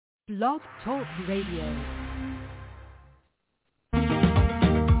Blog Talk Radio.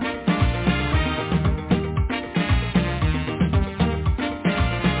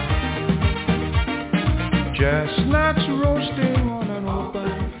 Chestnuts roasting on an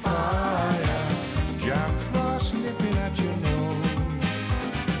open fire, Jack Frost nipping at your nose,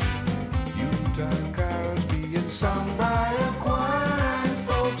 Yuletide carols being sung by a choir, and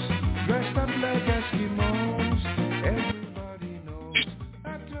folks dressed up like Eskimos. Everybody knows a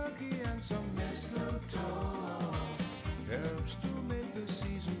turkey and some mistletoe helps to make the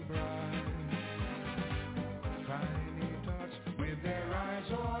season bright. Tiny tots with their eyes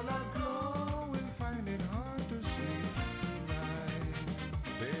all aglow will find it hard to sleep tonight.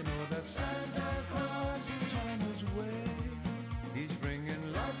 They know that Santa Claus is on his way. He's bringing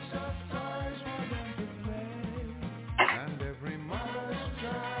lots of toys for them to play. And every mother's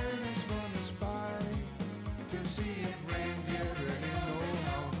child is gonna spy to see if reindeer really know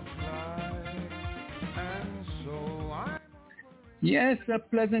how to fly. And so Yes, a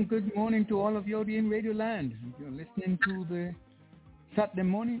pleasant good morning to all of you out in Radio Land. You're listening to the Saturday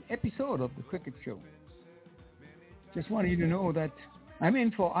morning episode of the Cricket Show. Just wanted you to know that I'm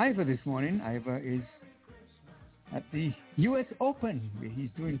in for Ivor this morning. Ivor is at the U.S. Open, where he's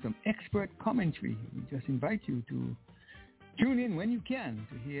doing some expert commentary. We just invite you to tune in when you can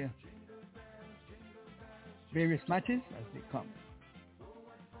to hear various matches as they come.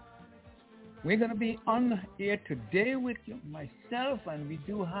 We're going to be on here today with myself, and we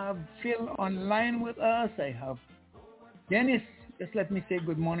do have Phil online with us. I have Dennis. Just let me say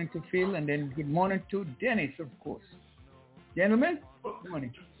good morning to Phil, and then good morning to Dennis, of course. Gentlemen, good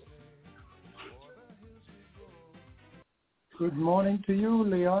morning. Good morning to you,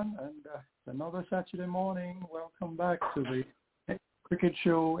 Leon, and another Saturday morning. Welcome back to the Cricket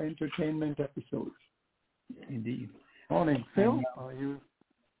Show Entertainment episode. Indeed. Morning, Phil. How are you?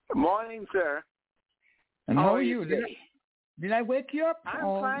 Morning, sir. And how are you? Did I wake you up?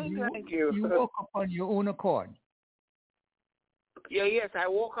 I'm fine, thank you. You woke up on your own accord? Yes, I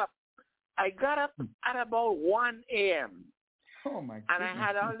woke up. I got up at about 1 a.m. Oh, my goodness. And I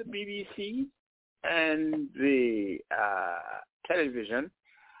had on the BBC and the television,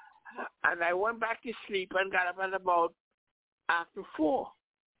 and I went back to sleep and got up at about after 4.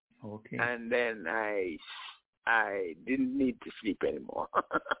 Okay. And then I didn't need to sleep anymore.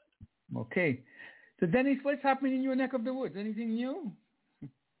 Okay. So, Dennis, what's happening in your neck of the woods? Anything new?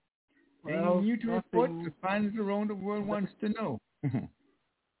 Well, anything new to report? The fans around the world wants to know.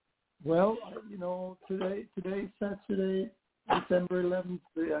 Well, today, Saturday, December 11th,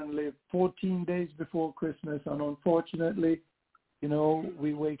 and 14 days before Christmas, and unfortunately,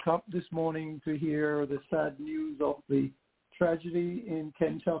 we wake up this morning to hear the sad news of the tragedy in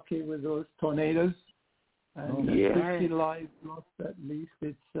Kentucky with those tornadoes. And 50 lives lost at least.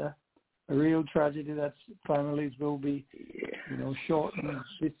 It's a real tragedy that families will be, shortened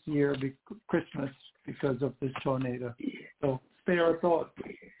this year, Christmas, because of this tornado. So spare our thoughts,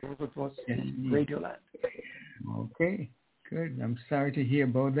 those of us in Radio Land. Okay, good. I'm sorry to hear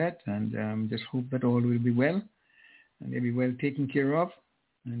about that, and just hope that all will be well, and they'll be well taken care of.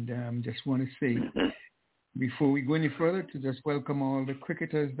 And just want to say, before we go any further, to just welcome all the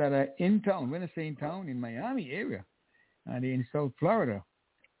cricketers that are in town. When I say in town, in Miami area, and in South Florida.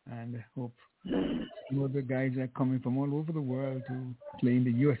 And I hope some of the guys are coming from all over the world to play in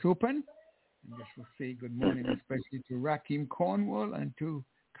the U.S. Open. And just will say good morning, especially to Rakeem Cornwall and to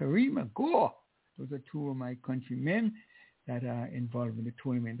Kareem Gore. Those are two of my countrymen that are involved in the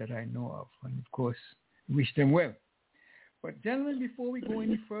tournament that I know of. And, of course, wish them well. But, gentlemen, before we go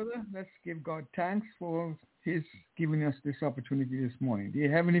any further, let's give God thanks for his giving us this opportunity this morning.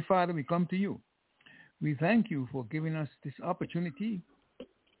 Dear Heavenly Father, we come to you. We thank you for giving us this opportunity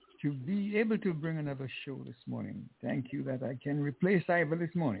to be able to bring another show this morning. Thank you that I can replace Ivor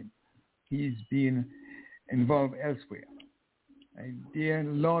this morning. He's been involved elsewhere. Dear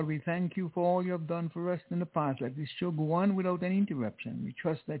Lord, we thank you for all you have done for us in the past. Let this show go on without any interruption. We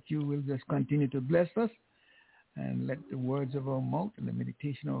trust that you will just continue to bless us, and let the words of our mouth and the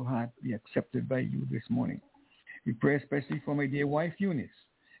meditation of our heart be accepted by you this morning. We pray especially for my dear wife, Eunice,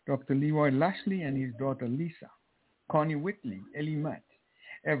 Dr. Leroy Lashley and his daughter, Lisa, Connie Whitley, Ellie Matt,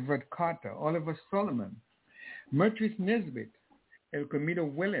 Everett Carter, Oliver Solomon, Murtris Nesbitt, El Camino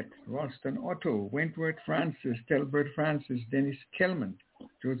Willett, Ralston Otto, Wentworth Francis, Telbert Francis, Dennis Kellman,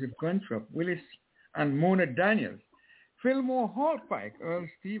 Joseph Gunthrop, Willis and Mona Daniels, Fillmore Hallpike, Earl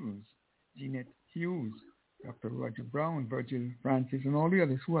Stevens, Jeanette Hughes, Dr. Roger Brown, Virgil Francis, and all the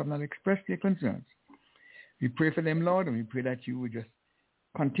others who have not expressed their concerns. We pray for them, Lord, and we pray that you would just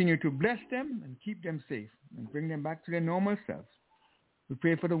continue to bless them and keep them safe and bring them back to their normal selves. We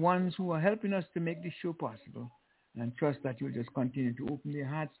pray for the ones who are helping us to make this show possible, and trust that you'll just continue to open their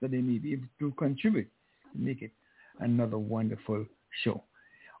hearts so they may be able to contribute and make it another wonderful show.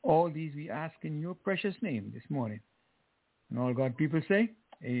 All these we ask in your precious name this morning. And all God people say,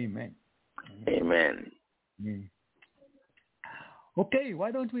 amen. Amen. Amen. Okay,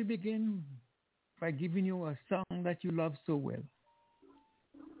 why don't we begin by giving you a song that you love so well?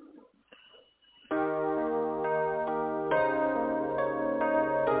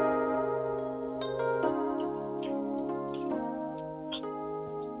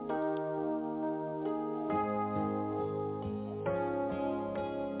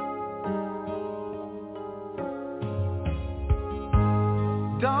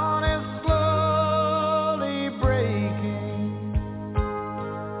 Dawn is slowly breaking.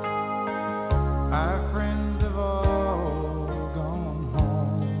 Our friends have all gone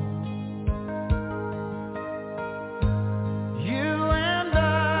home. You and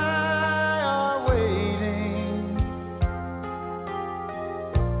I are waiting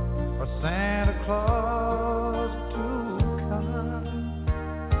for Santa Claus to come.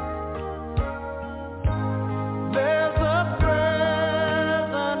 There's a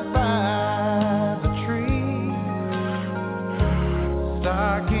present by the tree,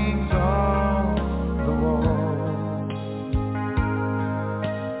 stockings on the wall,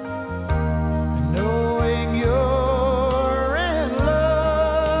 and knowing you're in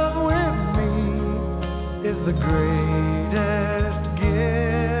love with me is the greatest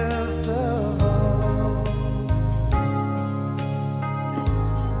gift of all.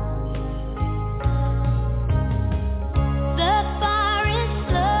 The fire is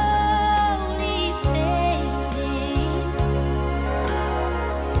slowly fading.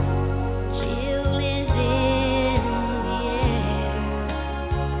 Chill is in the air.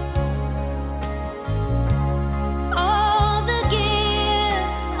 All the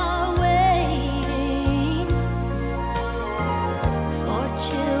gifts are waiting for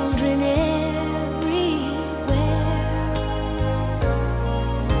children everywhere.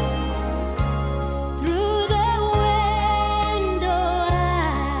 Through the window I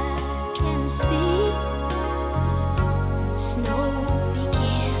can see snow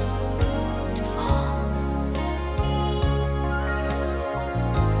begin to fall.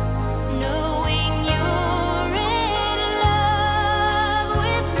 Knowing you're in love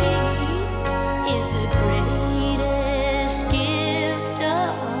with me is the greatest gift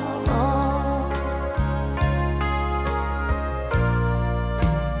of all.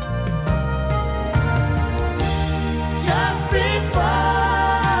 Just before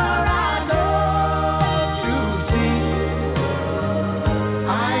I go to sleep, I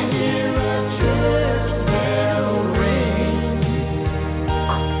hear a church bell ring.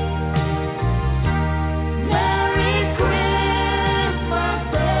 Merry Christmas,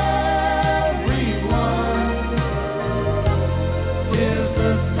 everyone, is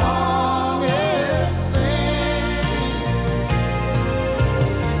the song it sings.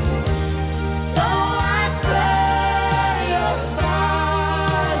 So I say a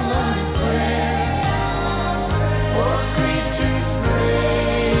silent prayer for creatures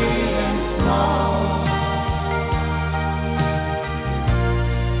great and small.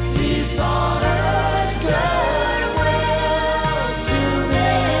 Peace on earth, goodwill to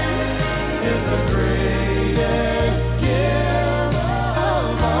men is the greatest gift of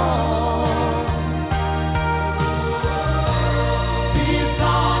all. Peace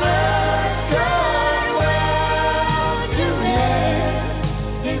on earth, goodwill to men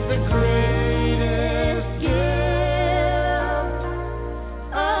is the greatest gift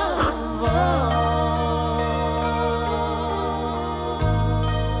of all.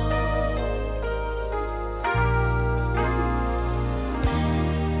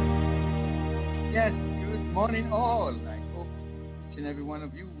 Yes, good morning all. I hope each and every one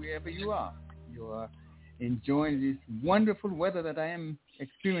of you, wherever you are enjoying this wonderful weather that I am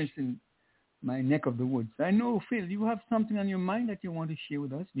experiencing my neck of the woods. I know, Phil, you have something on your mind that you want to share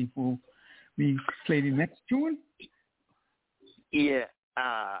with us before we play the next tune? Yeah.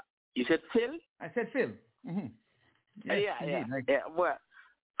 You said Phil? I said Phil. Mm-hmm. Yes, indeed. Well,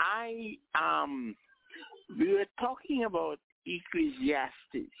 we were talking about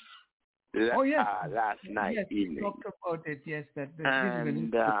Ecclesiastes last night Yes, evening. we talked about it, yes.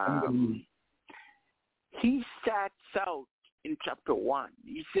 And he starts out in chapter 1.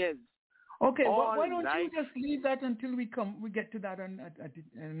 He says, okay, all why don't life- you just leave that until we get to that at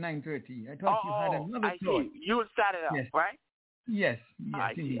 9:30. I thought you had another I thought. see. You started out, Yes. right? Yes,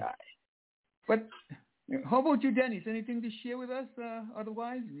 I see. indeed. But how about you, Dennis? Anything to share with us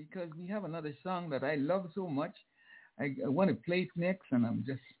otherwise? Because we have another song that I love so much. I want to play it next, and I'm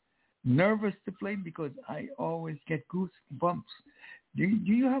just nervous to play it because I always get goosebumps. Do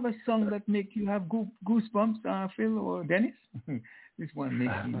you have a song that make you have goosebumps, Phil or Dennis? This one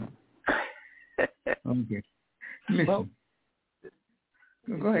makes me. Okay. Listen. Well,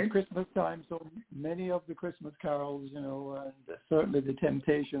 go ahead. It's Christmas time, so many of the Christmas carols, you know, and certainly the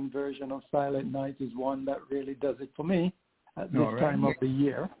Temptation version of Silent Night is one that really does it for me at this time of the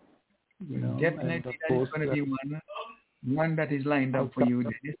year. You know, definitely, that is going to be one that is lined up for you,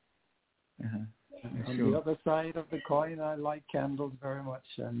 Dennis. On the other side of the coin, I like candles very much,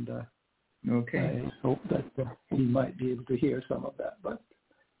 and okay. I hope that we might be able to hear some of that. But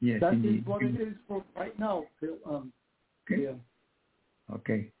yes, that indeed. is what it is for right now. Okay. Yeah.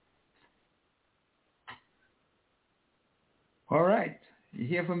 Okay. All right. You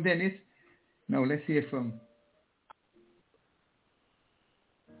hear from Dennis? Now let's hear from.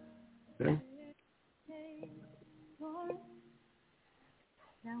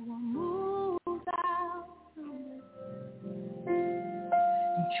 Now we'll move out.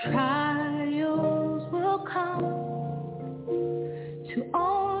 Trials will come to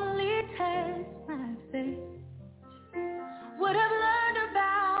only test my faith. What I've learned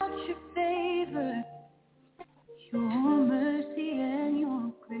about your favor, your mercy and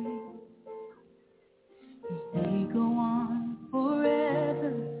your grace, they go on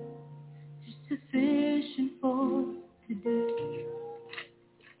forever, just sufficient for today.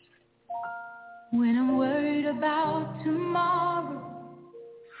 When I'm worried about tomorrow,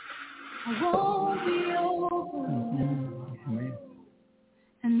 I won't be overwhelmed.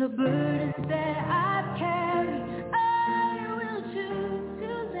 And the burdens that I've carried, I will choose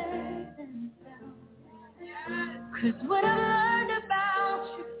to lay them down. 'Cause what I learned about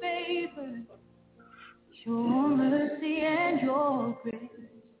your favor, your mercy and your grace,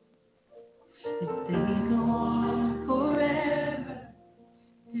 is they go on forever,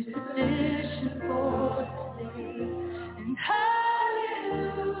 is sufficient for today. And hallelujah,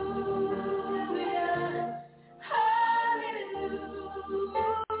 hallelujah,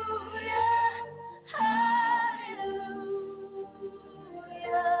 hallelujah,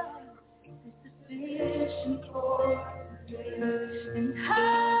 is sufficient for today. And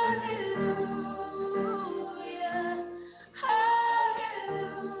hallelujah, hallelujah,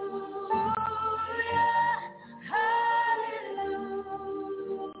 hallelujah,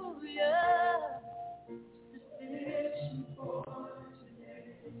 sufficient for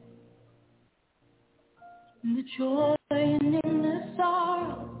today. In the joy and in the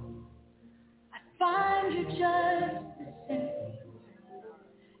sorrow, I find you just the same.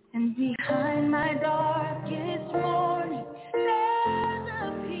 And behind my darkest morning, there's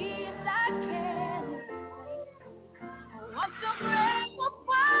a peace I can't explain. I'm so grateful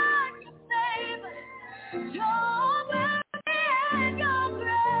for your favor, your mercy and your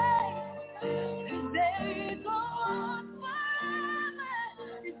grace. And they go on forever,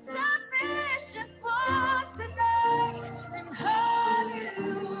 it's sufficient for today. And hallelujah,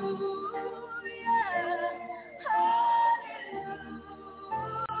 hallelujah,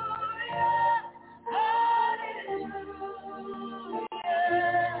 hallelujah,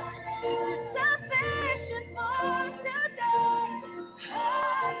 it's sufficient for today.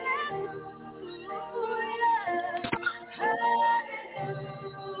 Hallelujah,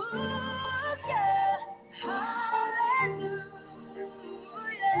 hallelujah, hallelujah,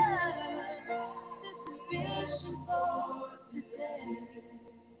 it's sufficient for today.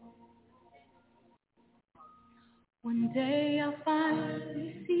 One day I'll finally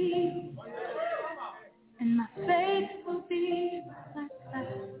see, and my faith will be my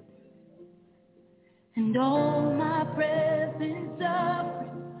sight, and all my present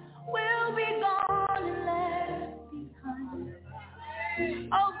suffering will be gone and left behind.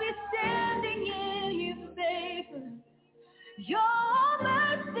 I'll be standing in your favor, your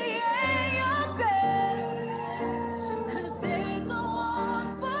mercy and your grace. 'Cause they go on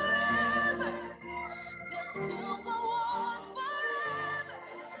forever, they'll still go on forever,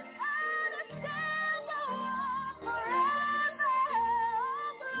 and they still go on forever. Oh,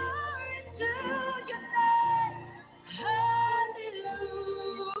 glory to your name. Hallelujah,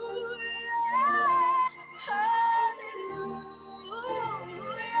 hallelujah,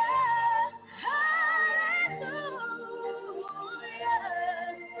 hallelujah.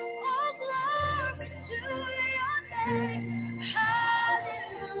 Oh,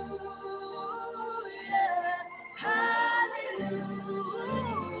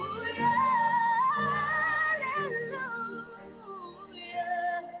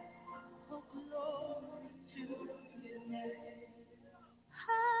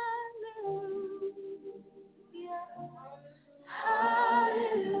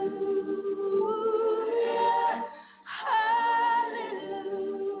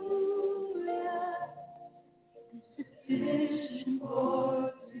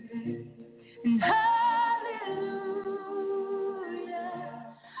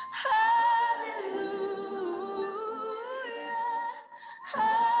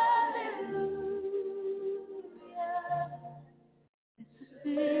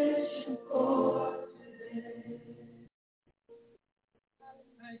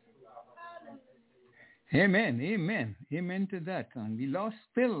 Amen, amen, amen to that. And we lost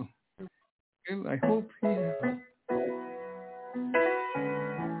Phil. Phil, I hope he's...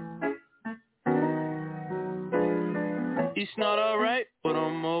 It's not alright, but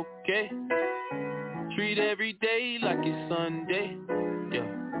I'm okay. Treat every day like it's Sunday. Yeah.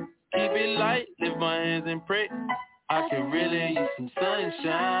 Keep it light, lift my hands and pray. I can really use some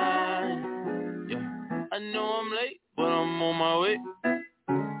sunshine. Yeah. I know I'm late, but I'm on my way.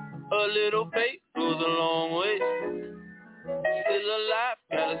 A little faith goes a long way. Still alive,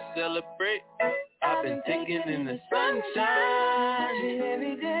 gotta celebrate. I've been taking in the sunshine.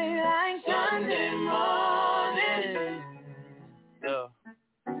 Every day like Sunday morning. Yeah.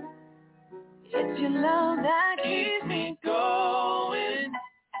 It's your love that keeps me going.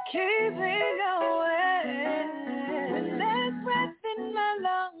 Keeps me going. There's breath in my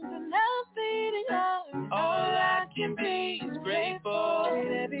lungs and I'm beating hard. All I can be is grateful.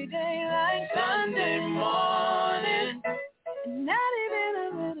 Every day like Sunday morning. And not even a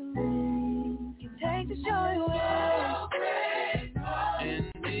little rain can take the joy away. And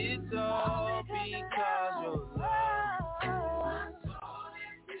it's all because your love.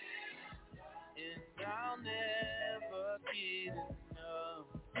 And I'll never get enough.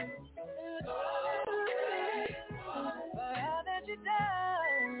 But all that you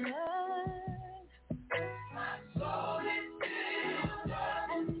done, my soul is filled up.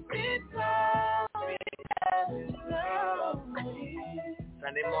 And it's all because you love me.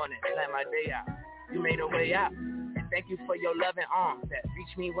 Sunday morning, plan my day out. You made a way out. And thank you for your loving arms that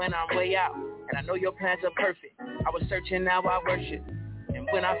reach me when I'm way out. And I know your plans are perfect. I was searching, now I worship. And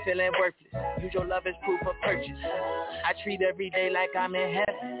when I'm feeling worthless, use your love as proof of purchase. I treat every day like I'm in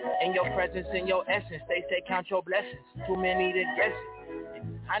heaven. In your presence, in your essence, they say count your blessings. Too many to guess it.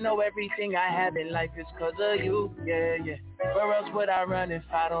 I know everything I have in life is cause of you, yeah, yeah. Where else would I run if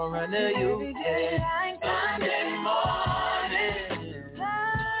I don't run to you, yeah. Sunday morning.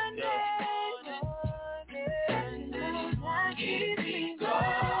 Keep me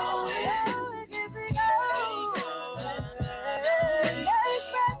going. Keep me going. There's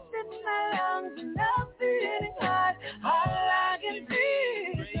breath in my lungs and I'm feeling hard. All I can be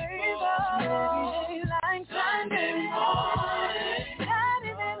is grateful. Like Sunday morning. Not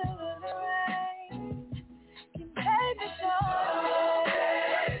even a little rain can take the joy.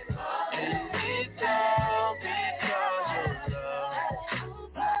 And it's all because of love.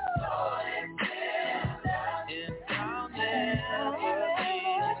 And I'll never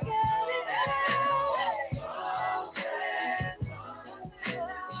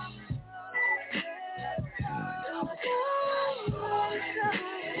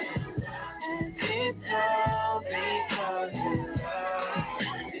it's all because of love.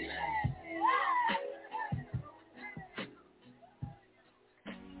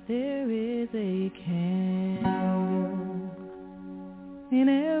 There is a candle in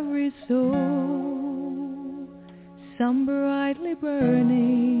every soul, some brightly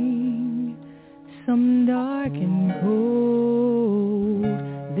burning, some dark and cold.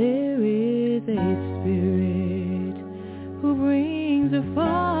 There is a spirit who brings a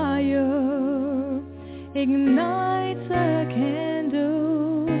fire, ignites a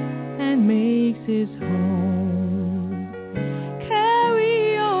candle, and makes his home.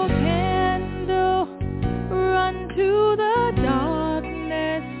 Carry your candle, run to the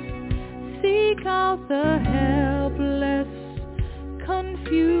darkness, seek out the helpless,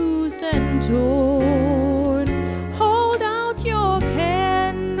 confused and torn. Hold out your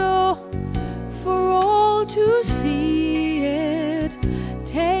candle for all to see it.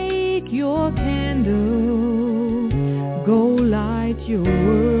 Take your candle, go light your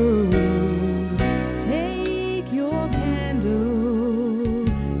world. Take your candle,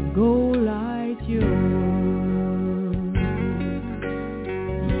 go light your world.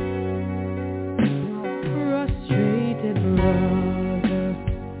 Frustrated brother,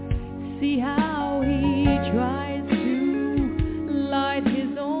 see how he tries to light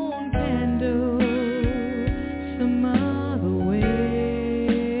his own candle some other way.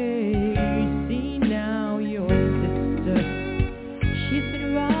 See now your sister, she's been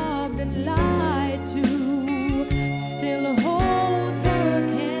right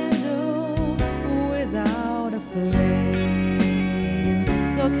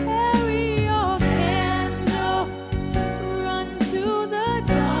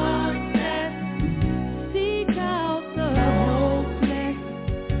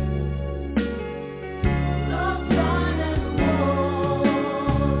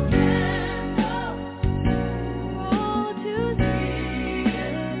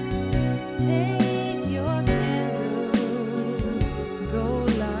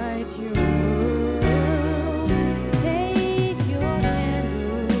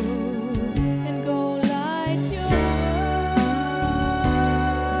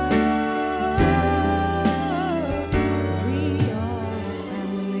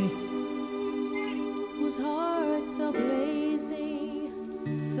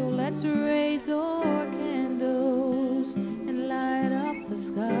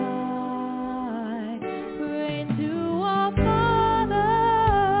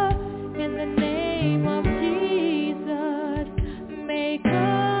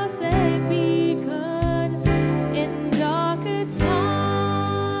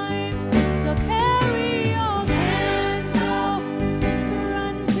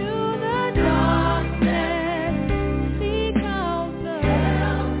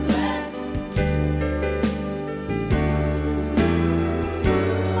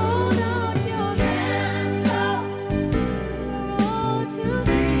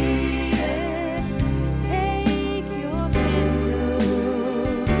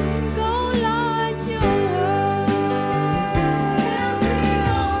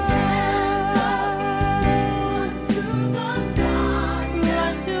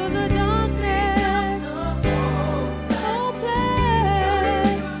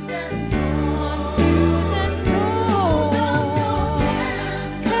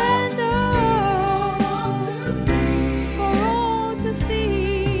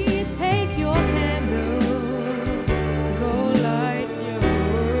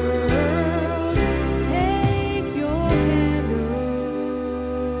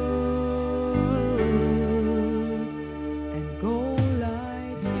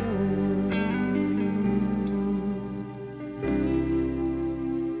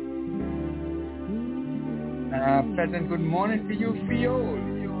pleasant good morning to you, Fiol.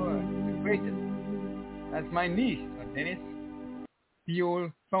 You're the greatest. That's my niece, Dennis.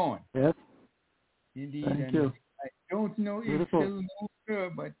 Fiol Thorne. Yes. Indeed. Thank you. I don't know if Beautiful. Phil knows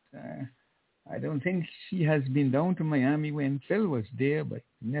her, but I don't think she has been down to Miami when Phil was there, but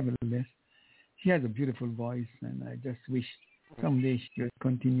nevertheless, she has a beautiful voice, and I just wish someday she would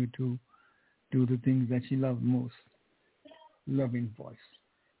continue to do the things that she loved most. Loving voice.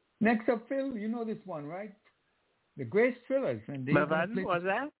 Next up, Phil, you know this one, right? The Grace Thrillers. And they What's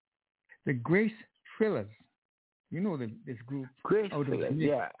that? The Grace Thrillers. You know this group. Grace Thrillers,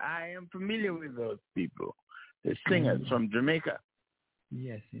 yeah. I am familiar with those people. The singers from Jamaica.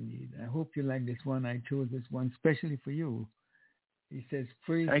 Yes, indeed. I hope you like this one. I chose this one especially for you. He says,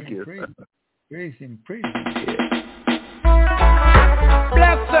 praise Thank him, you. praise him. Praise him, praise him.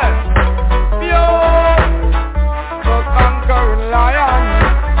 Blessed, pure, the conquering lion.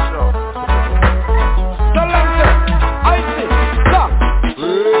 So long, sir. I see. Stop.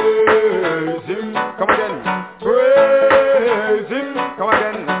 Praise him, come again. Praise him, come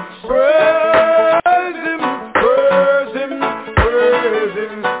again. Praise him, praise him, praise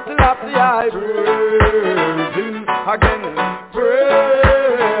him. Slap the eye. Praise him again.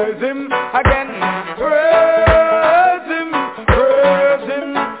 Praise him again. Praise him, praise him,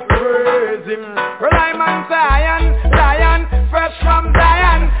 praise him. Well, I'm on Zion, Zion, fresh from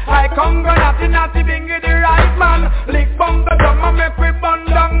Zion. I come go natty natty bingy the right man. Lick bum the drum and make we burn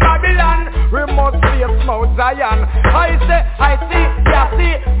down Babylon. We must face Mount Zion. I say, I see, yeah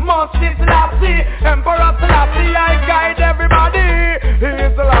see, must is Lassie. Emperor Lassie, I guide everybody. He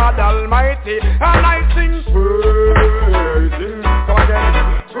is the Lord Almighty, and I sing praise him. Come again,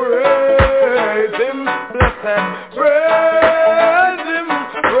 praise him, blessed. Praise him,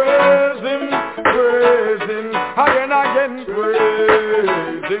 praise him, praise him. Again, again,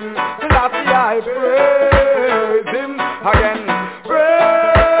 praise him. Lassie, I praise him again.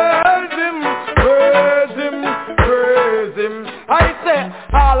 Praise him, praise him, praise him. I say,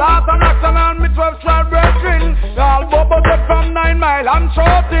 all hearts and action on me 12 tribe brethren. All bubbles up from 9 Mile, I'm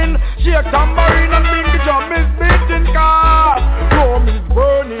shouting. Shake tambourine and bring the drum is beating car. Rome is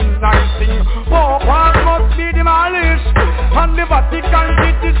burning, I sing. Pope heart must be demolished, and the Vatican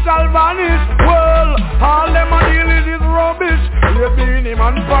City shall vanish. Well, all them a deal is rubbish. You been him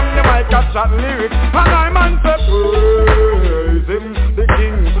and from the mic a chat lyrics, and I'm on to praise him, the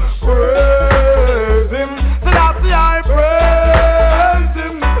king. Praise him, so that's the I praise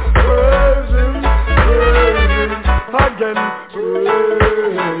him, praise him, praise him. Again,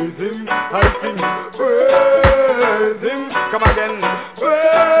 praise him, I sing, praise him, come again,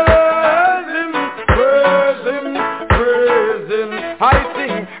 praise him, praise him, praise him. I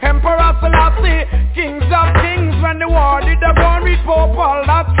sing, Emperor Selassie, kings of kings. When the war did the war with Pope Paul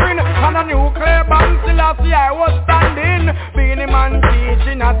doctrine, and a nuclear bomb Selassie I was standing, being a man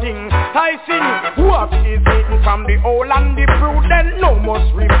teaching a thing. I sing, what is eaten from the old and the prudent, no must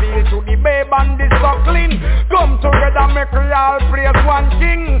reveal to the babe and the suckling. Come together, make we all praise one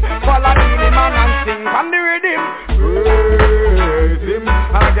king. Follow the man and sing on the rhythm. Praise him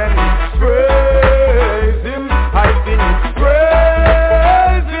again, praise him. I sing,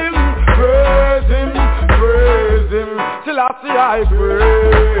 praise him, praise him, praise him. Till I see I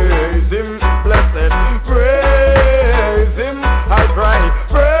praise him, blessed. Praise him, I cry.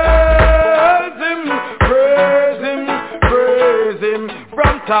 Praise him, praise him, praise him.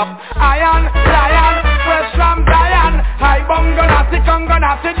 From top, iron, lion, fresh from Zion. I bum gonna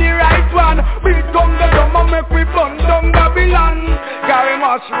see the right one. Beat down the drum and make we burn down Babylon. Carry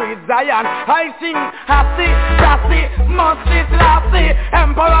much with Zion. I sing, Hassie, Sassy, Musty, Lassie.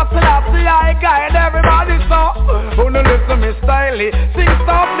 Emperor Selassie, I guide everybody so. Who no listen me styly, sing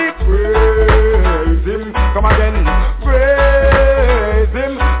softly. Praise him, come again. Praise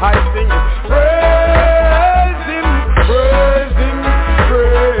him, I sing. Praise him, praise him,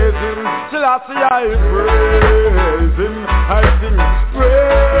 praise him. Selassie, I praise him, I sing.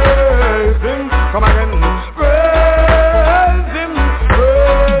 Praise him, come again. Praise him,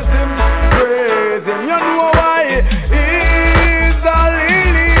 praise him, praise him. You know why? He's the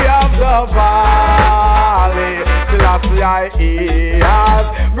lily of the valley. Selassie, I is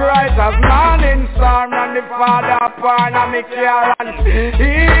bright as morning sun, and the father upon a Michael.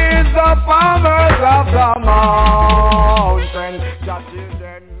 He's the farmers of the mountain.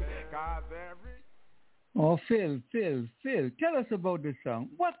 Oh, Phil, tell us about this song.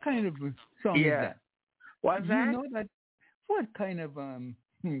 What kind of song is that? What's that? You know that? What kind of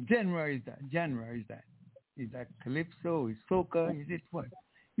genre is that? Is that calypso? Is soca? Is it what?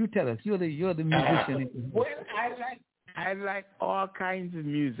 You tell us. You're the musician. Well, I like all kinds of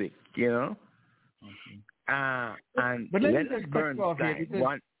music, you know. Okay. And but let me Leonard just cut you off here Bernstein,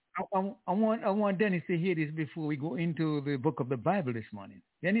 because I want Dennis to hear this before we go into the book of the Bible this morning.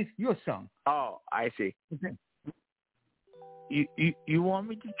 Dennis, your song. Oh, I see. Okay. You want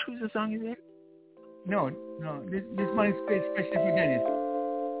me to choose a song, is it? No. This one is especially for Dennis.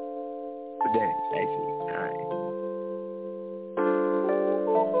 For Dennis, I see. All right.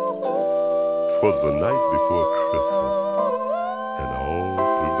 For the night before Christmas, and all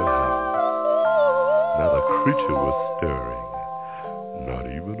through the house, not a creature was stirring, not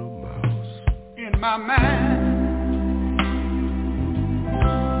even a mouse. In my mind,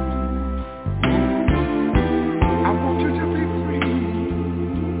 I want you to be free.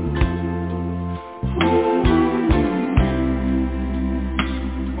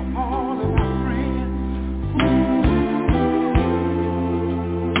 For all of my friends,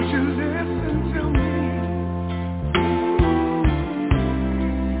 would you listen to me?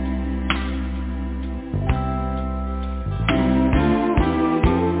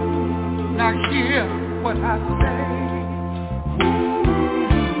 Now hear what I say.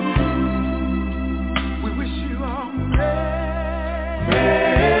 We wish you all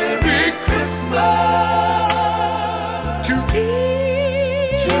Merry Christmas to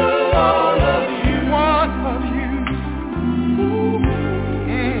each all of you, one of you.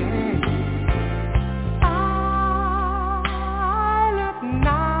 Silent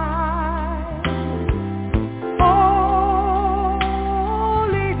night,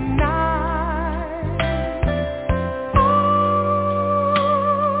 holy night, all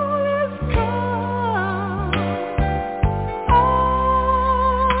is calm,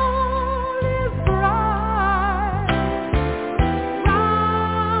 all is bright,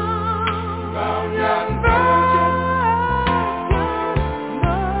 round yon virgin,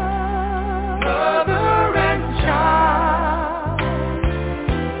 mother and child,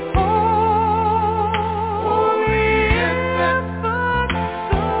 holy infant,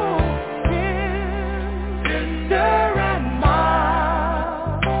 so tender and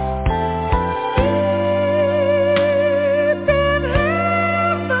mild,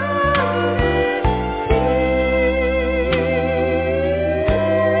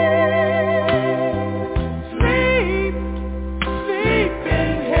 sleep in sleep in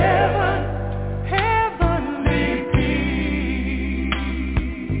heaven, heavenly peace.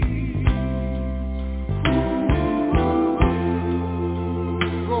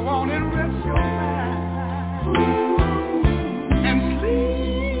 Go on and rest your mind and sleep.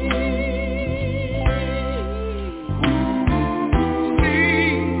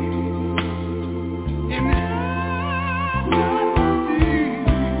 Sleep in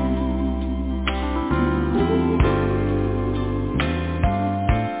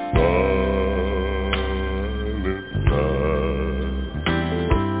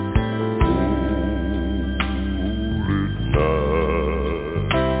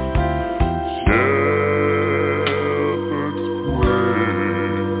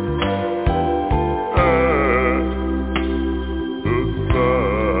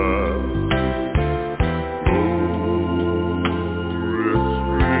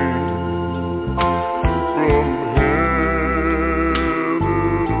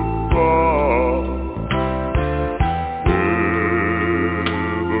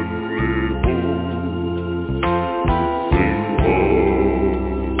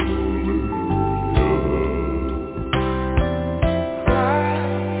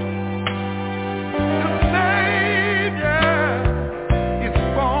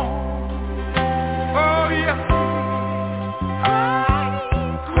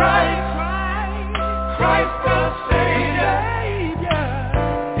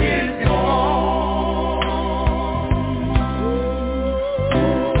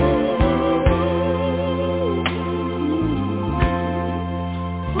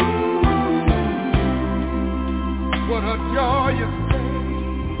what a joyous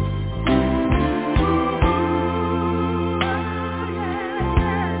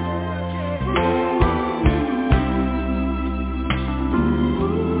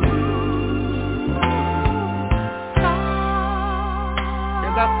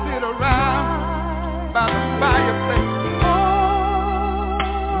as I sit around by the fireplace,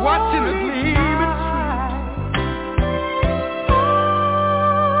 watching the gleaming street.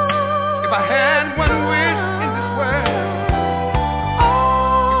 If I had one wish in this world,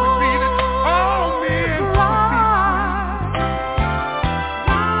 it would be that all men would be free.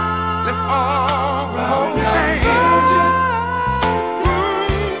 Let's all hold hands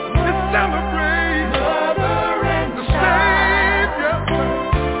to celebrate the Savior.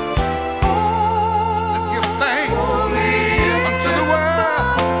 Let's give thanks unto the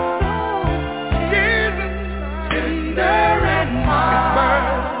world. Jesus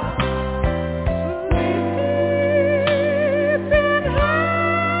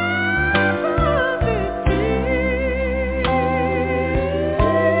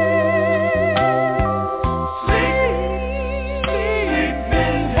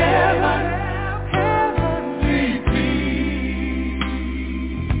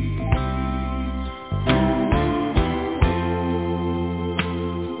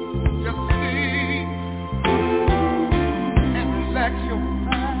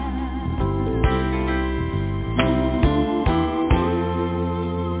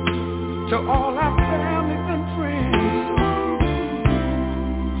To all our families and friends,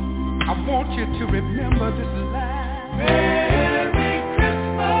 I want you to remember this line. Merry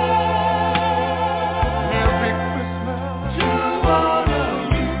Christmas to all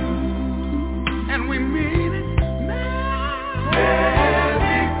of you. And we mean it now.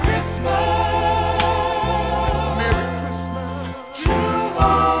 Merry Christmas to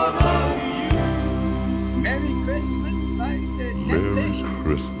all of you. Merry Christmas by the Merry Temptations.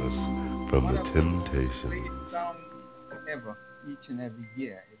 Christmas from One the of the Temptations. greatest songs ever, each and every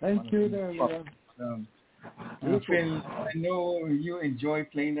year. It's Thank one of you the there, top, Phil, I know you enjoy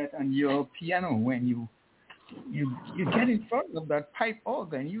playing that on your piano when you get in front of that pipe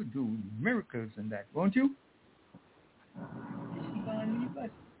organ. You do miracles and that, won't you?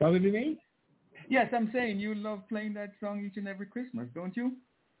 What do you mean? Yes, I'm saying you love playing that song each and every Christmas, don't you?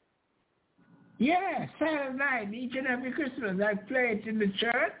 Yeah, Saturday night, each and every Christmas. I play it in the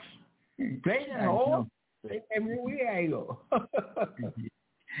church, play it at home, play it everywhere I go.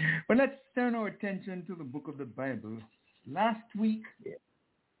 But let's turn our attention to the book of the Bible. Last week,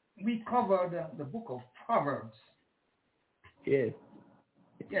 we covered the book of Proverbs. Yes.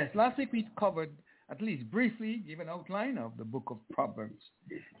 Yes, last week we covered, at least briefly, give an outline of the book of Proverbs.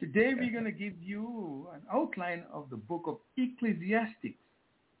 Today we're going to give you an outline of the book of Ecclesiastes.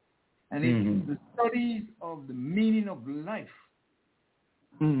 And it's the studies of the meaning of life.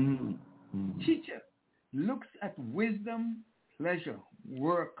 Teacher looks at wisdom, pleasure,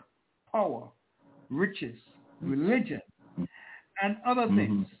 work, power, riches, religion, and other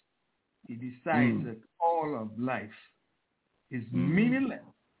things. He decides that all of life is meaningless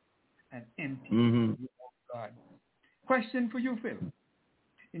and empty without God. Question for you, Phil.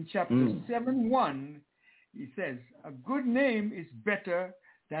 In chapter 7:1, he says, a good name is better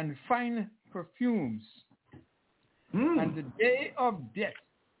than fine perfumes, and the day of death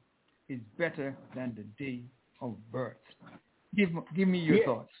is better than the day of birth. Give me your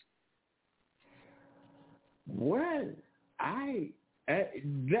thoughts. Well, that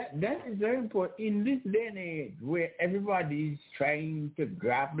is very important in this day and age where everybody is trying to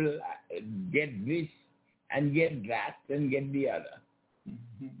grapple, get this and get that and get the other.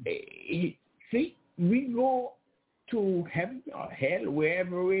 See, we go to heaven or hell,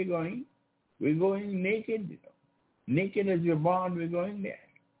 wherever we're going naked. Naked as you're born, we're going there.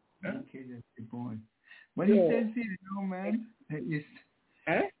 Naked as you're born. But he says here, man,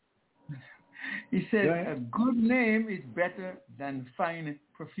 he says a good name is better than fine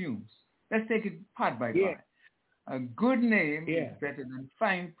perfumes. Let's take it part by part. A good name is better than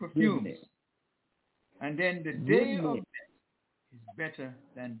fine perfumes. And then the day of death is better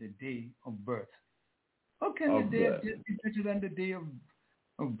than the day of birth. How can the day of death be better than the day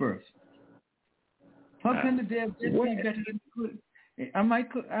of birth? How can the day of death be better than good? Am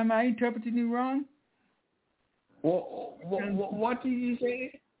I interpreting it wrong? What did you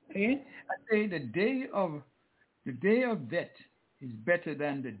say? I say the day of death is better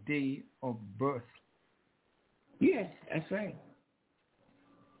than the day of birth. Yes, that's right.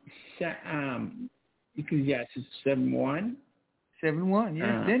 Ecclesiastes 7:1. 7:1.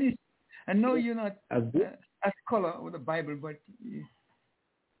 Yes. Dennis, I know you're not a scholar with the Bible, but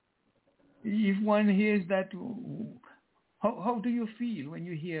if one hears that, how do you feel when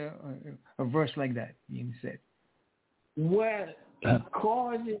you hear a verse like that being said? Well, it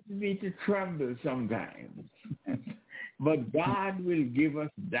causes me to tremble sometimes. But God will give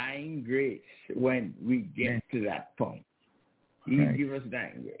us dying grace when we get to that point. He'll give us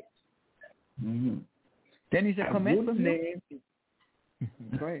dying grace. Then is a comment from name.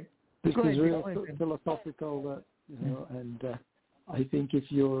 Great. This is real philosophical, and I think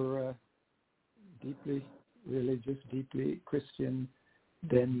if you're deeply religious, deeply Christian,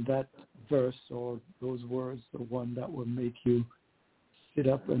 then that verse or those words are one that will make you sit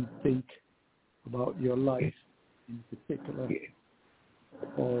up and think about your life in particular.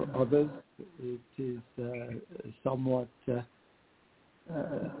 For others, it is somewhat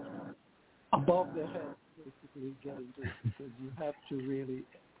above their head, basically, getting to it, because you have to really,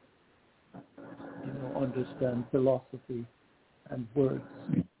 understand philosophy and words.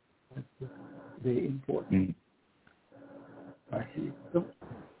 That's very important. So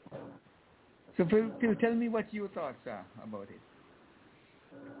Phil, tell me what your thoughts are about it.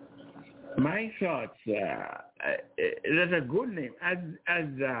 My thoughts that a good name, as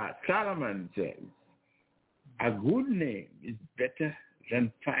Solomon says, a good name is better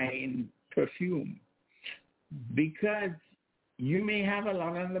than fine perfume, because you may have a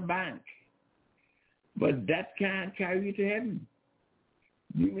lot on the bank, but that can't carry you to heaven.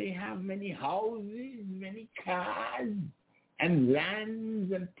 You may have many houses, many cars, and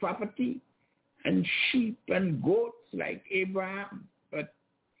lands and property, and sheep and goats like Abraham, but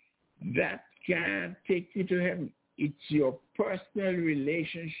that can't take you to heaven. It's your personal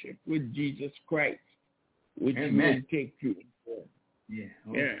relationship with Jesus Christ which will take you to heaven. Yeah,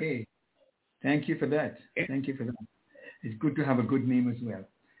 okay. Yeah. Thank you for that. Thank you for that. It's good to have a good name as well.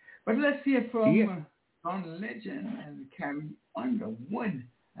 But let's hear from John Legend and Carry on the Wood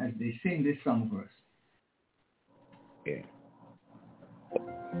as they sing this song for us. Yeah.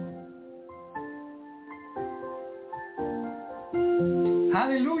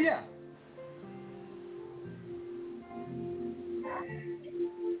 Hallelujah.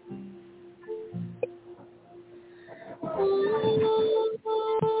 Ooh,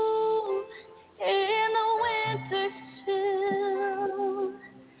 in the winter chill,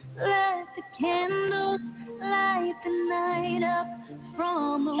 let the candles light the night up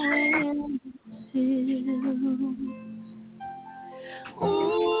from the windowsill.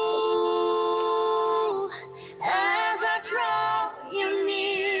 Ooh, as I draw you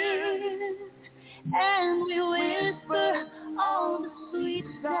near, and we whisper all the sweet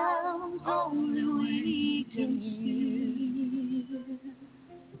sounds only we can hear.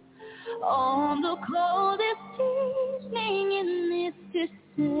 On the coldest evening in this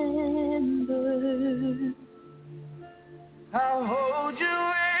December, I'll hold you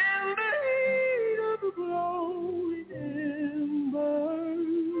in the heat of the glowing embers.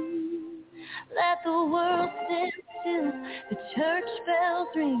 let the world stand still, the church bells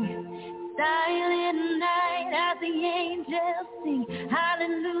ring, silent night as the angels sing,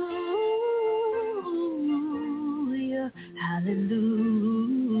 hallelujah,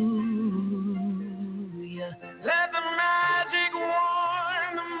 hallelujah. Let the magic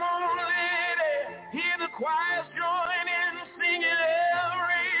warn the moonlit air, hear the choirs join in singing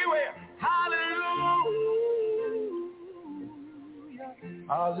everywhere, hallelujah,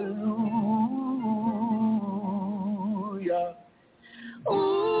 hallelujah.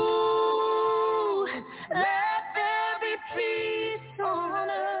 Ooh, let there be peace on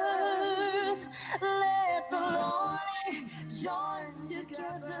earth. Let the lonely join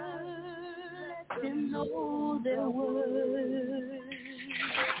together. Let them know their worth.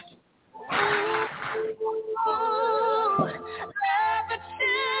 Ooh, let the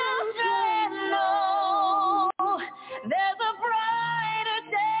children know there's a brighter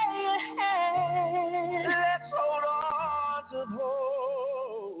day ahead. Let's hold on to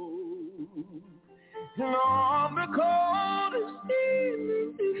hope. And on the coldest evening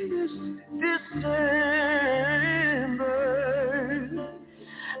in this December,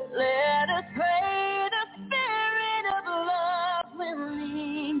 let us pray the spirit of love will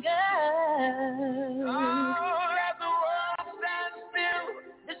linger. oh, let the world stand still,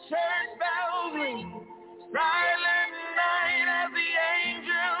 the church bells ring, silent night as the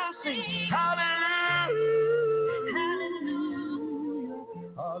angels sing, hallelujah,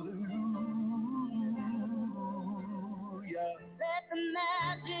 hallelujah. Let the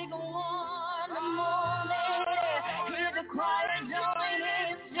magic warm the morning air, hear the choir join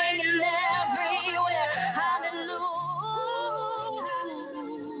in singing everywhere, hallelujah,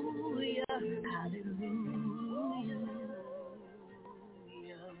 hallelujah.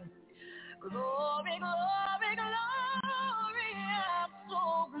 Glory, glory, glory, I'm so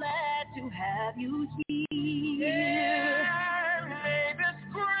glad to have you here. Yeah, may this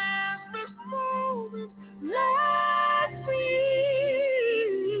Christmas moment Last week,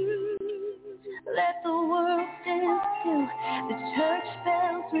 let the world stand still, the church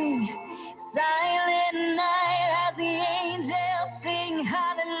bells ring, silent night as the angels sing,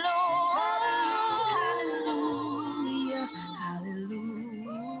 hallelujah,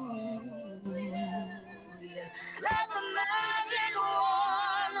 hallelujah. Let the magic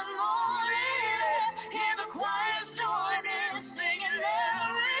warm the morning, hear the choirs join in singing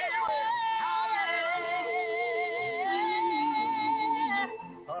everywhere.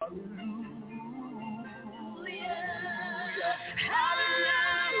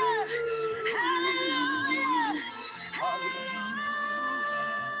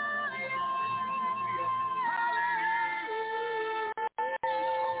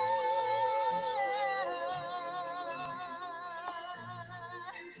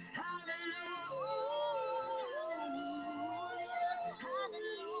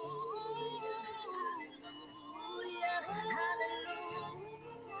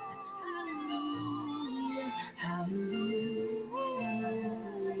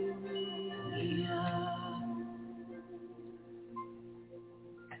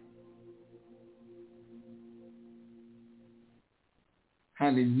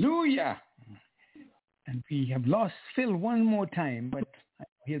 Hallelujah. And we have lost Phil one more time, but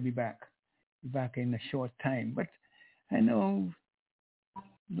he'll be back. back in a short time. But I know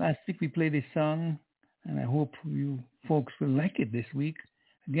last week we played this song, and I hope you folks will like it this week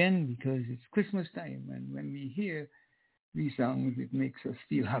again, because it's Christmas time, and when we hear these songs, it makes us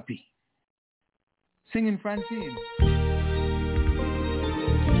feel happy. Singing Francine.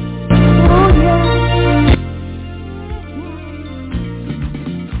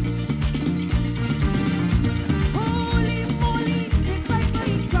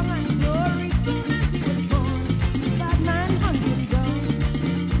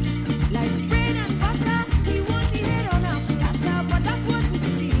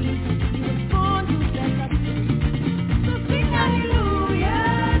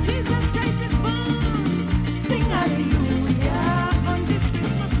 Hallelujah, Jesus Christ is born. Sing hallelujah.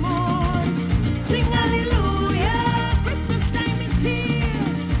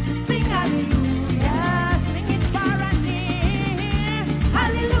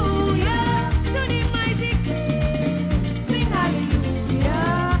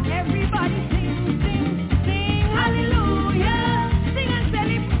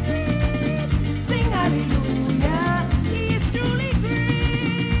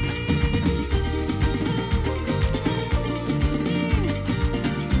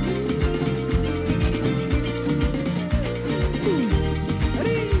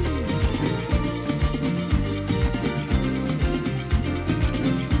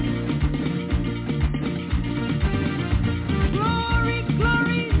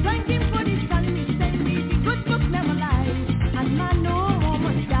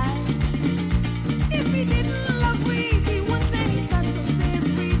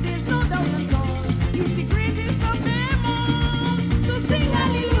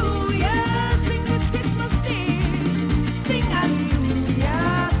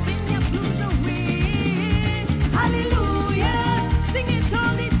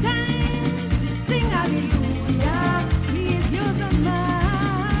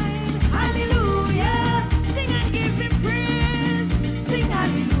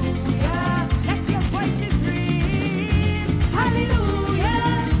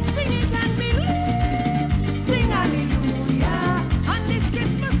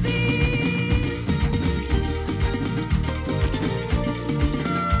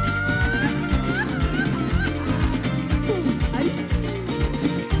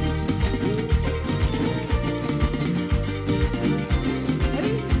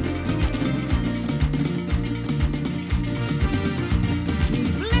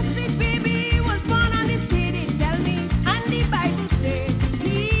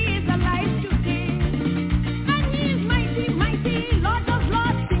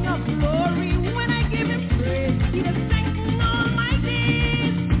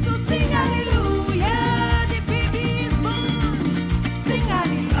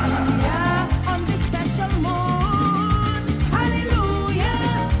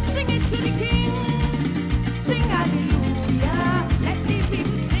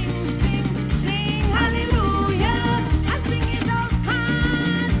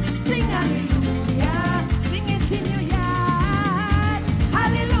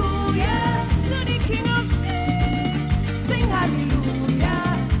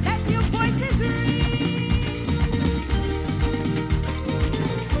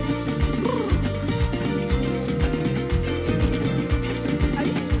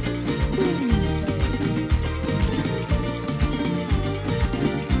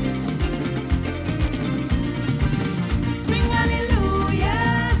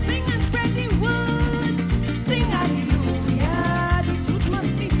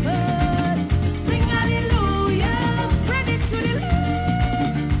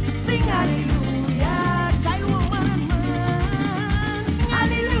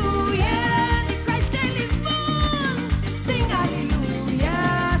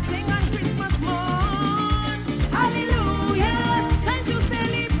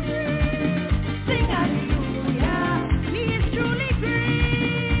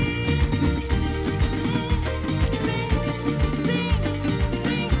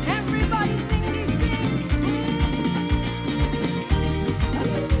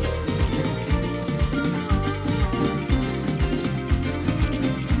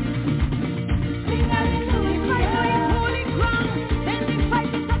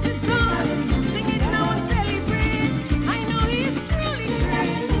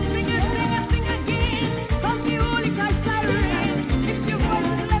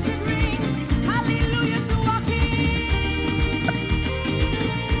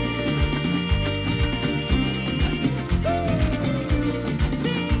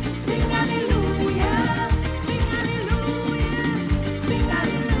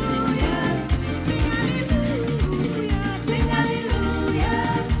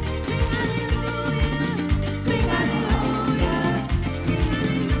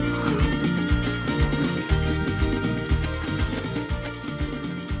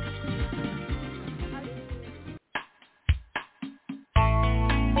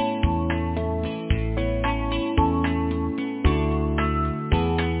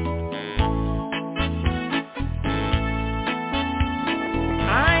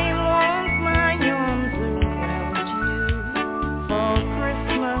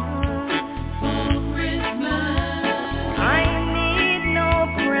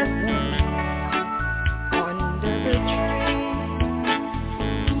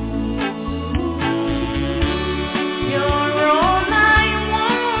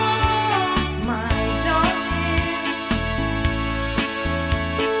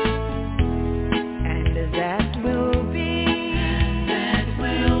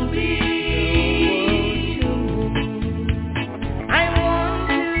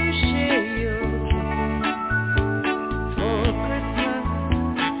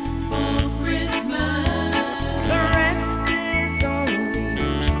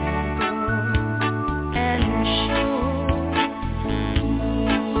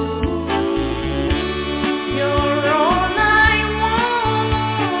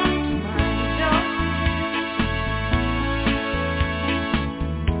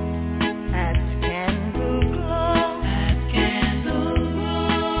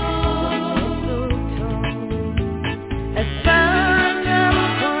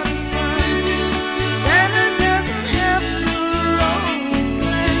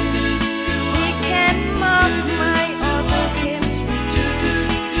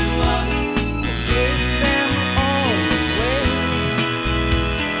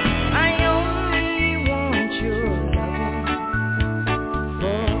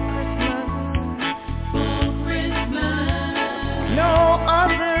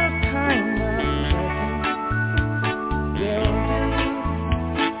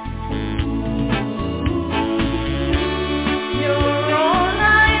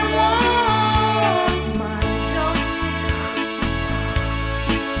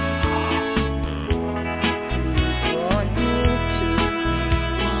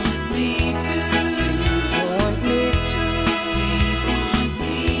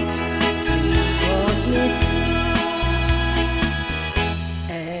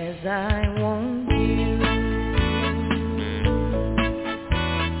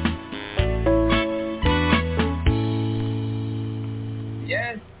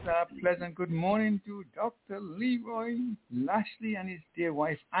 Pleasant good morning to Dr. Leroy Lashley and his dear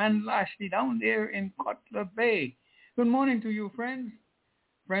wife, Ann Lashley, down there in Cutler Bay. Good morning to you, friends.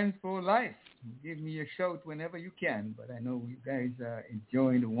 Friends for life. Give me a shout whenever you can, but I know you guys are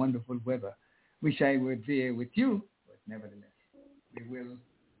enjoying the wonderful weather. Wish I were there with you, but nevertheless, we will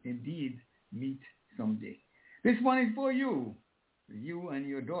indeed meet someday. This one is for you and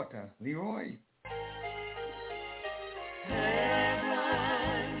your daughter, Leroy. Heaven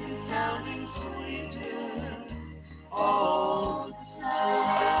sounding sweeter all the time.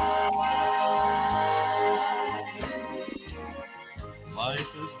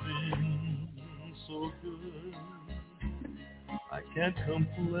 Life has been so good, I can't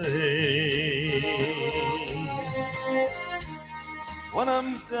complain. When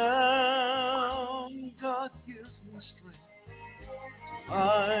I'm down, God gives me strength to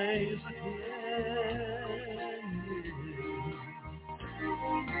rise again.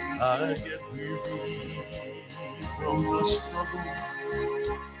 I get weary from the struggle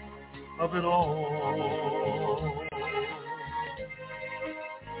of it all.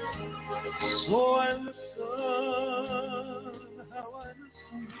 So I listen, how I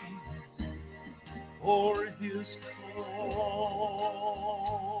listen for his call.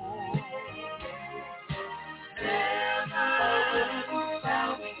 Heaven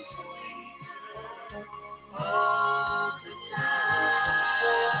sounding sweeter all the time.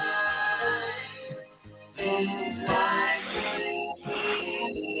 Things like this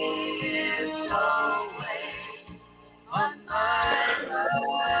is always on my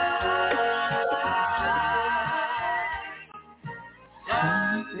mind.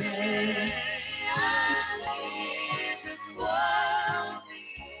 Someday I'll leave this world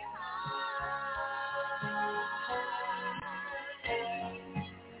behind.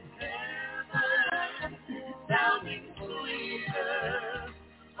 Heaven sounding sweeter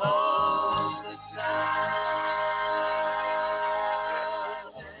all the time.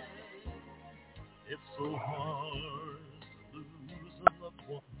 It's so hard to lose a loved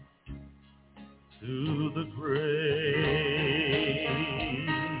one to the grave,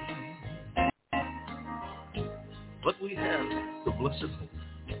 but we have the blessed hope,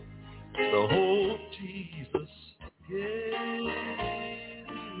 the hope Jesus gave.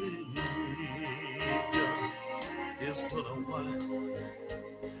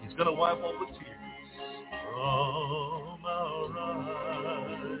 He's gonna wipe all the tears from our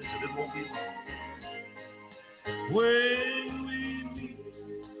eyes, and it won't be long when we meet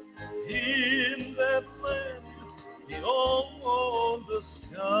in that land beyond the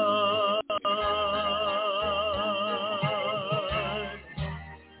sky.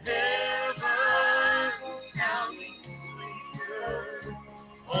 Heaven sounding sweeter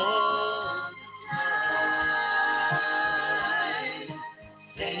all the time.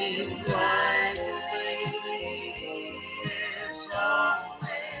 Seems like it's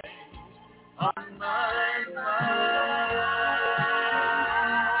always on my mind.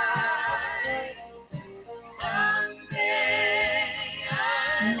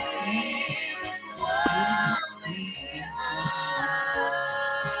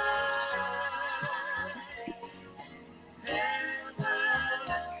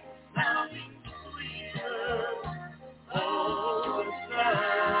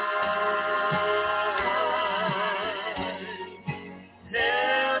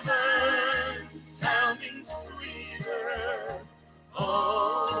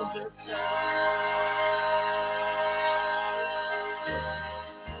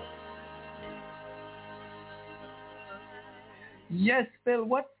 Yes, Phil,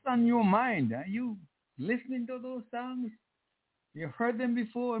 what's on your mind? Are you listening to those songs? You've heard them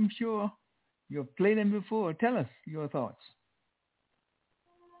before, I'm sure. You've played them before. Tell us your thoughts.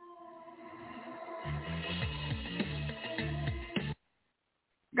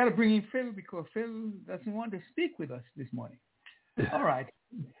 Got to bring in Phil because Phil doesn't want to speak with us this morning. All right.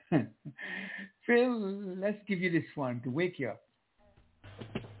 Phil, let's give you this one to wake you up.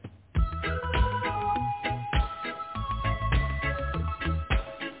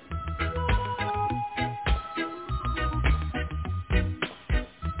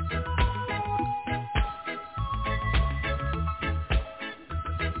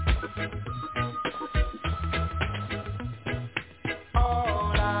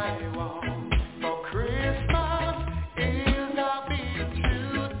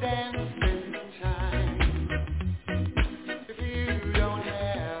 If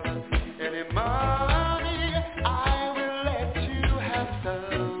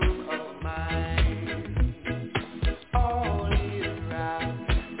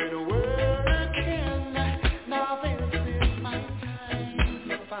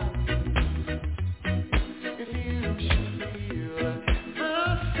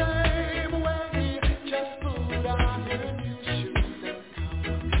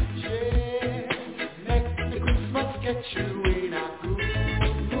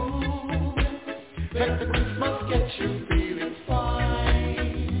Let the Christmas get you feeling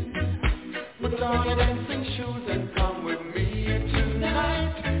fine. Put on your dancing shoes and come with me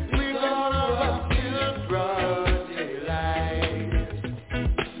tonight. We're gonna rock till broad daylight.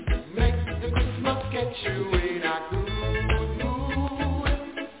 Make the Christmas get you in a good mood.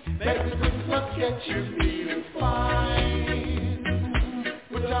 Make the Christmas get you feeling fine.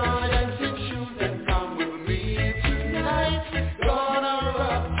 Put on your dancing shoes and come with me tonight. Gonna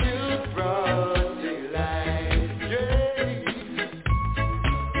rock till broad daylight.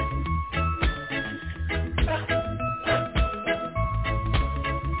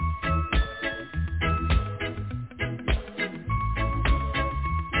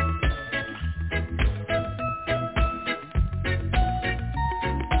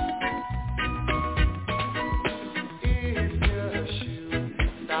 If your shoes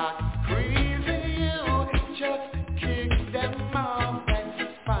start squeezing you, just kick them off, that's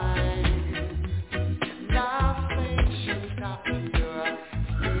fine. Nothing should stop your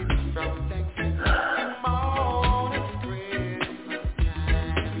sleep from dancing. Come on, it's Christmas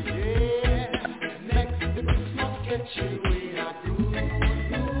time, yeah. Make the Christmas get you in a good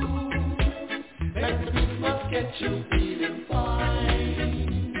mood. Make the Christmas get you feeling fine.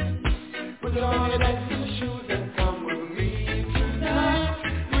 Put on your dancing shoes and come with me tonight.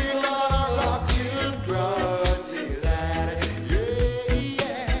 We're gonna rock till broad daylight. Yeah,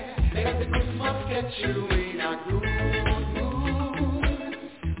 yeah. Let the Christmas get you in a good mood.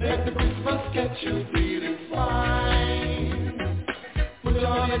 Let the Christmas get you feeling fine. Put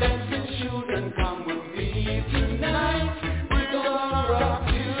on your dancing shoes and come with me tonight. We're gonna rock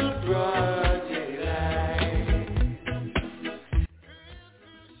till broad daylight.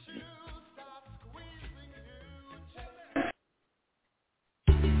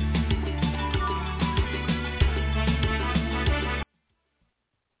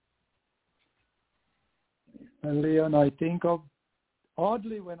 And Leon, I think of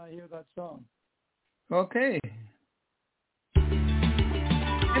Audley when I hear that song. Okay.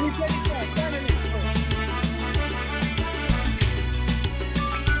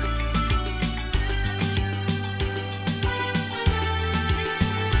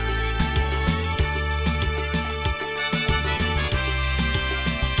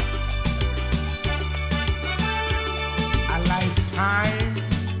 A lifetime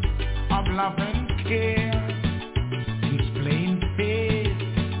of love and care, His plain face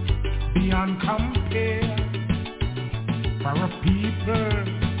beyond compare. For a people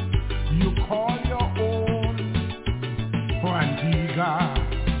you call your own, for Antigua,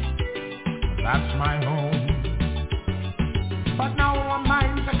 that's my home. But now our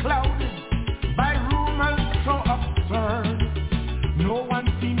minds are clouded by rumors so absurd. No one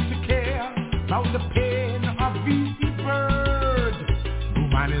seems to care about the pain of VC Bird.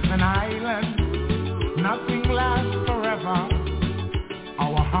 Woman is an island, nothing lasts forever.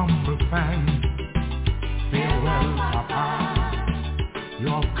 Our humble fans, farewell, Papa.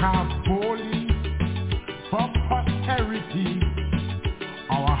 Your carpoli for posterity.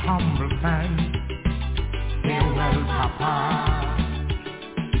 Our humble fans, farewell, Papa.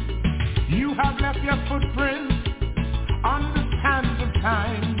 You have left your footprints on the sands of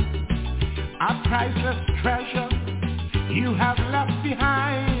time, a priceless treasure you have left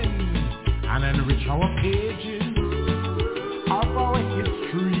behind, and enrich our pages of our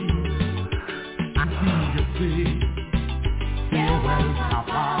history. And you say, farewell,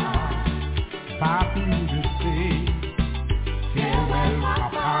 Papa. Papi, you say, farewell,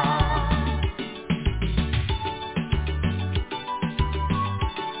 Papa.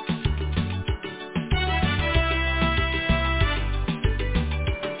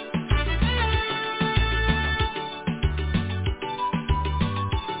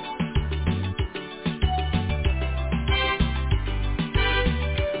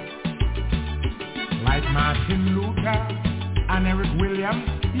 Like Martin Luther and Eric Williams,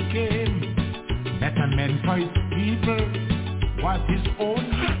 he came. Better men for his people was his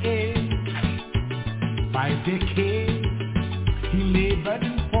only aim. 5 decades he labored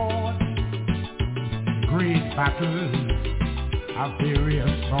and fought great battles of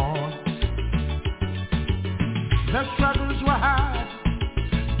various sorts. The struggles were hard,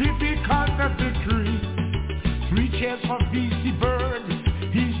 difficult the victory. 3 cheers for VC Bird,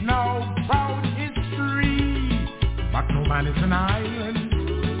 he's now proud history. But no man is an island,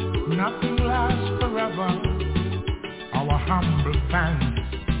 nothing lasts forever. Our humble fans,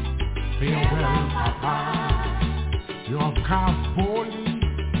 farewell, Papa. Your carpoli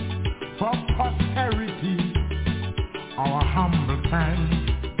for posterity. Our humble fans,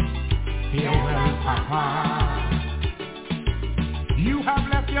 farewell, Papa. You have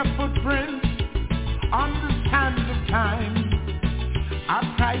left your footprints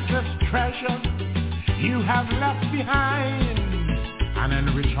treasure you have left behind and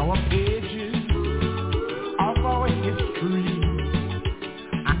enrich our pages of our history.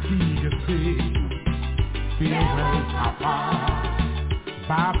 And he just say, farewell, Papa.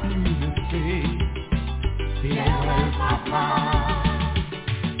 Papi will say, farewell, Papa.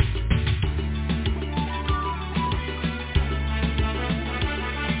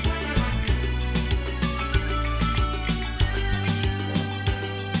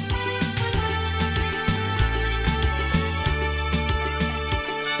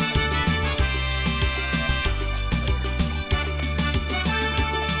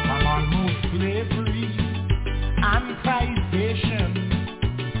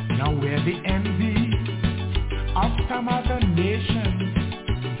 Now we're the envy of some other nations.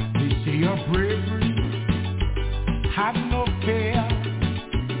 They say your bravery had no fear.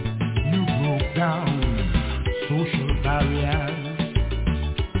 You broke down social barriers.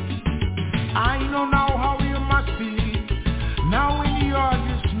 I know now how you must be, now in your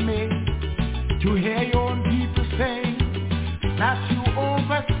dismay, to hear your own people saying that you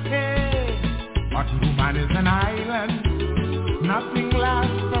overstay. But woman is an island, nothing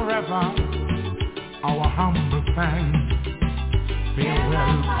lasts forever. Our humble thanks,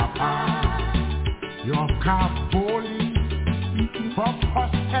 farewell, Papa. Your calf bowling for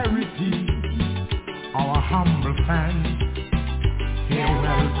posterity. Our humble thanks,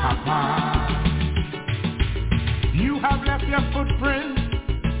 farewell, Papa. You have left your footprint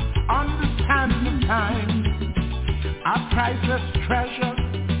on the sands of time, a priceless treasure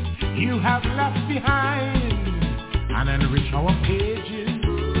you have left behind, and enrich our pages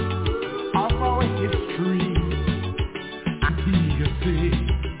of our history. And he just say,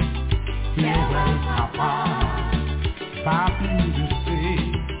 farewell, Papa. Papi just say,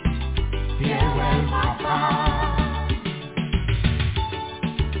 farewell, Papa.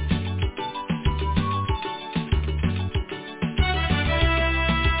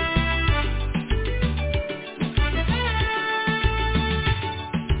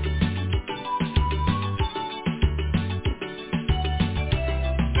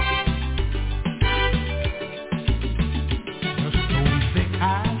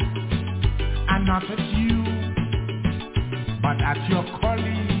 Not at you, but at your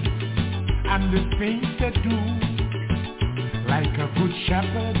colleagues and the things they do. Like a good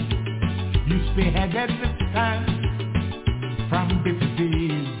shepherd, you spearheaded the stand from bitter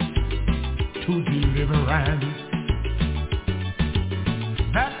days to deliverance.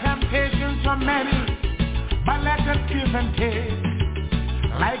 The temptations were many, but let us give and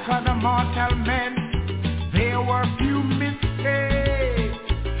take. Like other mortal men, there were few mistakes.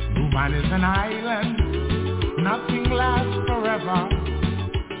 Man is an island, nothing lasts forever.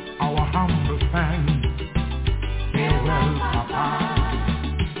 Our humble thanks, farewell, Papa.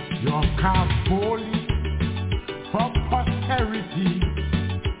 Your calf bowling for posterity.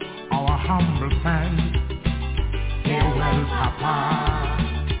 Our humble thanks, farewell, Papa.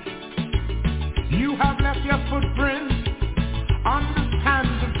 You have left your footprint on the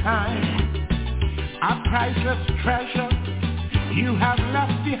sands of time, a priceless treasure you have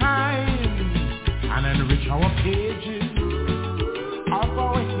left behind, and enrich our pages of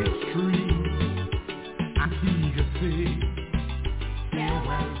our history. And he just say,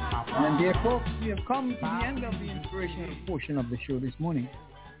 farewell, Papa. And dear folks, we have come to the end of the inspirational portion of the show this morning.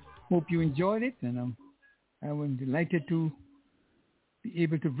 Hope you enjoyed it, and I was delighted to be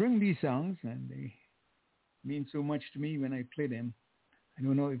able to bring these songs, and they mean so much to me when I play them. I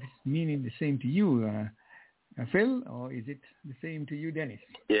don't know if it's meaning the same to you, Phil, or is it the same to you, Dennis?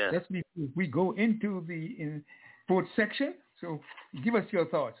 Yeah. Let's we go into the fourth section. So give us your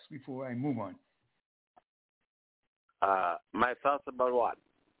thoughts before I move on. My thoughts about what?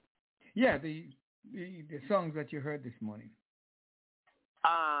 Yeah, the songs that you heard this morning.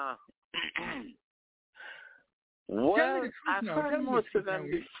 Well, I've heard most of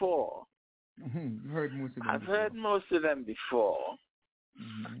them before. Mm-hmm. You heard most of them. I've heard most of them before,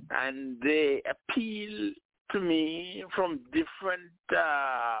 and they appeal to me from different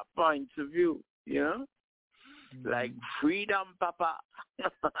points of view, you know, like freedom, Papa.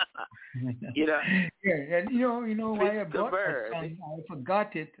 You know. Yeah, and you know why I brought that song?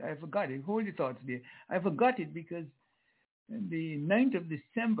 I forgot it. Hold your thoughts there. I forgot it because the 9th of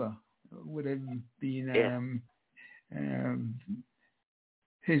December would have been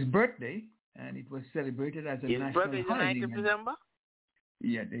his birthday, and it was celebrated as a national holiday. His birthday is the 9th of December?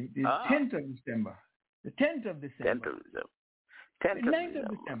 Yeah, the 10th of December. The 10th of December. 9th of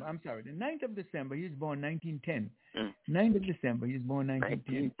December. I'm sorry. The 9th of December. He was born 1910. 9th of December. He was born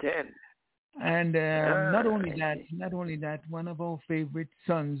 1910. And not only that, one of our favorite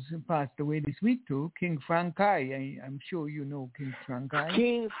sons passed away this week too, King Frankai. I'm sure you know King Frankai.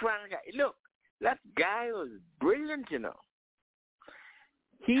 King Frankai. Look, that guy was brilliant, you know.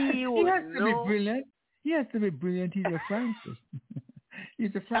 He has to be brilliant. He has to be brilliant. He's a Francis.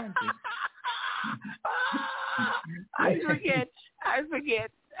 He's a Francis. I forget.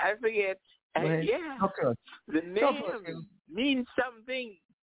 Yeah. Okay. The name means something.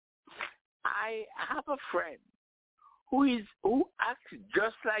 I have a friend who acts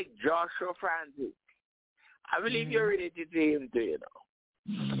just like Joshua Francis. I believe you're related to him too, you know.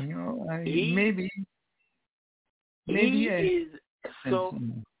 No, maybe. He is so.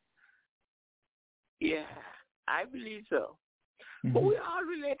 Yeah, I believe so. Mm-hmm. But we all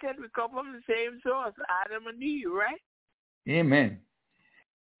related. We come from the same source, Adam and Eve, right? Amen.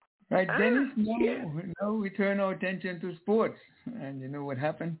 Right, Dennis, now we turn our attention to sports. And you know what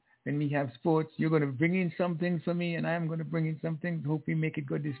happened? When we have sports, you're going to bring in something for me, and I'm going to bring in something. Hope we make it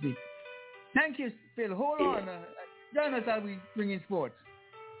good this week. Thank you, Phil. Hold on. Join us as we bring in sports.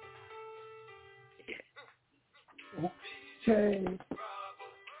 Okay.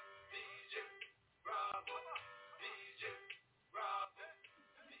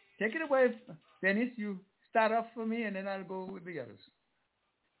 Take it away, Dennis. You start off for me, and then I'll go with the others.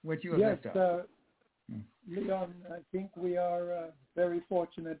 What you have left out. Leon, I think we are very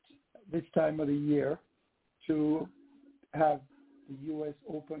fortunate this time of the year to have the U.S.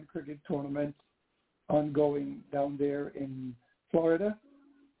 Open Cricket Tournament ongoing down there in Florida.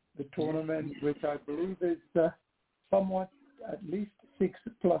 The tournament, which I believe is somewhat at least 6+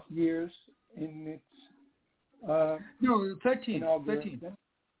 years in its 13.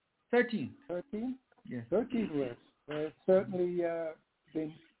 13. 13? Yes. 13 years. It's certainly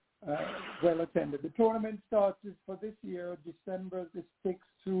been well attended. The tournament starts for this year, December the 6th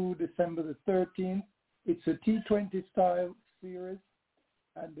through December the 13th. It's a T20 style series,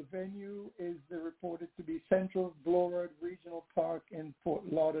 and the venue is reported to be Central Bloward Regional Park in Fort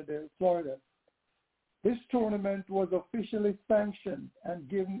Lauderdale, Florida. This tournament was officially sanctioned and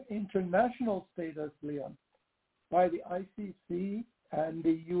given international status, Leon, by the ICC and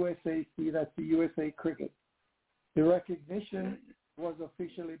the USAC, that's the USA Cricket. The recognition was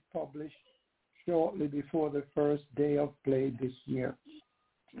officially published shortly before the first day of play this year.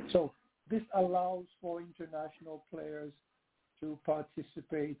 So this allows for international players to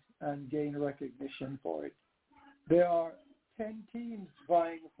participate and gain recognition for it. There are 10 teams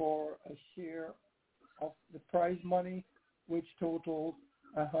vying for a share of the prize money, which totals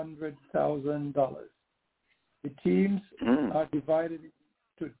 $100,000. The teams are divided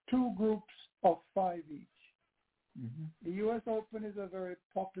into 2 groups of 5 each. Mm-hmm. The U.S. Open is a very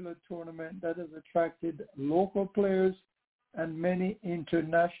popular tournament that has attracted local players and many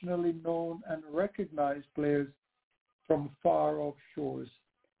internationally known and recognized players from far off shores.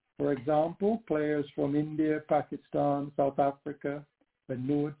 For example, players from India, Pakistan, South Africa,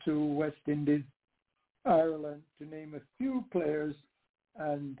 Vanuatu, West Indies, Ireland, to name a few players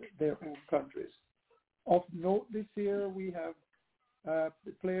and their own countries. Of note this year, we have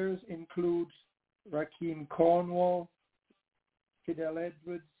the players include Rakeem Cornwall, Fidel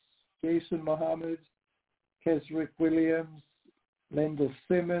Edwards, Jason Mohammed, Kesrick Williams, Lendl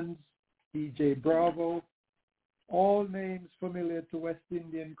Simmons, DJ Bravo, all names familiar to West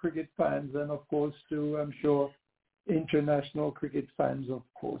Indian cricket fans and, of course, to, I'm sure, international cricket fans, of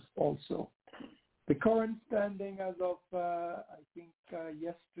course, also. The current standing as of,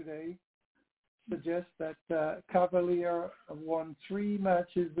 yesterday, suggests that Cavalier won 3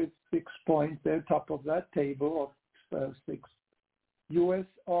 matches with 6 points. They're top of that table of 6. U.S.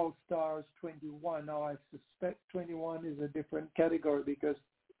 All-Stars 21. Now, I suspect 21 is a different category because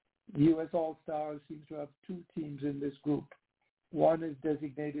U.S. All-Stars seems to have 2 teams in this group. One is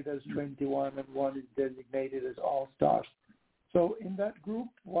designated as 21 and one is designated as All-Stars. So in that group,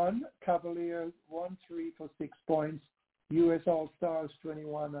 1, Cavaliers won 3 for 6 points. U.S. All-Stars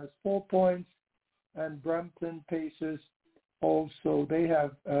 21 has 4 points. And Brampton Pacers also, they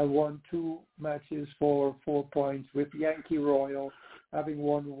have won 2 matches for 4 points, with Yankee Royal having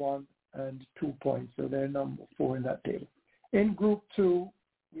won 1 and 2 points. So they're number 4 in that table. In Group 2,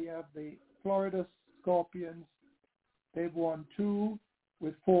 we have the Florida Scorpions. They've won 2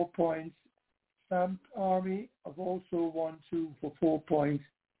 with 4 points. Samp Army have also won 2 for 4 points.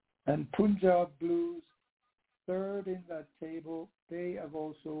 And Punjab Blues, third in that table, they have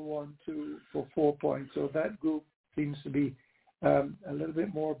also won 2 for 4 points. So that group seems to be a little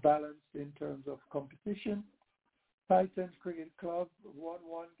bit more balanced in terms of competition. Titans Cricket Club won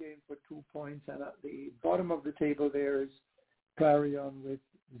 1 game for 2 points. And at the bottom of the table there is Clarion with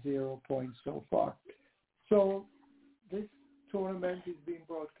 0 points so far. So this tournament is being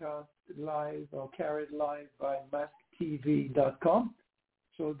broadcast live or carried live by masktv.com.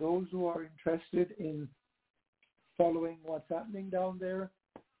 So those who are interested in following what's happening down there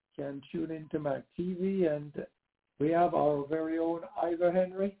can tune into Mac TV, and we have our very own Ivor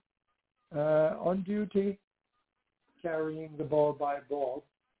Henry on duty carrying the ball by ball.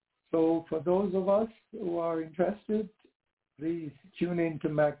 So for those of us who are interested, please tune in to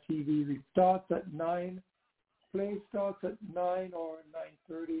Mac TV. It starts at 9. Play starts at 9 or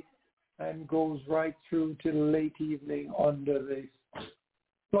 9:30 and goes right through till late evening under the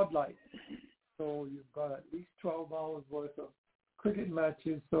floodlight. So you've got at least 12 hours worth of cricket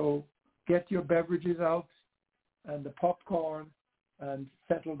matches. So get your beverages out and the popcorn and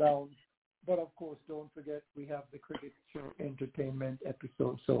settle down. But of course, don't forget we have the Cricket Show Entertainment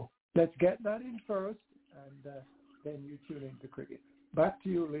episode. So let's get that in first, and then you tune into cricket. Back to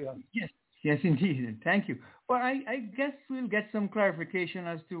you, Leon. Yes, indeed. Thank you. Well, I guess we'll get some clarification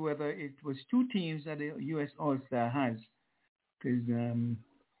as to whether it was two teams that the U.S. All-Star has. Because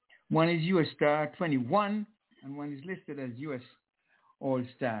one is U.S. Star 21 and one is listed as U.S.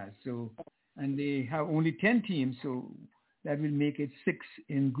 All-Stars. So, and they have only 10 teams, so that will make it 6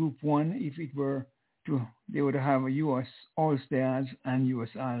 in Group 1 if it were to, they would have a U.S. All-Stars and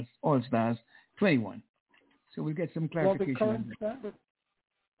U.S. All-Stars 21. So we'll get some clarification.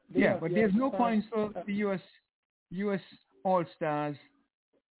 But there's no points for the U.S. All-Stars.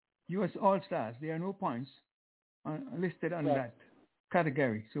 U.S. All-Stars, there are no points listed on that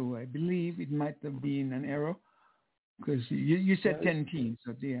category. So I believe it might have been an error because you said 10 teams,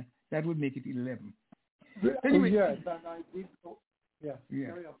 so there that would make it 11. Anyway,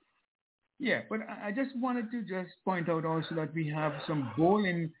 but I just wanted to just point out also that we have some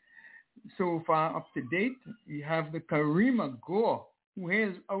bowling so far up to date. We have the Karima Gore, who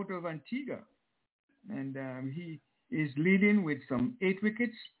hails out of Antigua, and he is leading with some 8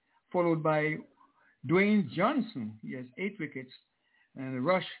 wickets, followed by Dwayne Johnson. He has 8 wickets, and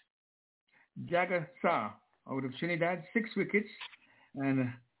Rush Jagasar out of Trinidad, 6 wickets,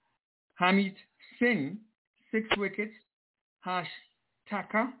 and Hamid Singh, 6 wickets. Hash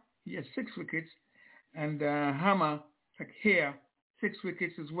Taka, he has 6 wickets, and Hama Takhir, 6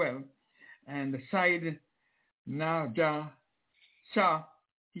 wickets as well, and Said Naja Shah,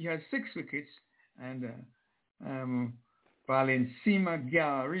 he has 6 wickets, and Valencima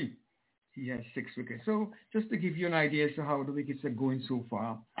Gyari, he has 6 wickets. So just to give you an idea as to how the wickets are going so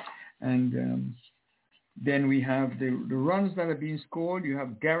far. And then we have the runs that are being scored. You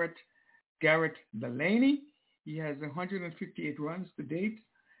have Garrett Delaney. He has 158 runs to date.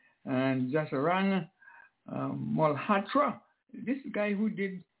 And Jasarang Malhotra, this guy who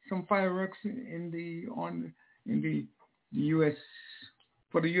did some fireworks in the U.S.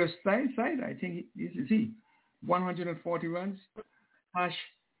 for the U.S. side, I think this is he. 140 runs. Hash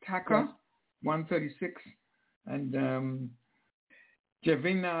Taka, 136. And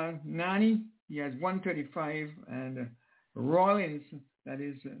Javina Nani, he has 135. And Rollins, that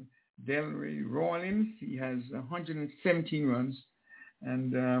is Delray Rollins, he has 117 runs.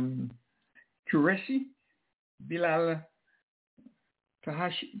 And Qureshi, Bilal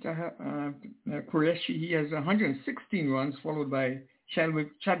Qureshi, he has 116 runs, followed by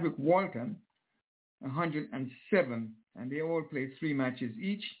Chadwick Walton, 107. And they all play 3 matches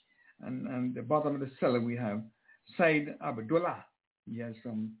each. And the bottom of the cellar we have Said Abdullah. He has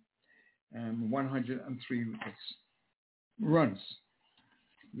some 103 runs.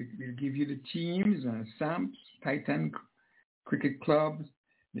 We'll give you the teams: Samps, Titan Cricket Club,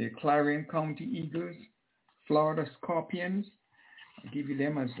 the Clarion County Eagles, Florida Scorpions. I'll give you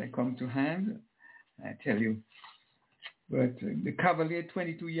them as they come to hand. I tell you. But the Cavalier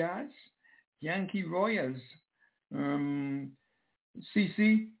 22 yards, Yankee Royals, CC,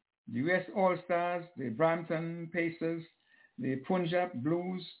 the U.S. All-Stars, the Brampton Pacers, the Punjab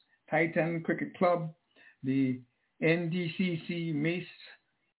Blues, Titan Cricket Club, the NDCC Mace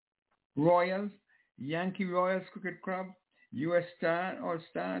Royals, Yankee Royals Cricket Club, U.S.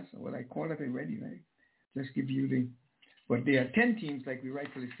 All-Stars. Well, I call it already, right? Just give you but there are 10 teams, like we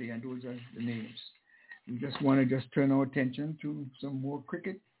rightfully say, and those are the names. We just want to just turn our attention to some more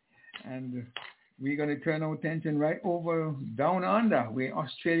cricket, and we're going to turn our attention right over down under, where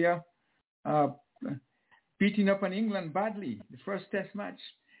Australia beating up on England badly. The first test match,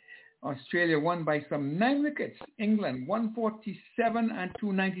 Australia won by some 9 wickets. England 147 and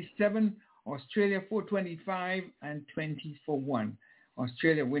 297. Australia 425 and 20 for 1.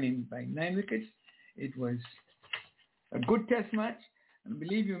 Australia winning by 9 wickets. It was a good test match, and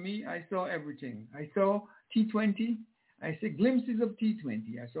believe you me, I saw everything. I saw T20, I say glimpses of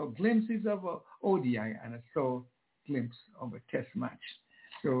T20. I saw glimpses of ODI, and I saw a glimpse of a test match.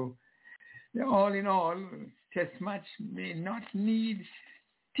 So all in all, test match may not need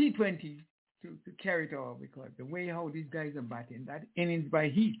T20 to carry it all, because the way how these guys are batting, that innings by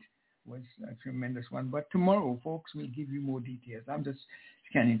Heat was a tremendous one. But tomorrow, folks, will give you more details. I'm just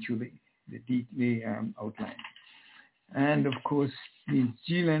scanning through the outline. And of course, New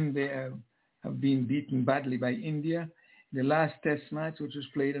Zealand, they have been beaten badly by India. The last test match, which was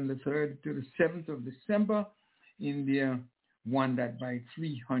played on the 3rd to the 7th of December, India won that by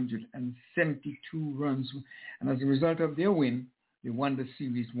 372 runs. And as a result of their win, they won the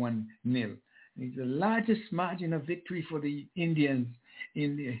series 1-0. It's the largest margin of victory for the Indians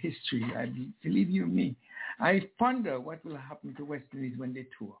in their history. I believe you me. I ponder what will happen to West Indies when they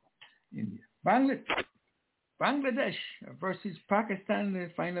tour India. Bangladesh versus Pakistan, the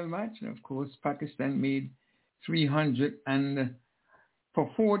final match. Of course, Pakistan made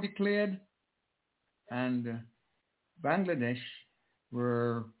 304 declared, and Bangladesh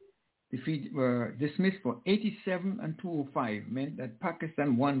were dismissed for 87 and 205, meant that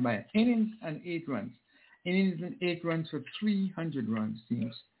Pakistan won by innings and 8 runs. Innings and 8 runs for 300 runs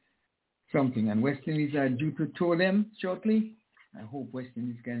seems something. And West Indies are due to tour them shortly. I hope West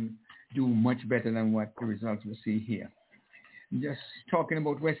Indies can do much better than what the results we'll see here. Just talking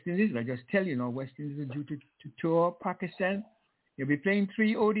about West Indies, I just tell you now, West Indies are due to tour Pakistan. They'll be playing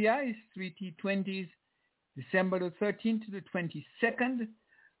 3 ODIs, 3 T20s, December the 13th to the 22nd.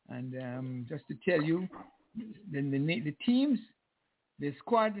 And just to tell you, then the teams, the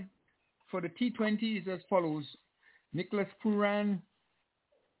squad for the T20 is as follows: Nicholas Pooran,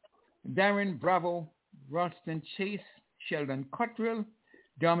 Darren Bravo, Ralston Chase, Sheldon Cottrell,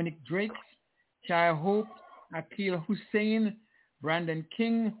 Dominic Drakes, Chaya Hope, Akil Hussain, Brandon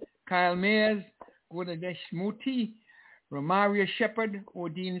King, Kyle Mayers, Godadesh Moti, Romario Shepherd,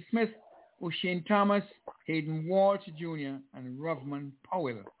 Odin Smith, O'Shane Thomas, Hayden Walsh Jr., and Rovman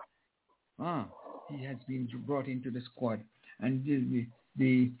Powell. He has been brought into the squad. And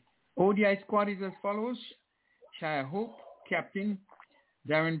the ODI squad is as follows: Shia Hope, captain;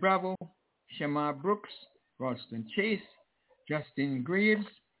 Darren Bravo, Shamar Brooks, Ralston Chase, Justin Graves,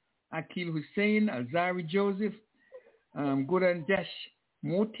 Akil Hussain, Alzari Joseph, Godadesh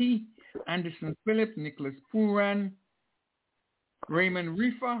Moti, Anderson Phillip, Nicholas Pooran, Raymond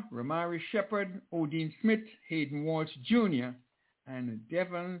Rifa, Romari Shepherd, Odin Smith, Hayden Walsh Jr., and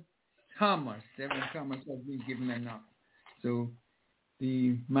Devon Thomas. Devon Thomas has been given a knock. So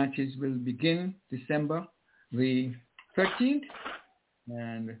the matches will begin December the 13th,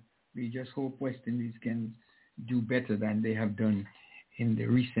 and we just hope West Indies can do better than they have done in the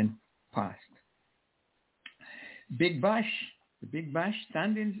recent past. The Big Bash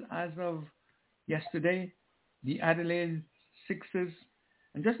standings as of yesterday, the Adelaide Sixers.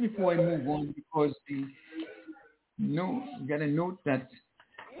 And just before I move on, because you got to note that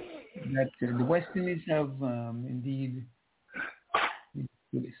the West Indies have indeed.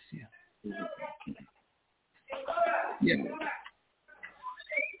 Do this here. Yeah.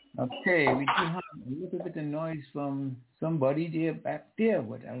 Okay, we do have a little bit of noise from somebody there back there,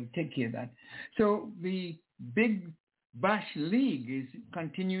 but I'll take care of that. So the Big Bash League is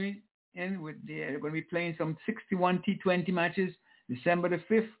continuing, and they're going to be playing some 61 T20 matches, December the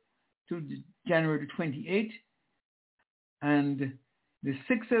 5th to January the 28th. And the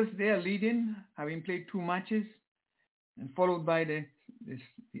Sixers, they are leading, having played 2 matches, and followed by the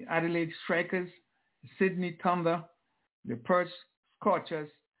Adelaide Strikers, the Sydney Thunder, the Perth Scorchers,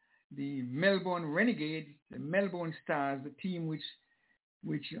 the Melbourne Renegades, the Melbourne Stars, the team which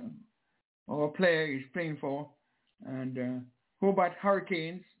our player is playing for, and Hobart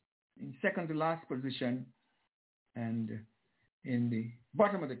Hurricanes in second to last position. And in the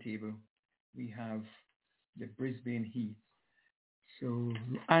bottom of the table, we have the Brisbane Heat. So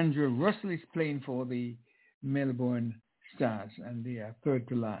Andrew Russell is playing for the Melbourne Stars, and they are third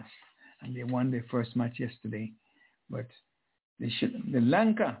to last. And they won their first match yesterday. But the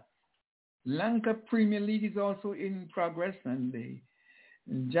Lanka Premier League is also in progress, and the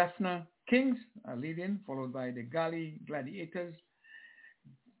Jaffna Kings are leading, followed by the Gali Gladiators,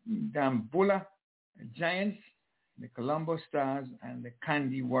 Dambulla Giants, the Colombo Stars, and the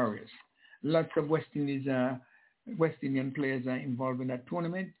Kandy Warriors. Lots of West Indian players are involved in that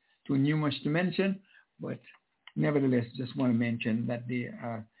tournament, too numerous to mention, but nevertheless, just want to mention that they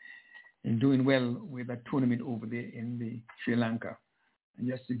are doing well with that tournament over there in the Sri Lanka. And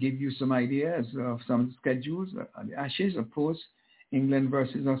just to give you some ideas of some schedules, the Ashes, of course, England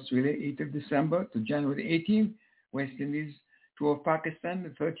versus Australia, 8th of December to January 18th. West Indies tour Pakistan, the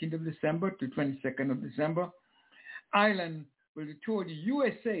 13th of December to 22nd of December. Ireland will tour the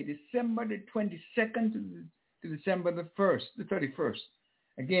USA December the 22nd to December the 31st.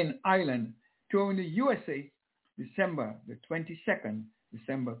 Again, Ireland touring the USA December the 22nd,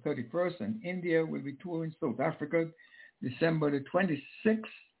 December 31st, and India will be touring South Africa December the 26th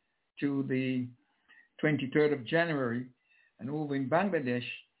to the 23rd of January, and over in Bangladesh,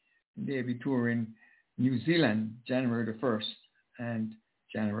 they'll be touring New Zealand January the 1st and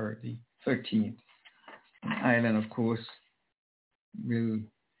January the 13th. And Ireland, of course, will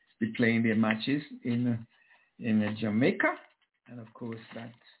be playing their matches in Jamaica, and of course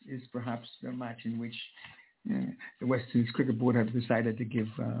that is perhaps the match in which the West Indies Cricket Board has decided to give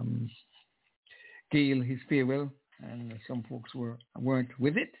Gale his farewell, and some folks weren't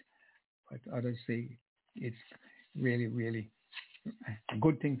with it, but others say it's really, really a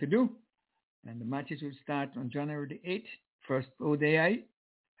good thing to do. And the matches will start on January the 8th, first ODI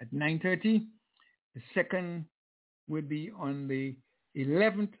at 9:30. The second will be on the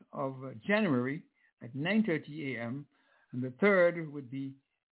 11th of January at 9:30 a.m. And the third would be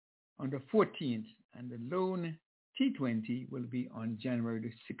on the 14th. And the lone T20 will be on January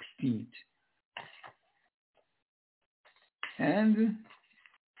the 16th. And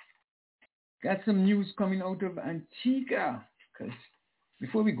got some news coming out of Antigua. Because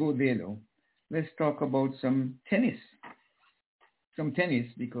before we go there, though, let's talk about some tennis.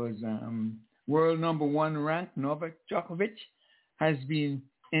 Because world number one ranked Novak Djokovic has been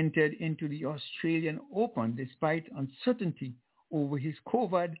entered into the Australian Open despite uncertainty over his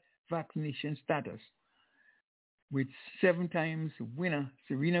COVID vaccination status, with 7 times winner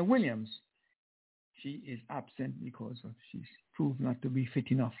Serena Williams. She is absent because she's proved not to be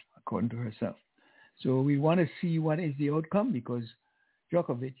fit enough, according to herself. So we want to see what is the outcome, because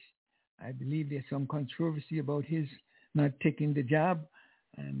Djokovic, I believe there's some controversy about his not taking the jab,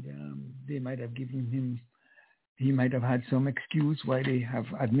 and they might have given him, he might have had some excuse why they have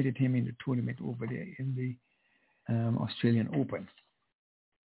admitted him in the tournament over there in the Australian Open.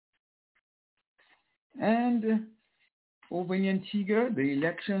 And over in Antigua, the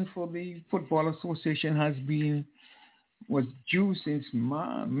election for the Football Association was due since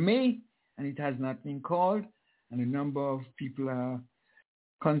May, and it has not been called. And a number of people are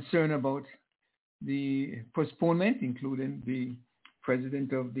concerned about the postponement, including the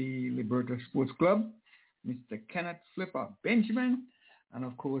president of the Liberta Sports Club, Mr. Kenneth Flipper Benjamin, and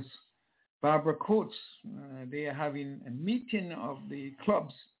of course, Barbara Coates. They are having a meeting of the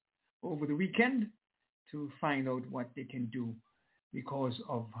clubs over the weekend to find out what they can do because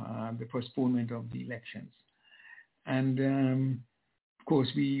of the postponement of the elections. And of course,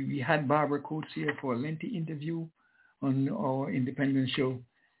 we had Barbara Coates here for a lengthy interview on our independent show,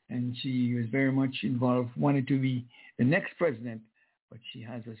 and she was very much involved, wanted to be the next president, but she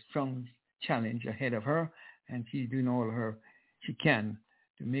has a strong challenge ahead of her, and she's doing all she can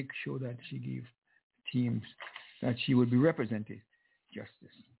to make sure that she gives teams that she would be represented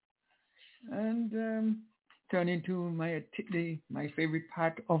justice. And turning to my favorite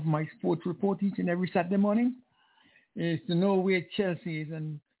part of my sports report each and every Saturday morning is to know where Chelsea is.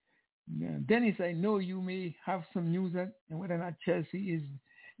 And Dennis, I know you may have some news on whether or not Chelsea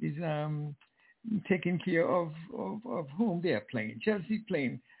is taking care of whom they are playing. Chelsea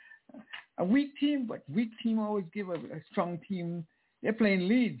playing a weak team, but weak team always give a strong team. They're playing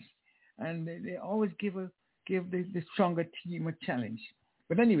Leeds, and they always give the stronger team a challenge.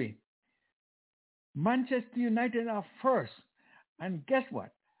 But anyway, Manchester United are first, and guess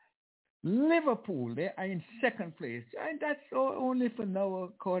what? Liverpool, they are in second place, and that's only for now,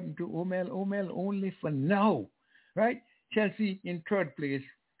 according to Omel. Only for now, right? Chelsea in third place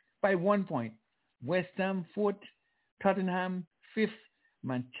by 1 point. West Ham fourth, Tottenham fifth,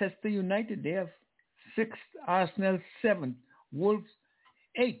 Manchester United, they have sixth, Arsenal seventh, Wolves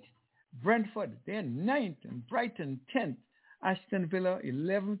eighth, Brentford, they're ninth, and Brighton 10th, Aston Villa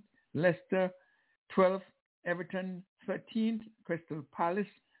 11th, Leicester 12th, Everton 13th, Crystal Palace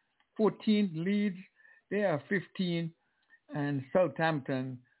 14th, Leeds, they are 15th, and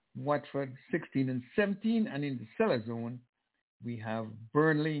Southampton, Watford 16th and 17th, and in the cellar zone, we have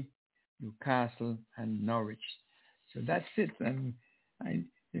Burnley, Newcastle, and Norwich. So that's it. And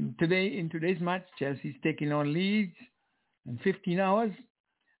in today's match, Chelsea's taking on Leeds in 15 hours,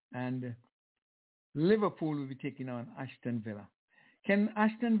 and Liverpool will be taking on Aston Villa. Can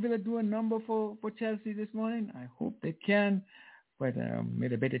Aston Villa do a number for Chelsea this morning? I hope they can, but may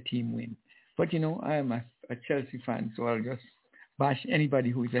the better team win. But, I am a Chelsea fan, so I'll just bash anybody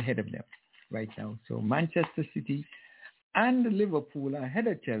who is ahead of them right now. So Manchester City and Liverpool are ahead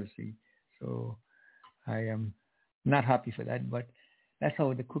of Chelsea. So I am not happy for that, but that's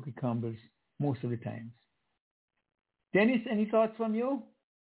how the cookie crumbles most of the times. Dennis, any thoughts from you?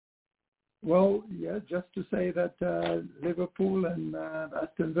 Well, yeah, just to say that Liverpool and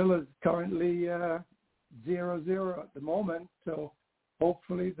Aston Villa is currently 0-0 at the moment. So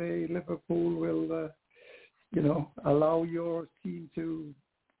hopefully the Liverpool will, allow your team to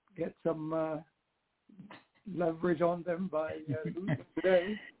get some leverage on them by losing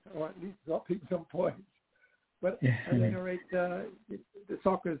today, or at least dropping some points. But at any rate, the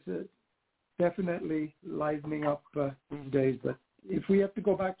soccer is definitely livening up these days. But if we have to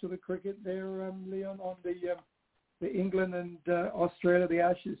go back to the cricket there, Leon, on the England and Australia, the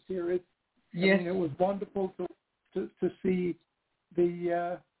Ashes series, yes. I mean, it was wonderful to see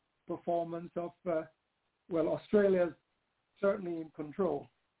the performance of, Australia's certainly in control.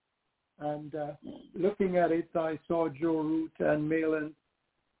 And looking at it, I saw Joe Root and Malin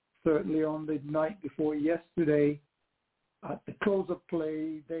certainly on the night before yesterday. At the close of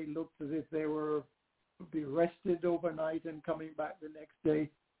play, they looked as if they would be rested overnight and coming back the next day.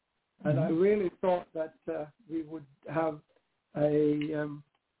 And I really thought that we would have a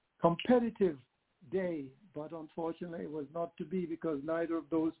competitive day, but unfortunately it was not to be because neither of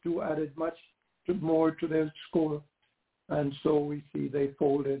those two added much more to their score. And so we see they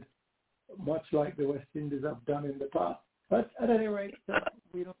folded, much like the West Indies have done in the past. But at any rate,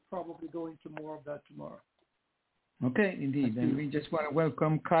 we'll probably go into more of that tomorrow. Okay, indeed. And we just want to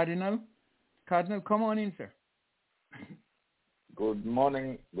welcome Cardinal. Cardinal, come on in, sir. Good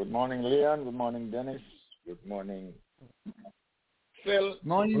morning. Good morning, Leon. Good morning, Dennis. Good morning, Phil.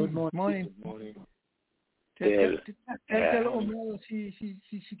 Morning. Good morning. Good morning. Phil. Tell Omar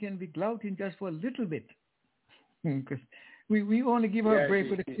she can be glouting just for a little bit. Because we only give her a break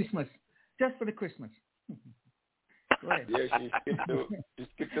for the Christmas. Just for the Christmas. Go ahead. Yeah, she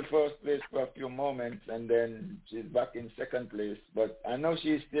skipped the first place for a few moments, and then she's back in second place. But I know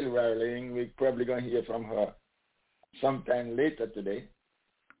she's still rallying. We're probably going to hear from her sometime later today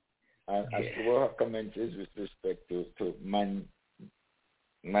as to what her comments is with respect to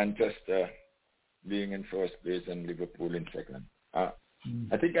Manchester being in first place and Liverpool in second.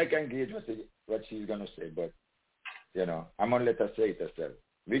 I think I can gauge what she's going to say, but, I'm going to let her say it herself.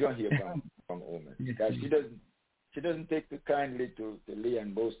 We're going to hear from Omen. Because she doesn't take too kindly to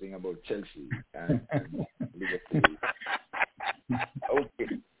Leon boasting about Chelsea and Liverpool.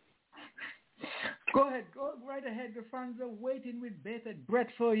 Okay. Go ahead. Go right ahead. The fans are waiting with bated breath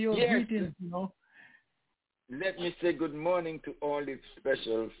for your greetings, Let me say good morning to all the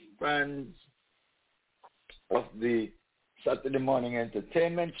special fans of the Saturday Morning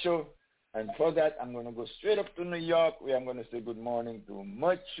Entertainment Show. And for that, I'm going to go straight up to New York, where I'm going to say good morning to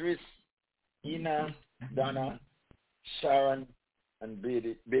Matrice, Ina, Donna, Sharon, and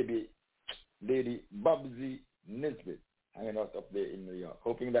baby Lady Bubsy Nisbet, hanging out up there in New York,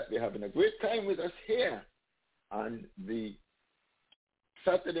 hoping that they're having a great time with us here on the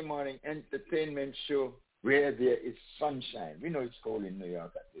Saturday Morning Entertainment Show, where there is sunshine. We know it's cold in New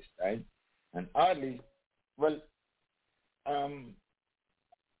York at this time. And oddly,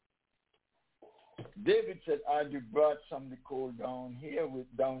 David said Ardy brought some of the cold down here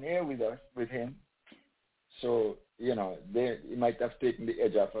with him. So, he might have taken the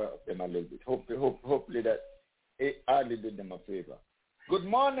edge off them a little bit. Hopefully that it hardly did them a favor. Good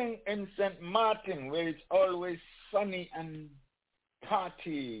morning in St. Martin, where it's always sunny and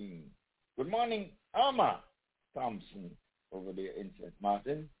partying. Good morning, Alma Thompson over there in St.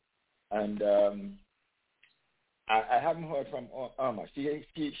 Martin. And I haven't heard from Alma.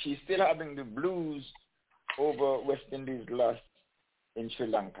 She's still having the blues over West Indies loss in Sri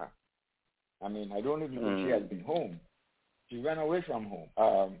Lanka. I mean, I don't even know if she has been home. She ran away from home.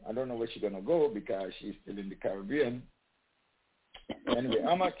 I don't know where she's going to go because she's still in the Caribbean. Anyway,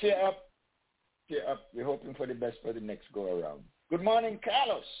 Alma, cheer up. Cheer up. We're hoping for the best for the next go-around. Good morning,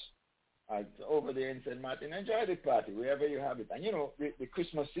 Carlos. Over there in St. Martin. Enjoy the party, wherever you have it. And, the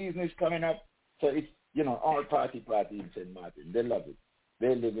Christmas season is coming up, so it's, all party in St. Martin. They love it.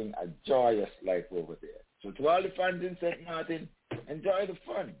 They're living a joyous life over there. So to all the fans in St. Martin, enjoy the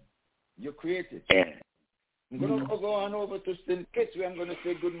fun. You created. I'm going to go on over to St. Kitts, where I'm going to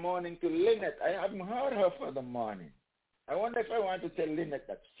say good morning to Lynette. I haven't heard her for the morning. I wonder if I want to tell Lynette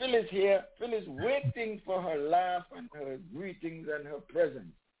that Phil is here. Phil is waiting for her laugh and her greetings and her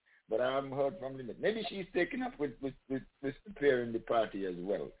presence. But I haven't heard from Lynette. Maybe she's taken up with preparing the party as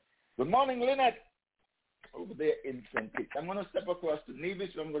well. Good morning, Lynette, over there in St. Kitts. I'm going to step across to Nevis.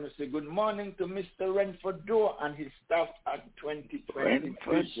 I'm going to say good morning to Mr. Renfordor and his staff at 2020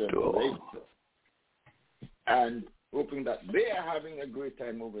 Vision. And hoping that they are having a great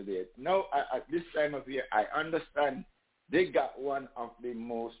time over there. Now, at this time of year, I understand they got one of the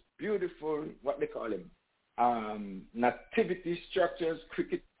most beautiful, what they call him, nativity structures,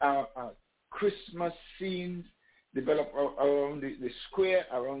 Christmas scenes develop around the square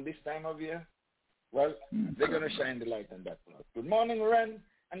around this time of year. Well, they're going to shine the light on that one. Good morning, Ren,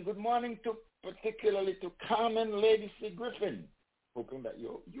 and good morning particularly to Carmen Lady C. Griffin. Hoping that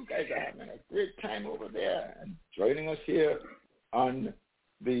you guys are having a great time over there and joining us here on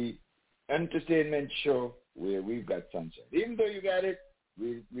the entertainment show where we've got sunshine. Even though you got it,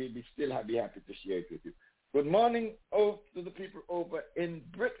 we'll be still happy to share it with you. Good morning to the people over in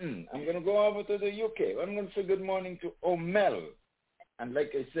Britain. I'm going to go over to the UK. I'm going to say good morning to Omel. And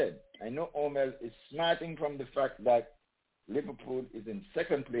like I said, I know Omel is smarting from the fact that Liverpool is in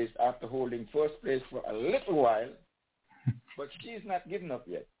second place after holding first place for a little while, but she's not giving up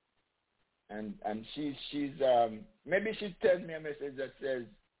yet. And she's maybe she tells me a message that says,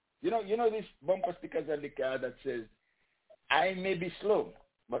 you know these bumper stickers on the car that says, I may be slow,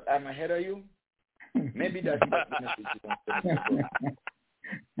 but I'm ahead of you. Maybe that's the message you want.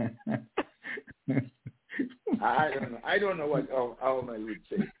 I don't know what Omel would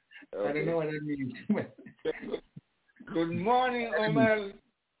say. Okay. I don't know what that means. Good morning, Omel.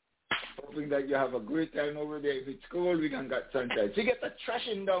 Hoping that you have a great time over there. If it's cold, we can get sunshine. She gets a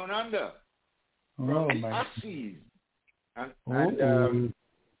trashing down under from the Aussies. And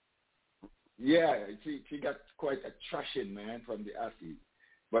yeah, she got quite a trashing, man, from the Aussies.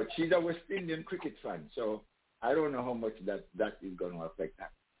 But she's a West Indian cricket fan, so I don't know how much that is going to affect her.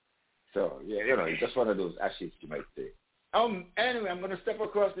 So, yeah, it's just one of those ashes, you might say. Anyway, I'm going to step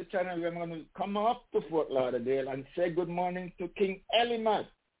across the channel. I'm going to come up to Fort Lauderdale and say good morning to King Elimat.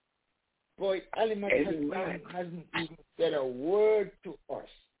 Boy, Elimat hasn't even said a word to us.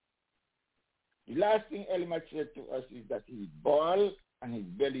 The last thing Elimat said to us is that he's bald and his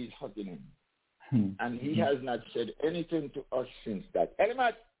belly is hurting him. And he has not said anything to us since that.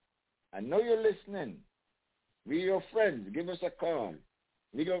 Elimat, I know you're listening. We're your friends. Give us a call.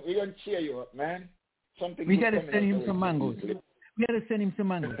 We're going to cheer you up, man. We got to send him some mangoes. We got to send him some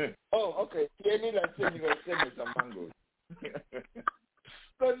mangoes. Oh, okay. You're going to send me some mangoes.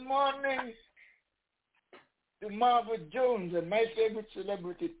 Good morning to Marva Jones and my favorite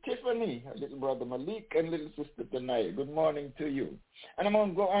celebrity, Tiffany, her little brother Malik, and little sister Tanaya. Good morning to you. And I'm going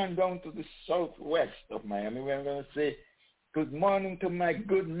to go on down to the southwest of Miami, where I'm going to say good morning to my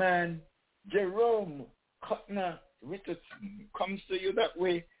good man, Jerome Cutner Richardson. Comes to you that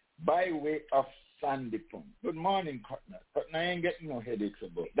way by way of Sandy Point. Good morning, Cutner. Cutner ain't getting no headaches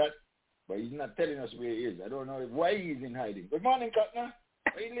about that, but he's not telling us where he is. I don't know why he's in hiding. Good morning, Cutner.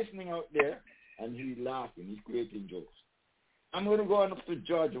 Are you listening out there? And he's laughing. He's creating jokes. I'm going to go on up to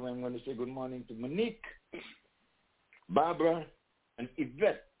Georgia where I'm going to say good morning to Monique, Barbara, and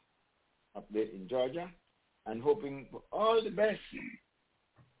Yvette up there in Georgia, and hoping for all the best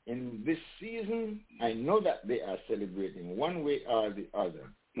in this season. I know that they are celebrating one way or the other.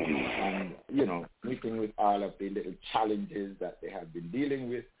 And, meeting with all of the little challenges that they have been dealing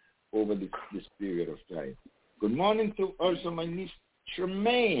with over this period of time. Good morning to also my niece,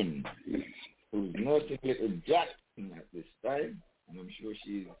 Tremaine, who's nursing little Jackson at this time, and I'm sure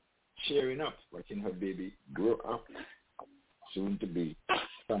she's cheering up, watching her baby grow up, soon to be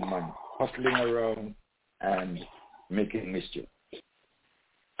someone hustling around and making mischief.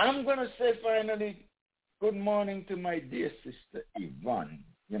 I'm going to say finally, good morning to my dear sister Yvonne.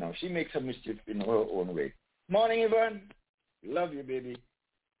 She makes her mischief in her own way. Morning, Yvonne. Love you, baby.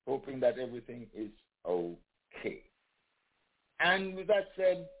 Hoping that everything is okay. And with that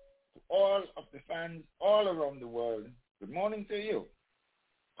said, to all of the fans all around the world, good morning to you.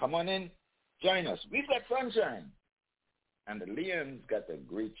 Come on in, join us. We've got sunshine. And Leon's got a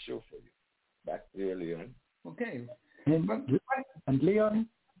great show for you. Back to you, Leon. Okay. And Leon?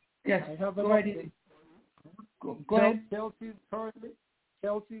 Yes, I have go ahead. Go ahead.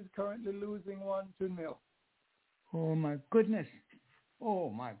 Chelsea's currently losing 1-0. Oh, my goodness.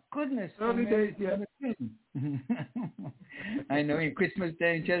 Early days, yeah. I know in Christmas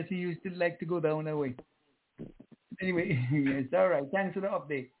time, Chelsea used to like to go down that way. Anyway, it's all right. Thanks for the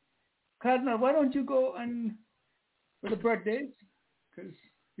update. Cardinal, why don't you go and for the birthdays? Because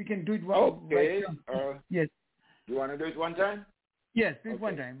we can do it one okay. Right yes. Do you want to do it one time? Yes, do it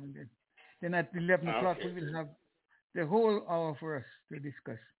one time. Then at 11 o'clock we will have the whole hour for us to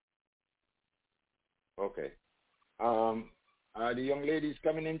discuss. Okay. Are the young ladies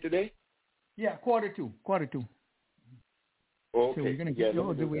coming in today? Yeah, quarter two. Okay. So we're going to get you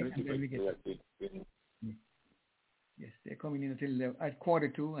all the way and then we get Yes, they're coming in until at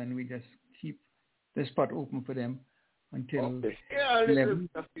 1:45, and we just keep the spot open for them until 11.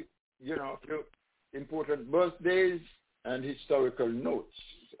 A few important birthdays and historical notes.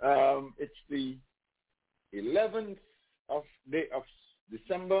 It's the 11th day of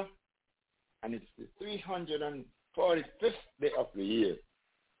December, and it's the 345th day of the year.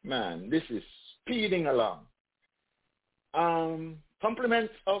 Man, this is speeding along.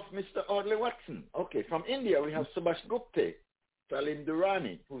 Compliments of Mr. Audley Watson. Okay, from India we have Subhash Gupta, Salim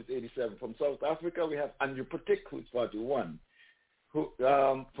Durrani, who's 87. From South Africa we have Andrew Patik, who's 41.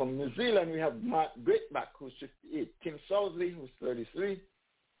 From New Zealand we have Mark Greatback, who's 58. Tim Southey, who's 33.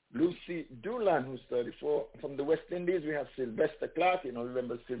 Lucy Doolan, who's 34. From the West Indies we have Sylvester Clarke. You know,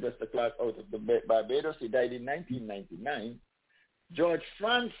 remember Sylvester Clarke out of the Barbados. He died in 1999. George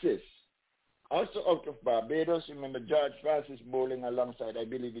Francis, also out of Barbados. Remember George Francis bowling alongside, I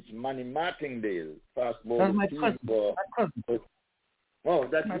believe it's Manny Martingale, fast bowling team for. Oh,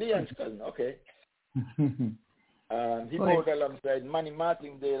 that's Leon's cousin. Okay. He bowled alongside Manny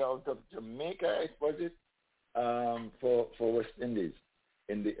Martingale out of Jamaica, was it? For West Indies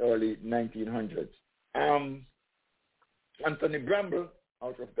in the early 1900s. Anthony Bramble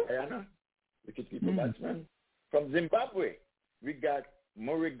out of Guyana, wicketkeeper batsman. From Zimbabwe, we got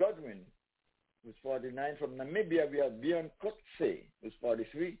Murray Godwin, who's 49. From Namibia, we have Bjorn Kotze, who's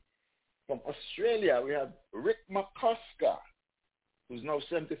 43. From Australia, we have Rick McCusker, who's now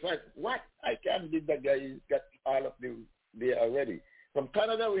 75. What? I can't believe that guy. He's got all of the there already. From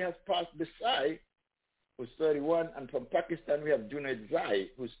Canada, we have Pat Desai, who's 31. And from Pakistan, we have Junaid Zai,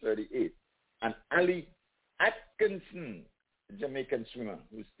 who's 38. And Ali Atkinson, a Jamaican swimmer,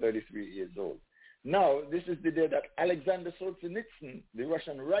 who's 33 years old. Now, this is the day that Alexander Solzhenitsyn, the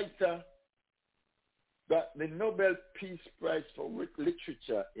Russian writer, got the Nobel Peace Prize for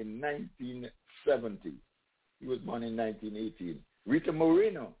Literature in 1970. He was born in 1918. Rita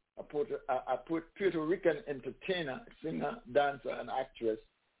Moreno, a Puerto Rican entertainer, singer, dancer, and actress.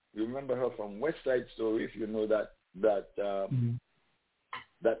 You remember her from West Side Story, if you know that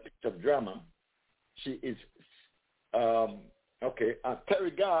piece of drama. She is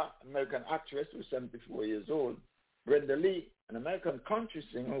Terry Garr, American actress, who's 74 years old. Brenda Lee, an American country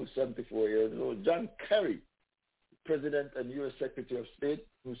singer, who's 74 years old. John Kerry, President and U.S. Secretary of State,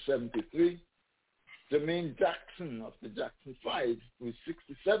 who's 73. Jermaine Jackson of the Jackson 5, who's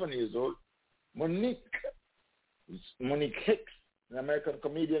 67 years old. Monique Hicks, an American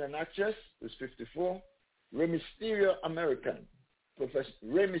comedian and actress, who's 54. Rey Mysterio, an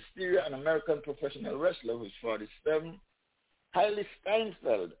American professional wrestler, who's 47. Hailey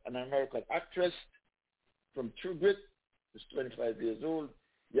Steinfeld, an American actress from True Grit, who's 25 years old.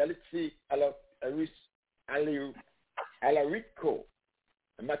 Yalitzi Alarico,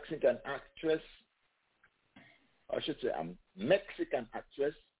 a Mexican actress. I should say a Mexican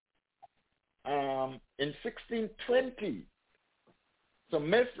actress. In 1620, some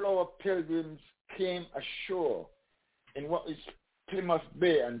Mayflower pilgrims came ashore in what is Plymouth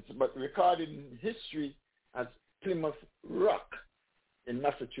Bay, but recorded in history as Plymouth Rock in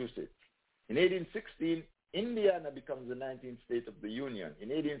Massachusetts. In 1816, Indiana becomes the 19th state of the Union. In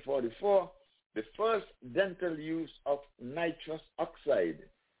 1844, the first dental use of nitrous oxide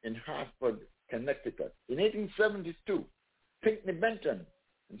in Hartford, Connecticut. In 1872, Pinckney Benton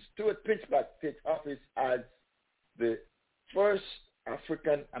and Stuart Pinchback take office as the first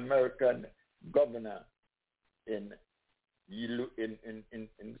African-American governor in the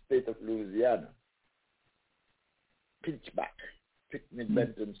state of Louisiana. Pinchback. Pinckney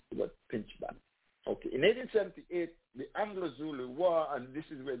Benton, Stuart Pinchback. Okay. In 1878, the Anglo-Zulu War, and this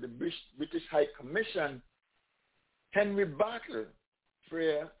is where the British High Commission, Henry Bartle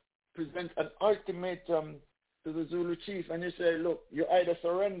Frere, presents an ultimatum to the Zulu chief, and you say, look, you either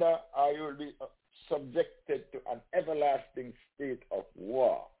surrender or you will be subjected to an everlasting state of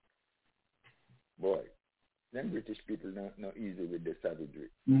war. Boy, them British people not easy with the savagery.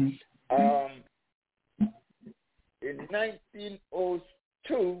 In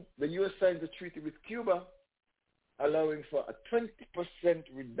 1902, the U.S. signs a treaty with Cuba, allowing for a 20%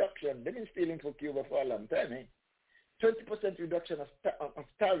 reduction. They've been stealing for Cuba for a long time, 20% reduction of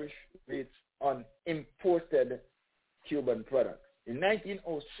tariff rates on imported Cuban products. In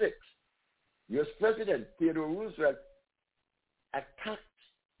 1906, U.S. President Theodore Roosevelt attacked,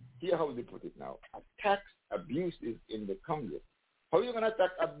 hear how they put it now, attacked abuses in the Congress. How are you going to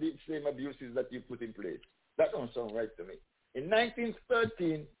attack the same abuses that you put in place? That don't sound right to me. In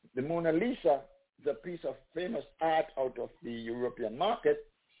 1913, the Mona Lisa, the piece of famous art out of the European market,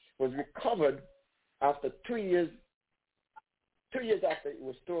 was recovered after 2 years. 2 years after it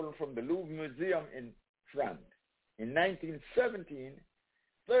was stolen from the Louvre Museum in France. In 1917,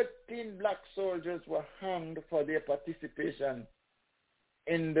 13 black soldiers were hanged for their participation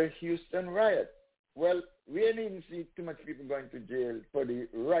in the Houston riot. Well, we didn't see too much people going to jail for the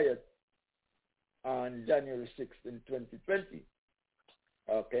riot on January 6th in 2020.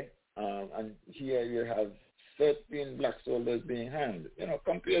 Okay, and here you have 13 black soldiers being hanged.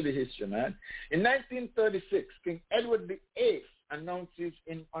 Compare the history, man. In 1936, King Edward VIII announces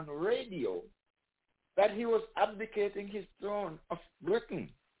on radio that he was abdicating his throne of Britain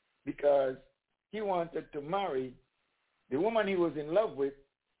because he wanted to marry the woman he was in love with,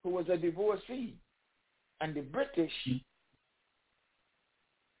 who was a divorcee. And the British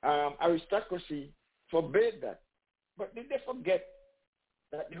aristocracy forbade that. But did they forget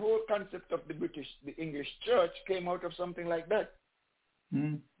that the whole concept of the English church came out of something like that?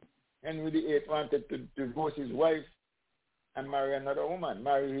 Henry VIII wanted to divorce his wife and marry another woman,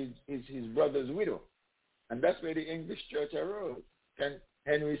 marry his brother's widow. And that's where the English church arose. And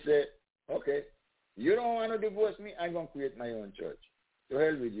Henry said, okay, you don't want to divorce me, I'm going to create my own church. To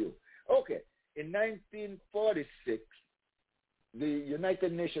hell with you. Okay, in 1946, the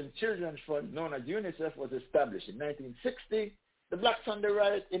United Nations Children's Fund, known as UNICEF, was established. In 1960, the blacks on the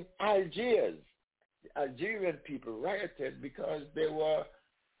riot in Algiers. The Algerian people rioted because they were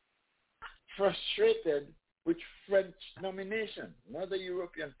frustrated with French domination, another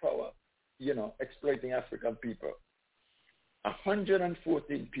European power, exploiting African people.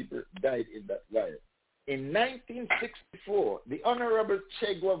 114 people died in that riot. In 1964, the Honorable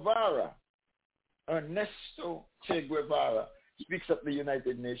Che Guevara, Ernesto Che Guevara, speaks at the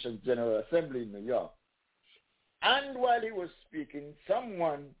United Nations General Assembly in New York. And while he was speaking,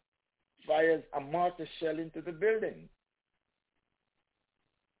 someone fires a mortar shell into the building.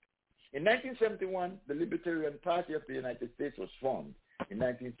 In 1971, the Libertarian Party of the United States was formed. In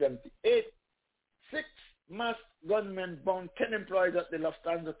 1978, 6 masked gunmen bound 10 employees at the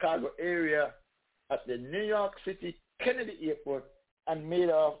Lufthansa cargo area at the New York City Kennedy Airport and made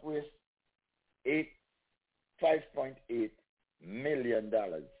off with $5.8 million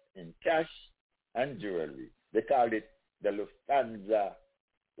in cash and jewelry. They called it the Lufthansa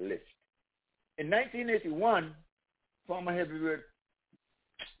lift. In 1981, former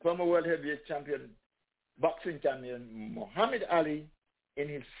world heavyweight boxing champion Muhammad Ali, in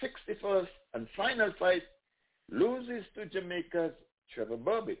his 61st and final fight, loses to Jamaica's Trevor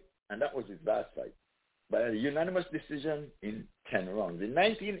Burbick, and that was his last fight, by a unanimous decision in 10 rounds. In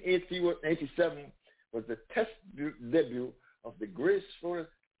 1987 was the test debut of the graceful,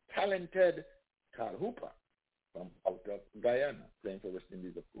 talented Carl Hooper from out of Guyana, playing for West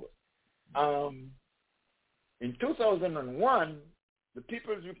Indies, of course. In 2001, the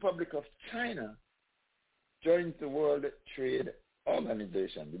People's Republic of China joined the World Trade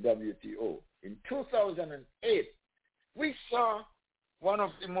Organization, the WTO. In 2008, we saw one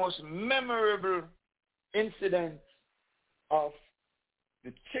of the most memorable incidents of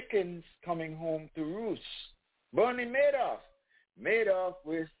the chickens coming home to roost. Bernie Madoff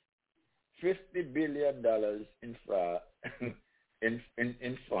with $50 billion in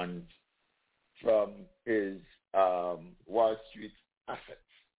funds from his Wall Street assets.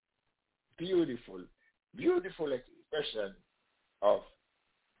 Beautiful expression of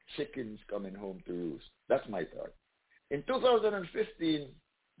chickens coming home to roost. That's my thought. In 2015,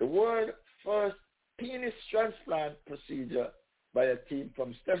 the world's first penis transplant procedure by a team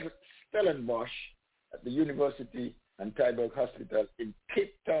from Stellenbosch at the University and Tyburg Hospital in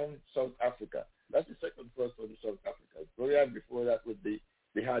Cape Town, South Africa. That's the second first for the South Africa. So we had before that with the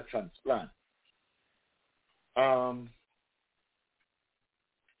heart transplant.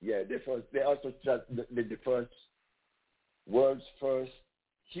 They also did the world's first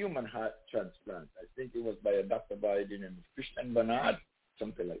human heart transplant. I think it was by a Dr. Biden and Christian Bernard,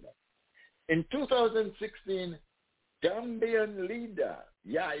 something like that. In 2016, Gambian leader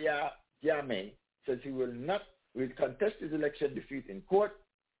Yahya Jammeh says he will contest his election defeat in court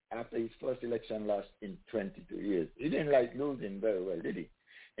after his first election lost in 22 years. He didn't like losing very well, did he?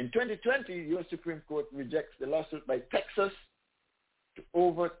 In 2020, U.S. Supreme Court rejects the lawsuit by Texas to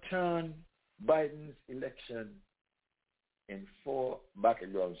overturn Biden's election in 4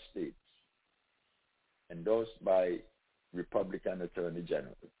 battleground states, endorsed by Republican Attorney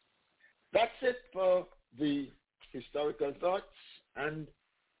General. That's it for the historical thoughts and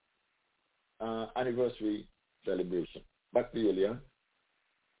anniversary celebration. Back to you, Leon.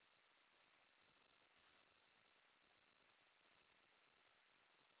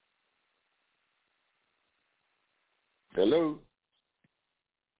 Hello.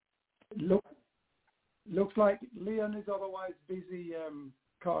 Looks like Leon is otherwise busy,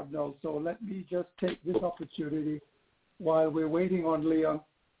 Cardinal. So let me just take this opportunity while we're waiting on Leon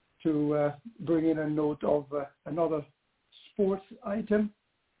to bring in a note of another sports item.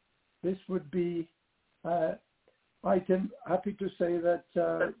 This would be item. Happy to say that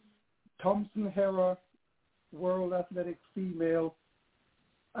Thompson-Herah World Athletic Female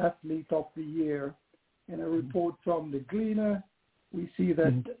Athlete of the Year. In a report from the Gleaner, we see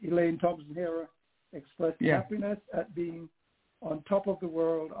that Elaine Thompson-Herah expressed happiness at being on top of the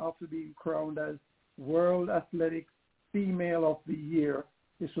world after being crowned as World Athletic Female of the Year.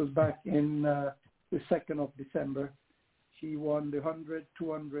 This was back in the 2nd of December. She won the 100,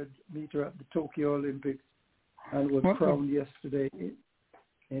 200 meter at the Tokyo Olympics and was crowned yesterday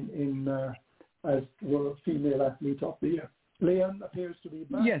in as World Female Athlete of the Year. Leon appears to be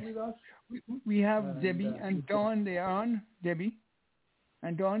back with us. We have Debbie and Dawn. They are on. Debbie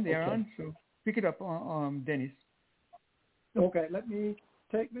and Dawn, they are on. So pick it up, Dennis. Okay, let me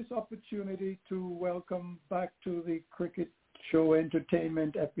take this opportunity to welcome back to the Cricket Show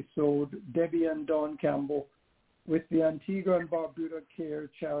Entertainment episode Debbie and Dawn Campbell with the Antigua and Barbuda Care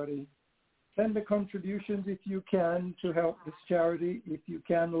Charity. Send the contributions if you can to help this charity. If you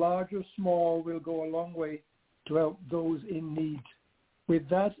can, large or small, will go a long way to help those in need. With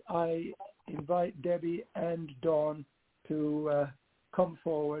that, I invite Debbie and Dawn to come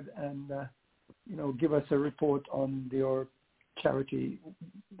forward and give us a report on your charity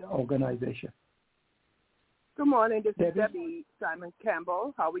organization. Good morning. This is Debbie Simon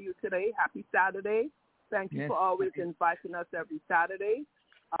Campbell. How are you today? Happy Saturday. Thank you for always inviting us every Saturday.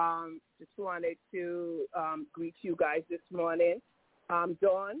 Just wanted to greet you guys this morning.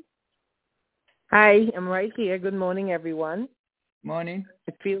 Dawn. Hi, I'm right here. Good morning, everyone. Morning.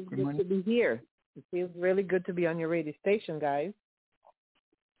 It feels good to be here. It feels really good to be on your radio station, guys.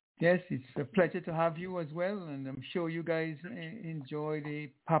 Yes, it's a pleasure to have you as well, and I'm sure you guys enjoy the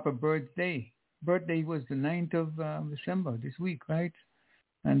Papa Bird's Day. Birthday was the 9th of December this week, right?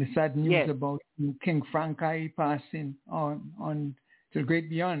 And the sad news about King Frankie passing on to the great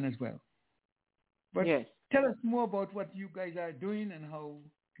beyond as well. But tell us more about what you guys are doing and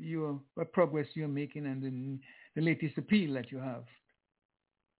what progress you're making and the latest appeal that you have.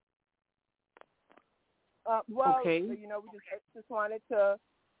 We just wanted to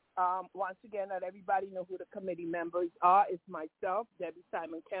once again let everybody know who the committee members are. It's myself, Debbie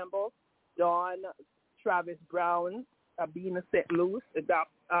Simon Campbell, Dawn Travis Brown, Abina St. Louis,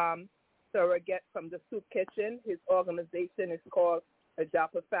 surrogate from the Soup Kitchen. His organization is called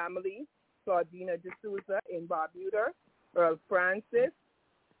Adopt a Family. Claudina D'Souza in Barbuda, Earl Francis,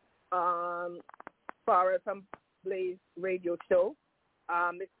 Farah from Blaze Radio Show,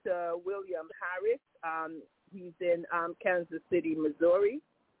 Mr. William Harris, he's in Kansas City, Missouri,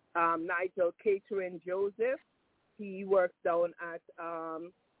 Nigel Catering Joseph, he works down at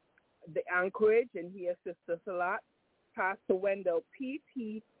the Anchorage and he assists us a lot. Pastor Wendell Pete,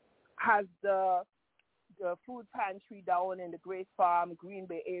 he has the food pantry down in the Great Farm, Green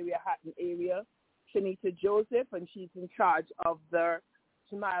Bay area, Hatton area. Shanita Joseph, and she's in charge of the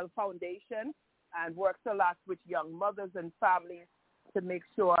Smile Foundation and works a lot with young mothers and families to make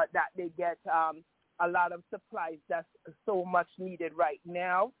sure that they get a lot of supplies that's so much needed right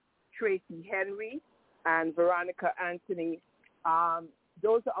now. Tracy Henry and Veronica Anthony,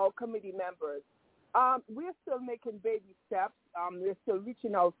 those are our committee members. We're still making baby steps. We're still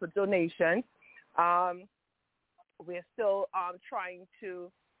reaching out for donations. We're still trying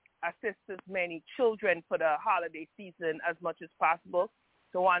to assist as many children for the holiday season as much as possible.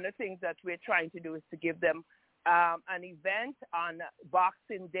 So one of the things that we're trying to do is to give them an event on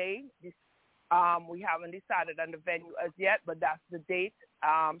Boxing Day. We haven't decided on the venue as yet, but that's the date.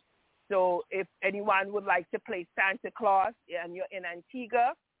 So if anyone would like to play Santa Claus and you're in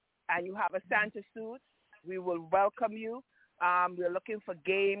Antigua and you have a Santa suit, we will welcome you. We're looking for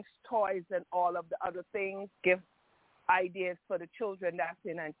games, toys, and all of the other things, gift ideas for the children that's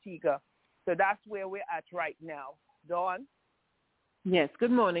in Antigua. So that's where we're at right now. Dawn? Yes,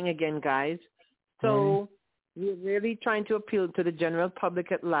 good morning again, guys. So we're really trying to appeal to the general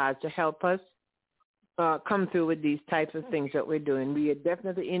public at large to help us come through with these types of things that we're doing. We are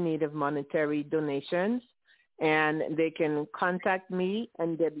definitely in need of monetary donations, and they can contact me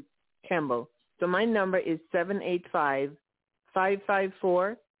and Debbie Campbell. So my number is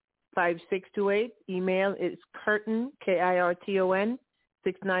 785-554-5628. Email is curtin, KIRTON,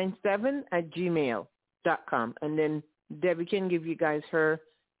 697@gmail.com. And then Debbie can give you guys her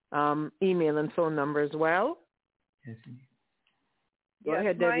email and phone number as well. Yes, Go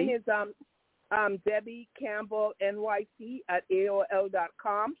ahead, Debbie. Mine is Debbie Campbell NYC at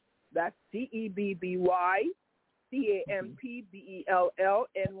AOL.com. That's DEBBY CAMPBELL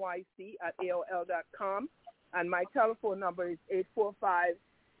NYC at AOL.com. And my telephone number is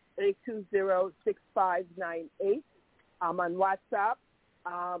 845-820-6598. I'm on WhatsApp.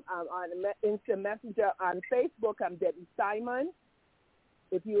 I'm on Instant Messenger. On Facebook, I'm Debbie Simon.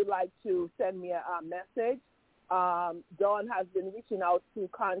 if you would like to send me a message. Dawn has been reaching out to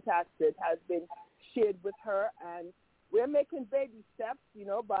contacts that has been shared with her, and we're making baby steps,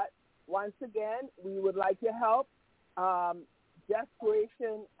 but once again, we would like your help.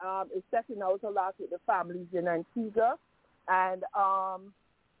 Desperation is setting out a lot with the families in Antigua, and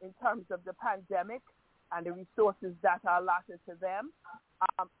in terms of the pandemic and the resources that are allotted to them.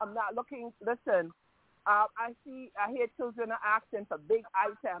 I'm not looking, listen, I hear children are asking for big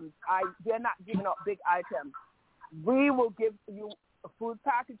items. They're not giving up big items. We will give you food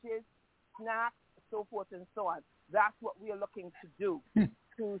packages, snacks, so forth and so on. That's what we are looking to do,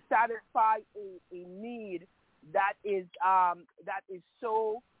 to satisfy a need that is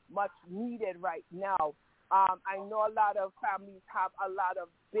so much needed right now. I know a lot of families have a lot of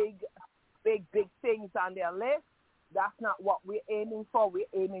big things on their list. That's not what we're aiming for. We're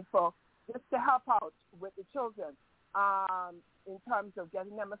aiming for just to help out with the children in terms of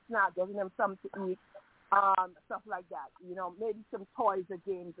getting them a snack, getting them something to eat, stuff like that. Maybe some toys or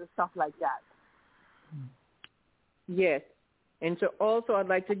games or stuff like that. Yes. And so also I'd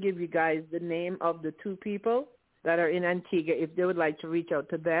like to give you guys the name of the two people that are in Antigua if they would like to reach out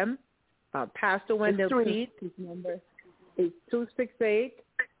to them. Pastor Wendell Keith, his number is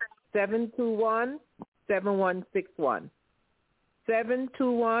 268-721-7161.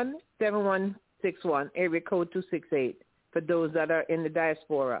 721-7161, area code 268, for those that are in the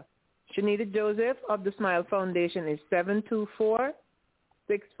diaspora. Shanita Joseph of the Smile Foundation is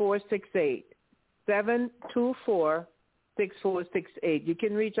 724-6468. 724-6468. You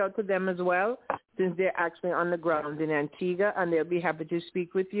can reach out to them as well, since they're actually on the ground in Antigua, and they'll be happy to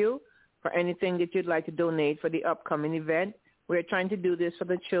speak with you for anything that you'd like to donate for the upcoming event. We're trying to do this for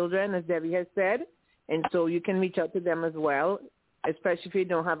the children, as Debbie has said, and so you can reach out to them as well, especially if you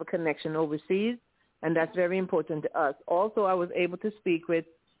don't have a connection overseas, and that's very important to us. Also, I was able to speak with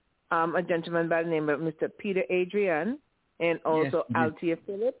a gentleman by the name of Mr. Peter Adrian and also Althea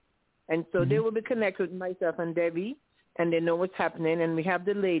Phillips, and so they will be connected with myself and Debbie, and they know what's happening, and we have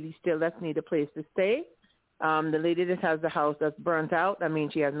the lady still that need a place to stay. The lady that has the house that's burnt out,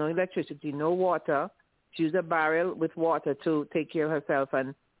 she has no electricity, no water. She uses a barrel with water to take care of herself,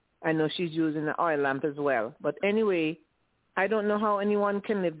 and I know she's using an oil lamp as well. But anyway, I don't know how anyone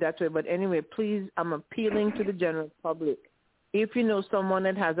can live that way, but anyway, please, I'm appealing to the general public. If you know someone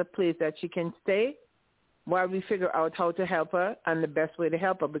that has a place that she can stay, while we figure out how to help her and the best way to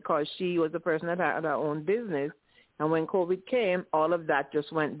help her, because she was a person that had her own business, and when COVID came, all of that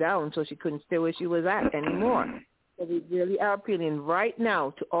just went down, so she couldn't stay where she was at anymore. So we really are appealing right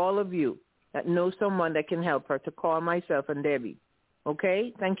now to all of you that know someone that can help her to call myself and Debbie.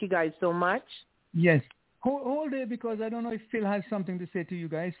 Okay? Thank you guys so much. Yes. Hold there, because I don't know if Phil has something to say to you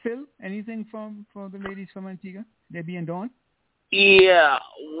guys. Phil, anything for the ladies from Antigua, Debbie and Dawn? Yeah.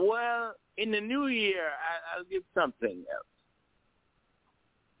 Well, in the new year, I'll give something else.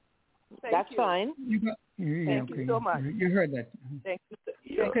 That's fine. Thank you so much. You heard that. Thank you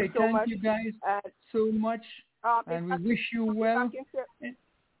Thank you guys so much, and we wish you well.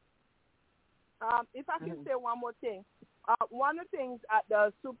 If I can say one more thing. One of the things at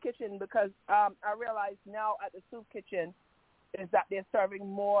the soup kitchen, because I realize now at the soup kitchen, is that they're serving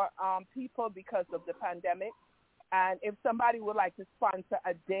more people because of the pandemic. And if somebody would like to sponsor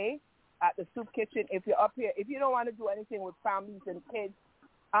a day at the soup kitchen, if you're up here, if you don't want to do anything with families and kids,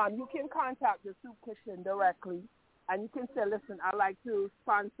 you can contact the soup kitchen directly, and you can say, listen, I'd like to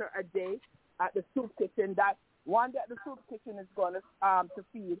sponsor a day at the soup kitchen. That one that the soup kitchen is going to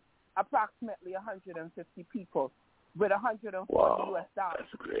feed approximately 150 people with $140 US.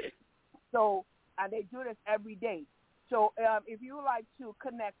 That's great. So, and they do this every day. So if you would like to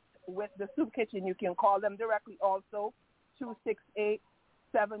connect with the soup kitchen, you can call them directly also,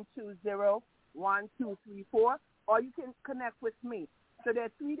 268-720-1234, or you can connect with me. So there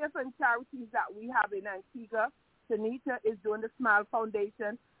are 3 different charities that we have in Antigua. Tanita is doing the Smile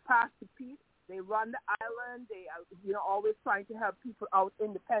Foundation. Pastor Pete, they run the island. They are, always trying to help people out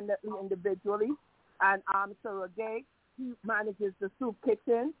independently, individually. And Sir Gay, he manages the soup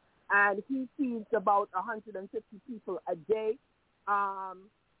kitchen, and he feeds about 150 people a day.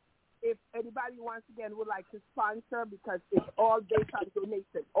 If anybody once again would like to sponsor, because it's all based on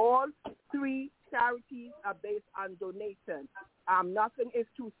donation. All 3 charities are based on donation. Nothing is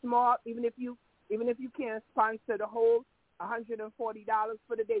too small. Even if you can't sponsor the whole $140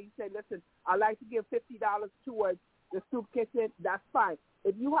 for the day, you say, listen, I'd like to give $50 towards the soup kitchen. That's fine.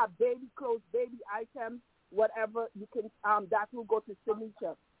 If you have baby clothes, baby items, whatever, you can. That will go to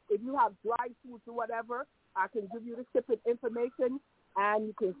Tanisha. If you have dry foods or whatever, I can give you the shipping information, and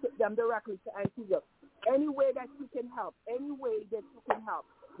you can ship them directly to Antigua. Any way that you can help,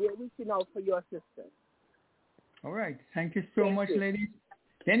 we're reaching out for your assistance. All right. Thank you so much, ladies.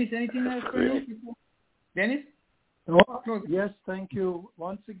 Dennis, anything else for you? Dennis? Yes, thank you.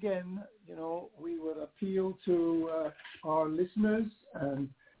 Once again, we would appeal to our listeners and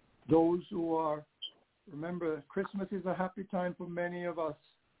those who are, remember, Christmas is a happy time for many of us.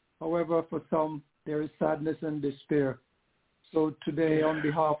 However, for some, there is sadness and despair. So today, on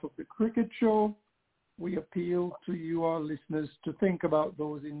behalf of the Cricket Show, we appeal to you, our listeners, to think about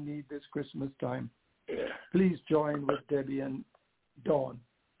those in need this Christmas time. Please join with Debbie and Dawn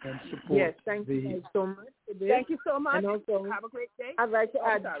and support. Yes, thank you so much. Thank you so much. And also, have a great day. I'd like to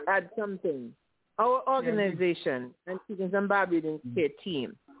add something. Our organization, Antiguans and Barbadians Care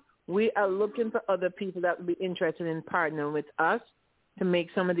Team, we are looking for other people that would be interested in partnering with us to make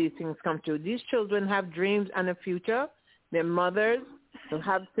some of these things come true. These children have dreams and a future. Their mothers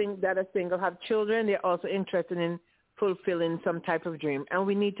that are single have children. They're also interested in fulfilling some type of dream. And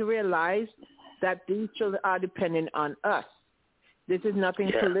we need to realize that these children are dependent on us. This is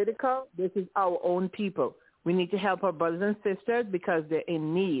nothing political. This is our own people. We need to help our brothers and sisters because they're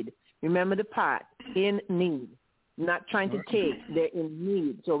in need. Remember the part, in need. Not trying to take, they're in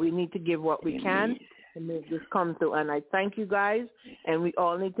need. So we need to give what we can to make this come through. And I thank you guys, and we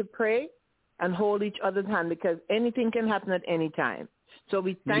all need to pray and hold each other's hand because anything can happen at any time. So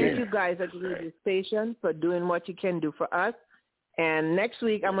we thank you guys at the radio station for doing what you can do for us. And next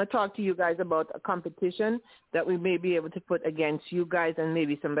week, I'm going to talk to you guys about a competition that we may be able to put against you guys and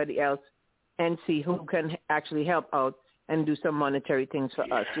maybe somebody else and see who can actually help out and do some monetary things for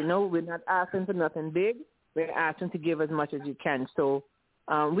us. We're not asking for nothing big. We're asking to give as much as you can. So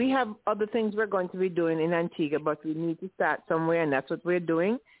we have other things we're going to be doing in Antigua, but we need to start somewhere, and that's what we're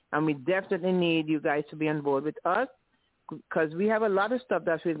doing. And we definitely need you guys to be on board with us because we have a lot of stuff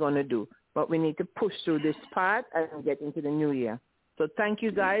that we're going to do, but we need to push through this part and get into the new year. So thank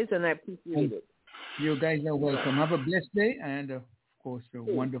you guys, and I appreciate it. You guys are welcome. Have a blessed day and, of course, a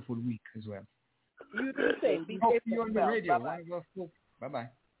wonderful week as well. You do the same. Be Talk safe to you on the radio. Bye-bye. Bye-bye.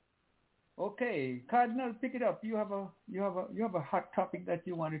 Okay, Cardinal, pick it up. You have a hot topic that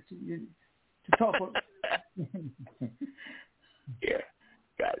you wanted to talk about.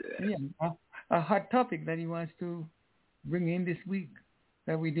 A hot topic that he wants to bring in this week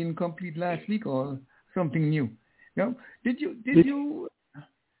that we didn't complete last week, or something new. Did you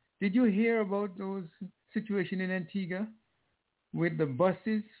hear about those situation in Antigua with the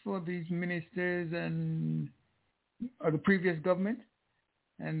buses for these ministers and the previous government?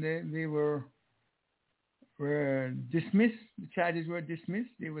 And they were dismissed. The charges were dismissed.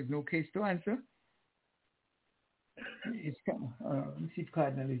 There was no case to answer. It's let me see if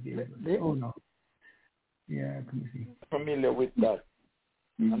Cardinal is there. Oh no. Yeah, can you see? Familiar with that?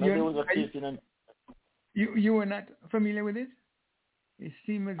 I know there was a case in. You were not familiar with it? It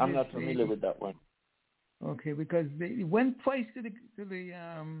seemed as I'm not familiar with that one. Okay, because they went twice to the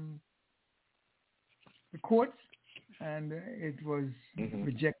courts, and it was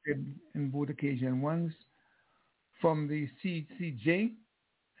rejected in both occasions. Once from the CCJ,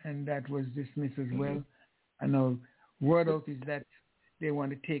 and that was dismissed as well. And now word out is that they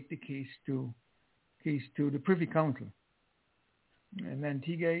want to take the case to the Privy Council. And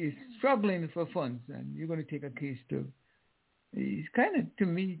Antigua is struggling for funds, and you're going to take a case to. It's kind of, to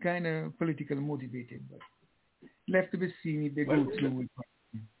me, politically motivated, but left to be seen if they go through with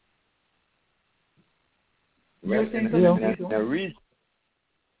it. Well, the reason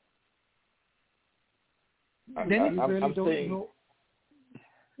I'm saying.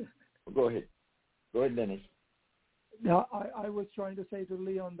 Go ahead, Dennis. Now, I was trying to say to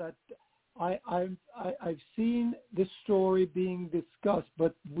Leon that I've seen this story being discussed,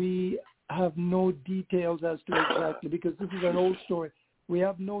 but we have no details as to exactly, because this is an old story. We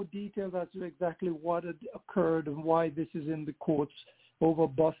have no details as to exactly what had occurred and why this is in the courts over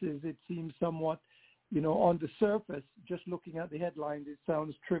buses. It seems somewhat, on the surface, just looking at the headlines, it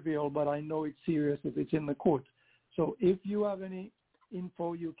sounds trivial, but I know it's serious if it's in the court. So if you have any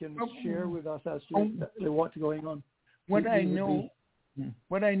info you can share with us as to exactly what's going on. What I know,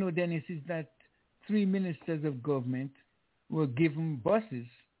 Dennis, is that 3 ministers of government were given buses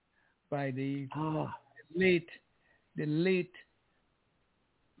by the late.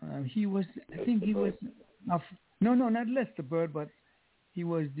 He was not Lester Bird, but he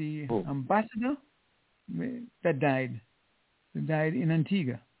was the ambassador that died in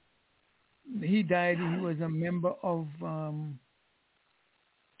Antigua. He died. He was a member of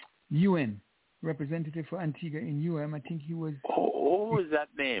UN. Representative for Antigua in UM. I think he was. What was that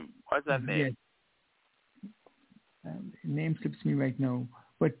name? What's that name? Yes. Name slips me right now.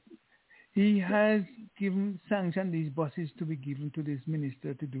 But He has sanctioned these buses to be given to this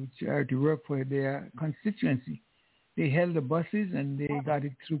minister to do charity work for their constituency. They held the buses and they got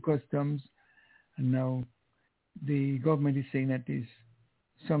it through customs, and now the government is saying that there's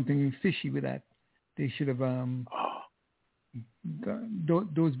something fishy with that. They should have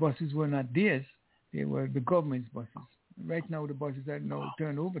those buses were not theirs; they were the government's buses. Right now, the buses are now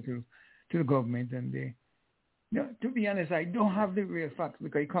turned over to the government, and they. No, to be honest, I don't have the real facts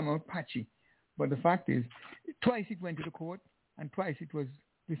because it come out patchy. But the fact is, twice it went to the court and twice it was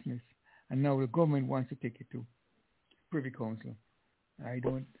dismissed, and now the government wants to take it to Privy Council. I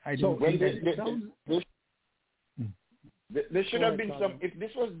don't. So well, there should have been some. If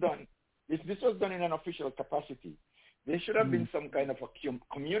this was done in an official capacity, there should have been some kind of a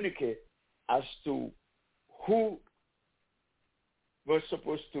communique as to who were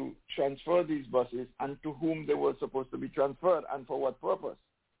supposed to transfer these buses and to whom they were supposed to be transferred and for what purpose,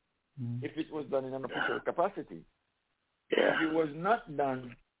 if it was done in an official capacity. If it was not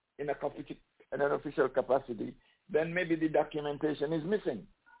done in an official capacity, then maybe the documentation is missing.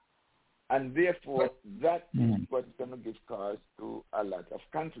 And therefore, that is what's going to give cause to a lot of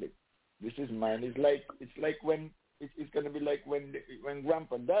conflict. This is mine. It's going to be like when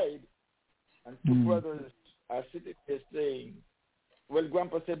Grandpa died and two brothers are sitting there saying, well,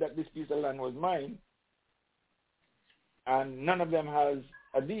 Grandpa said that this piece of land was mine, and none of them has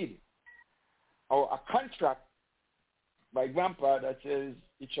a deed or a contract by Grandpa that says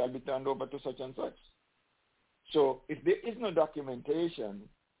it shall be turned over to such and such. So if there is no documentation,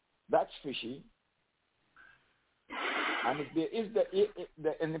 that's fishy. And if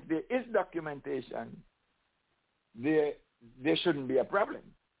there is documentation, there shouldn't be a problem.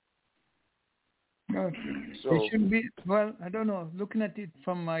 No, it shouldn't be. Well, I don't know. Looking at it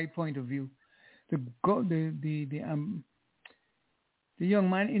from my point of view, the young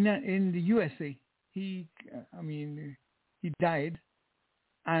man in the USA, he died,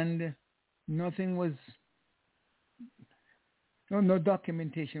 and nothing was. No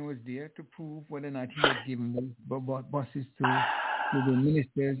documentation was there to prove whether or not he had given the buses to the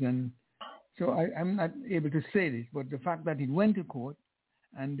ministers, and so I'm not able to say this. But the fact that it went to court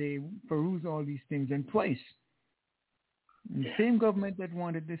and they perused all these things, and twice, and the same government that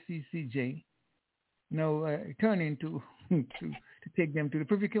wanted the CCJ now turning to take them to the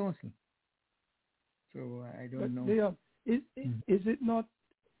Privy Council. So I don't know. Leon, is it not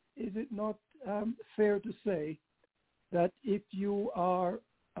fair to say that if you are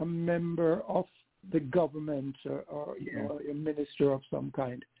a member of the government or a minister of some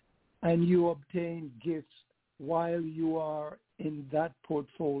kind, and you obtain gifts while you are in that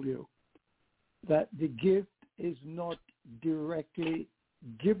portfolio, that the gift is not directly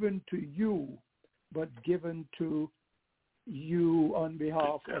given to you, but given to you on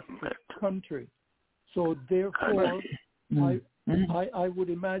behalf of the country? So therefore, I would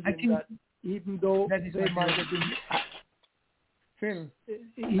imagine that even though they might have been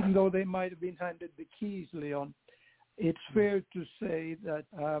even though they might have been handed the keys, Leon, it's fair to say that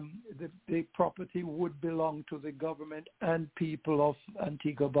the property would belong to the government and people of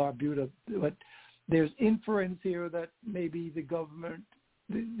Antigua Barbuda. But there's inference here that maybe the government,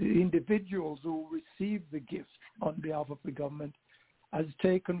 the individuals who receive the gift on behalf of the government, has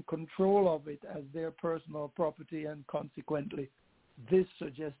taken control of it as their personal property, and consequently, this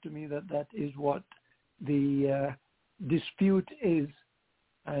suggests to me that that is what the dispute is,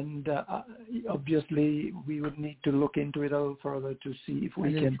 and obviously we would need to look into it a little further to see if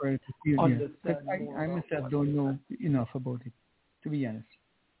we can understand more. I myself don't know enough about it, to be honest.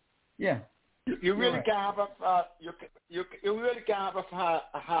 Yeah. You really can't have you really can't have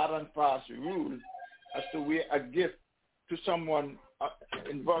a hard and fast rule as to where a gift to someone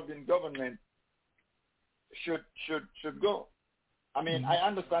involved in government should go. I mean, I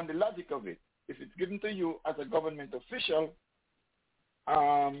understand the logic of it. If it's given to you as a government official,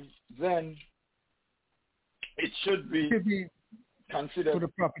 then it should be considered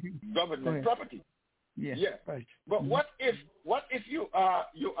government property. Yeah. Right. But what if you are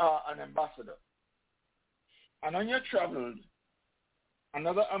an ambassador, and on your travels,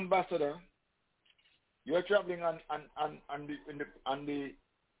 another ambassador, you're traveling on the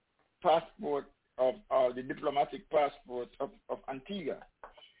passport of the diplomatic passport of Antigua,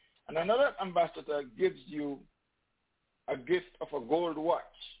 and another ambassador gives you a gift of a gold watch.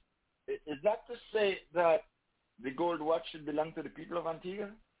 Is that to say that the gold watch should belong to the people of Antigua?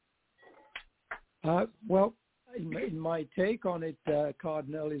 Well, in my take on it,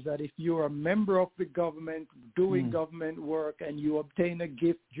 Cardinal, is that if you're a member of the government doing government work and you obtain a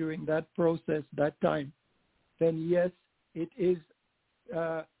gift during that process, that time, then yes, it is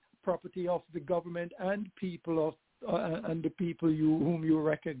property of the government and people and the people whom you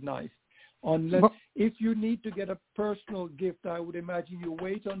recognize. Unless, if you need to get a personal gift, I would imagine you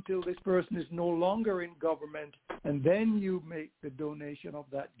wait until this person is no longer in government, and then you make the donation of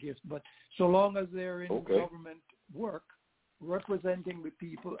that gift. But so long as they're in government work, representing the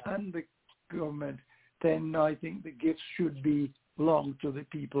people and the government, then I think the gifts should belong to the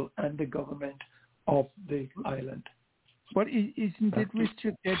people and the government of the island. But isn't it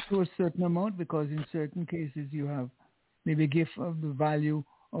restricted to a certain amount? Because in certain cases you have maybe a gift of the value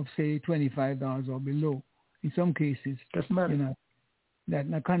of, say, $25 or below. In some cases, that's not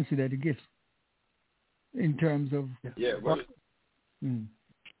considered a gift in terms of... Yeah, well,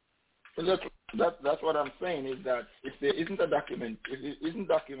 that's what I'm saying, is that if there isn't a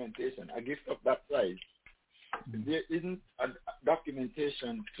documentation, a gift of that size, if there isn't a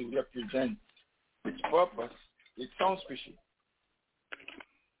documentation to represent its purpose, it sounds fishy.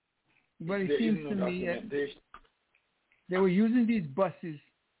 Well, it seems to me they were using these buses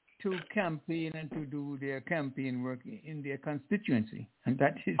to campaign and to do their campaign work in their constituency, and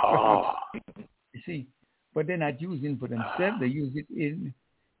that is you see. But they're not using for themselves; they use it in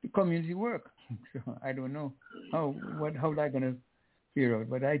the community work. So I don't know how they're going to figure out.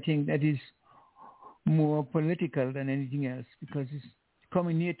 But I think that is more political than anything else, because it's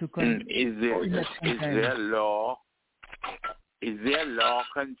coming near to. Is there law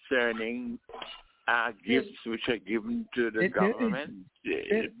concerning gifts which are given to the government,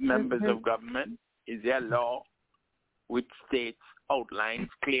 members of government? Is there a law which states, outlines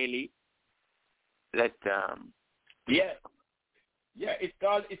clearly that it's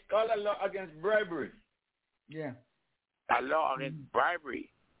called a law against bribery. Yeah. A law against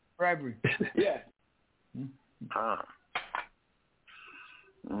bribery. Bribery. Yeah.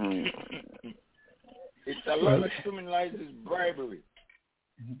 It's a law that criminalizes bribery.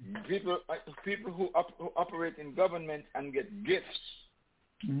 People who operate in government and get gifts.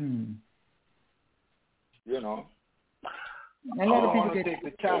 You know. A lot of people take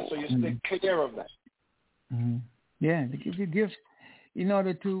the chance, so you stay clear of that. Yeah, they give you gifts in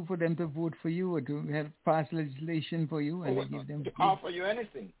order for them to vote for you or to have pass legislation for you, and they give them to offer you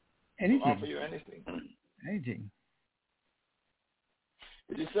anything. Anything. To offer you anything. Anything.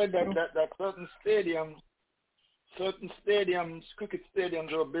 It is said that certain stadiums, cricket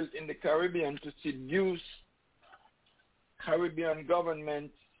stadiums, were built in the Caribbean to seduce Caribbean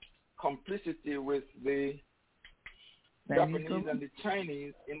government complicity with the Japanese and the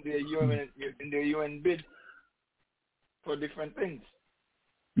Chinese in their UN bid for different things.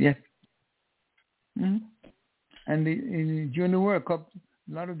 Yes. And during the World Cup,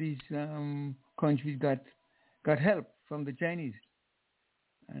 a lot of these countries got help from the Chinese.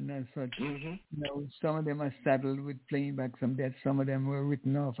 And as such, some of them are saddled with paying back some debts. Some of them were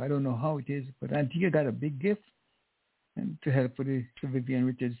written off. I don't know how it is, but Antigua got a big gift and to help with the Sir Vivian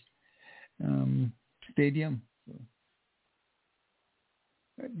Richards stadium. So.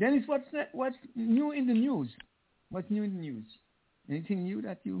 Dennis, what's new in the news? What's new in the news? Anything new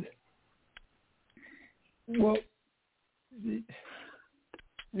that you... Well,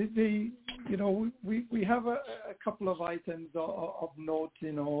 we have a couple of items of note.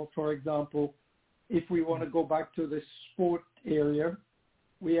 For example, if we want to go back to the sport area,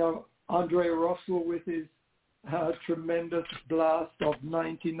 we have Andre Russell with his tremendous blast of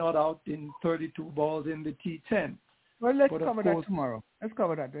 90 not out in 32 balls in the T10. Well, let's cover that tomorrow. Let's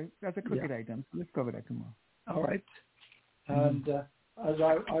cover that. That's a cricket item. Let's cover that tomorrow. All right. And as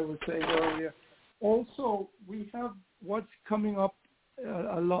I was saying earlier, also we have what's coming up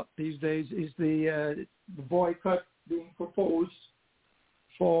a lot these days is the boycott being proposed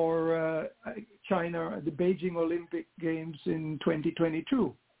for China, the Beijing Olympic Games in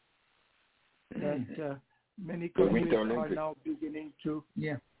 2022. That many countries are now beginning to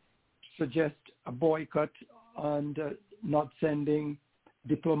suggest a boycott and not sending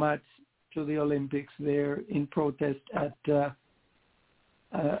diplomats to the Olympics there in protest at the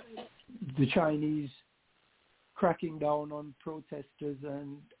Chinese cracking down on protesters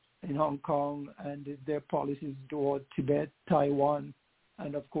and in Hong Kong and their policies toward Tibet, Taiwan,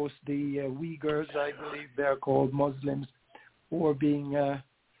 and of course the Uyghurs, I believe they're called Muslims, who are being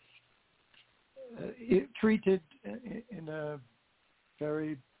treated in a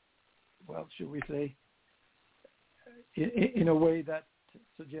very, well, should we say, in a way that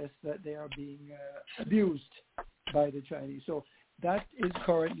suggests that they are being abused by the Chinese. So that is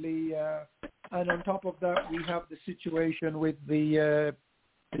currently, and on top of that, we have the situation with the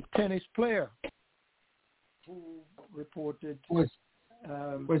tennis player who reported was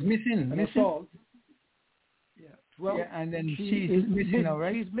missing. Assault. Yeah, Well, yeah, and then she's missing now,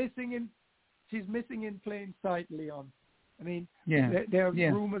 right? She's missing in plain sight, Leon. I mean, yeah, there are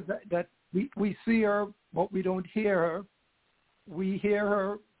rumors that we see her, but we don't hear her. We hear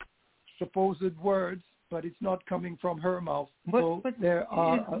her supposed words, but it's not coming from her mouth. But there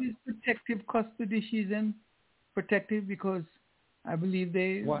are is protective custody she's in protective because I believe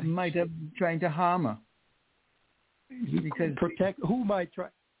they might have trying to harm her. Because who might try?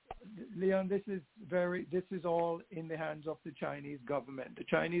 Leon, this is all in the hands of the Chinese government. The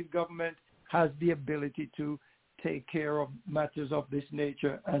Chinese government has the ability to take care of matters of this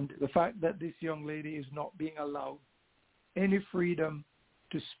nature, and the fact that this young lady is not being allowed any freedom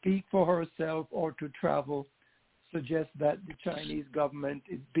to speak for herself or to travel suggests that the Chinese government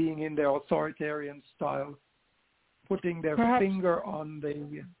is being in their authoritarian style, putting their finger on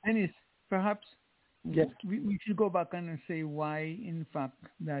the... Dennis, perhaps yes. we should go back and say why, in fact,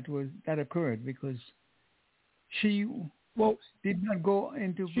 that occurred, because she did not go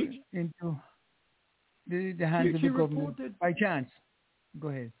into the hands of the government by chance. Go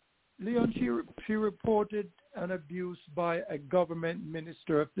ahead. Leon, she reported an abuse by a government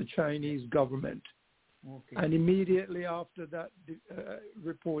minister of the Chinese government. Okay. And immediately after that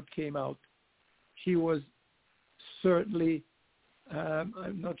report came out, she was certainly,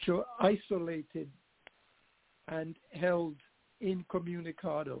 I'm not sure, isolated and held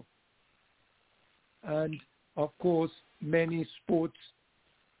incommunicado. And, of course, many sports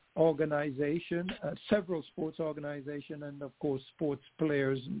organizations, several sports organizations, and, of course, sports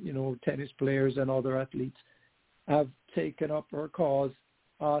players, tennis players and other athletes, have taken up her cause,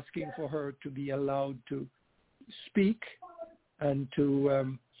 asking for her to be allowed to speak and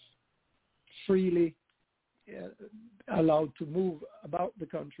to freely allowed to move about the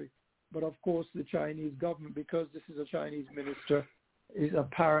country. But of course the Chinese government, because this is a Chinese minister, is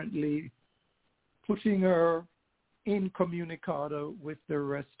apparently putting her incommunicado with the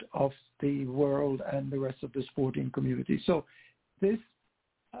rest of the world and the rest of the sporting community. So this,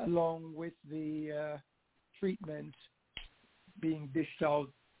 along with the treatment being dished out,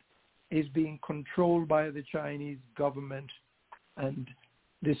 is being controlled by the Chinese government, and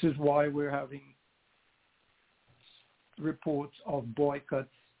this is why we're having reports of boycotts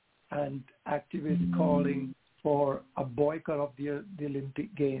and activists calling for a boycott of the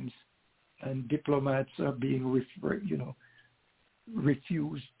Olympic Games, and diplomats are being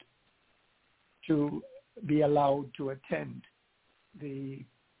refused to be allowed to attend the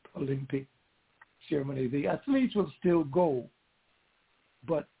Olympic ceremony. The athletes will still go,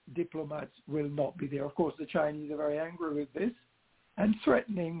 but diplomats will not be there. Of course, the Chinese are very angry with this and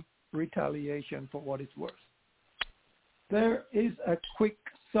threatening retaliation for what it's worth. There is a quick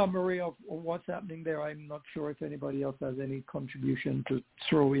summary of what's happening there. I'm not sure if anybody else has any contribution to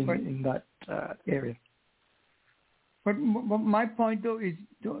throw in that area. But my point, though, is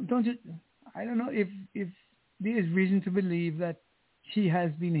don't you? I don't know if there is reason to believe that she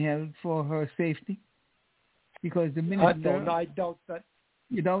has been held for her safety, because the minister. No, I doubt that.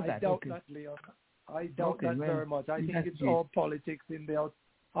 You doubt that? I doubt that, Leon. I doubt that very much. I think it's all politics in the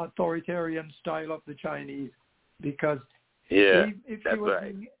authoritarian style of the Chinese, because if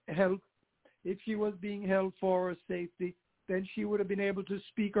she was being held for her safety, then she would have been able to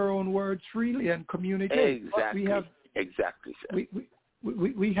speak her own words freely and communicate. Exactly. Exactly, sir.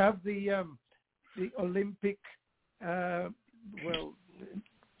 We have the Olympic head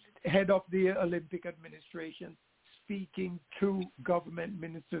of the Olympic administration speaking to government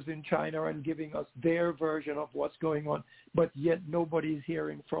ministers in China and giving us their version of what's going on, but yet nobody's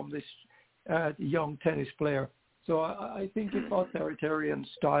hearing from this young tennis player. So I think it's authoritarian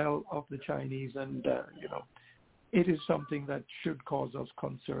style of the Chinese, and it is something that should cause us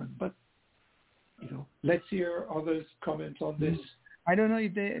concern. But let's hear others' comments on this. I don't know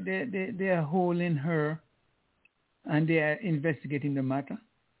if they are holding her, and they are investigating the matter.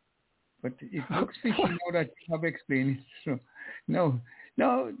 But it looks fishy now that you have explained it. So, no,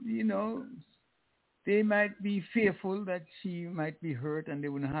 they might be fearful that she might be hurt and they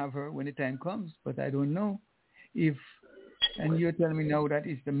wouldn't have her when the time comes. But I don't know if, and you're telling me now that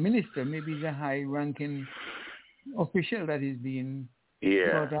it's the minister, maybe the high-ranking official that is being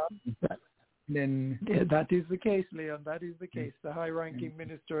brought up. Then that is the case, Leon. That is the case. The high-ranking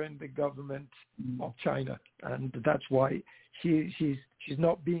minister in the government of China, and that's why she's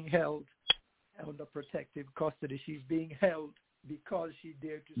not being held under protective custody. She's being held because she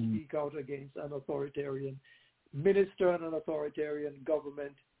dared to speak out against an authoritarian minister and an authoritarian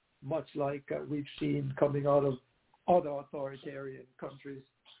government, much like we've seen coming out of other authoritarian countries.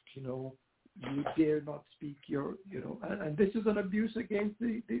 You dare not speak and this is an abuse against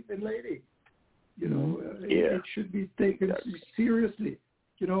the lady. It should be taken seriously.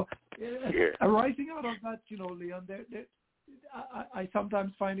 Arising out of that, Leon, I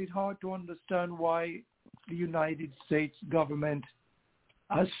sometimes find it hard to understand why the United States government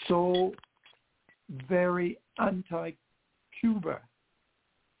is so very anti-Cuba,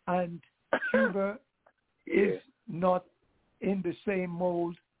 and Cuba is not in the same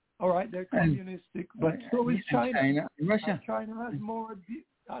mold. All right, they're communistic, but so is China. Russia. China has more abuse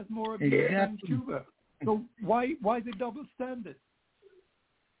than Cuba. So why the double standard?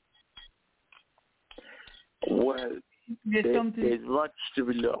 Well, there's much to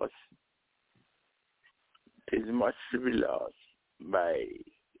be lost. There's much to be lost by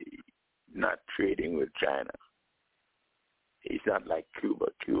not trading with China. It's not like Cuba.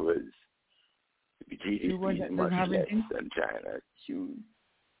 Cuba's GDP is much less than China.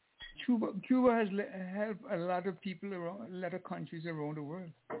 Cuba has helped a lot of people around, a lot of countries around the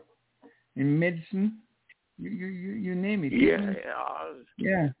world. In medicine, you name it.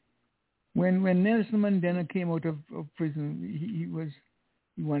 Yeah. When Nelson Mandela came out of prison,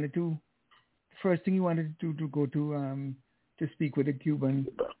 he wanted to. The first thing he wanted to do to go to speak with a Cuban.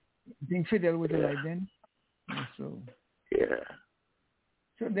 I think Fidel was alive then. So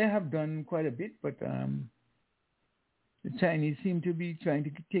they have done quite a bit, but the Chinese seem to be trying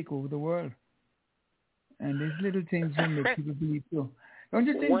to take over the world, and there's little things that make people believe so. Don't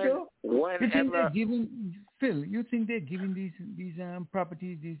you think so? You think they're giving Phil? You think they're giving these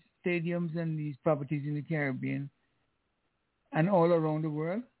properties, these stadiums, and these properties in the Caribbean and all around the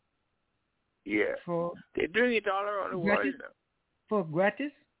world? Yeah, they're doing it all around the world now. For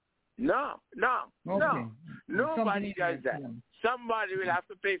gratis? No. Nobody does that. Somebody will have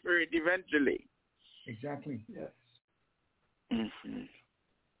to pay for it eventually. Exactly. Yes. Mm-hmm.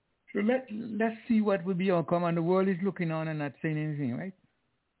 So let's see what will be outcome, and the world is looking on and not saying anything, right?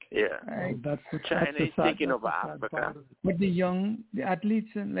 Yeah. China is taking over Africa. But the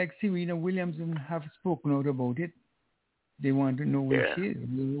athletes like Serena Williams have spoken out about it. They want to know where she is,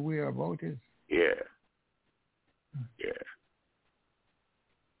 where about is. Yeah.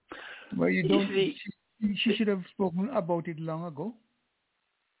 Well, you don't. She should have spoken about it long ago.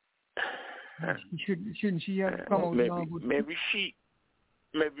 Shouldn't she have come out long ago? Maybe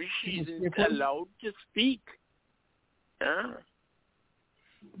she's allowed to speak. That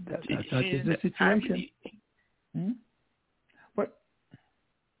is the situation.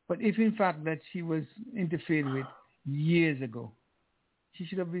 But if in fact that she was interfered with years ago, she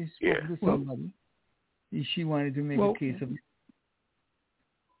should have been spoken to somebody if she wanted to make a case of it.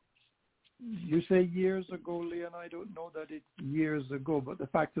 You say years ago, Leon. I don't know that it's years ago, but the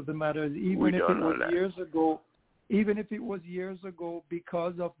fact of the matter is, even if it was years ago,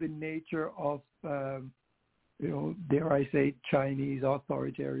 because of the nature of, dare I say, Chinese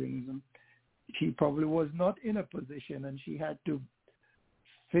authoritarianism, she probably was not in a position, and she had to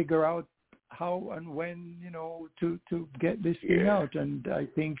figure out how and when, to get this thing out. And I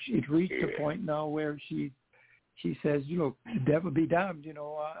think it reached a point now where she says, look, the devil be damned,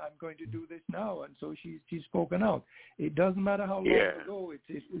 I'm going to do this now. And so she's spoken out. It doesn't matter how long ago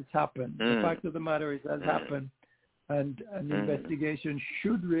it's happened. The fact of the matter is it has happened, and an investigation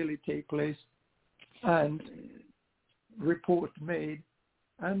should really take place and report made.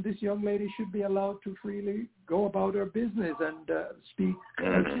 And this young lady should be allowed to freely go about her business and speak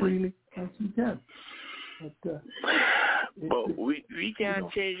as freely as she can. But we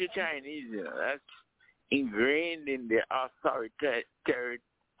can't change the Chinese, That's ingrained in the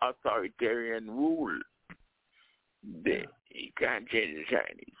authoritarian rule. You can't change the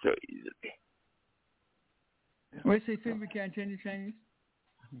Chinese so easily. Wait, say Phil, we can't change the Chinese?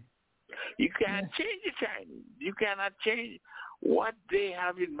 You can't change the Chinese. You cannot change what they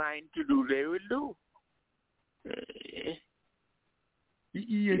have in mind to do. They will do.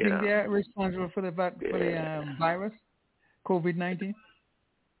 You think they are responsible for the virus, COVID-19?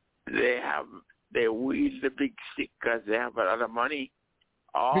 They wield the big stick because they have a lot of money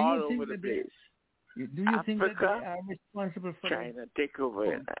all over the place. Do you think that they are responsible for China take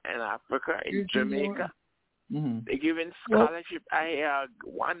over in Africa, in Jamaica? Mm-hmm. They're giving scholarship. I hear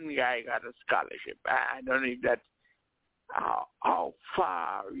one guy got a scholarship. I don't know if that's how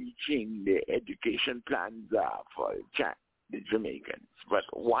far-reaching the education plans are for the Jamaicans. But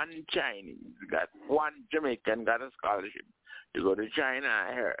one Jamaican got a scholarship to go to China,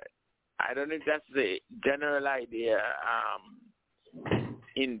 I heard. I don't know if that's the general idea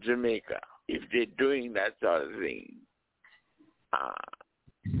in Jamaica, if they're doing that sort of thing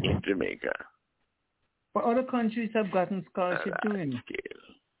in Jamaica. But other countries have gotten scholarships too.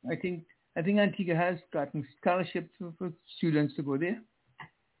 I think Antigua has gotten scholarships for students to go there.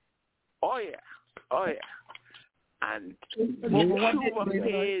 Oh yeah. Oh, yeah. And Cuba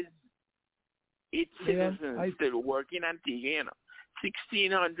pays its citizens still working Antigua,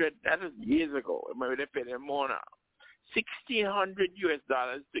 $1,600, that was years ago. Maybe they pay them more now. $1,600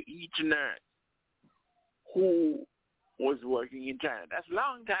 to each nurse who was working in China. That's a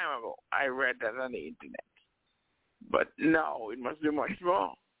long time ago. I read that on the internet. But now it must be much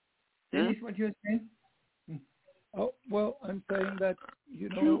more. That is what you're saying? Oh, well, I'm saying that,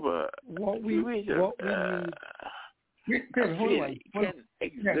 Cuba, what we need. Phil, can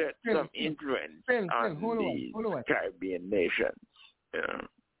exert some influence on these Caribbean nations. Yeah.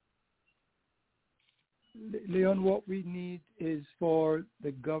 Leon, what we need is for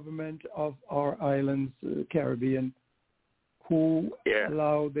the government of our islands, Caribbean, who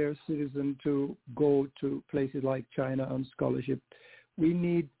allow their citizens to go to places like China on scholarship. We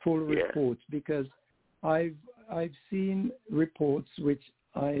need full reports, because I've seen reports which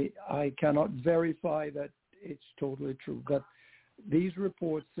I cannot verify that it's totally true, but these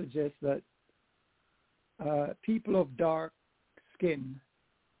reports suggest that people of dark skin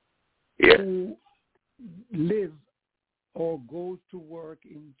who live or go to work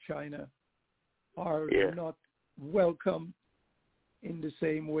in China are not welcome in the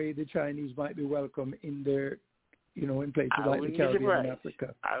same way the Chinese might be welcome in their, in places like the Caribbean and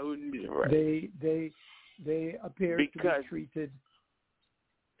Africa. I wouldn't be surprised. They appear to be treated.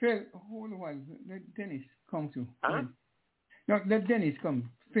 Phil, hold on. Let Dennis come to. No, let Dennis come.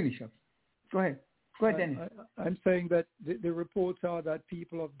 Finish up. Go ahead. Go ahead, Dennis. I'm saying that the reports are that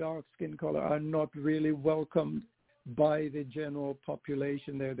people of dark skin color are not really welcomed by the general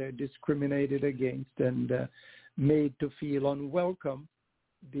population. They're discriminated against and made to feel unwelcome,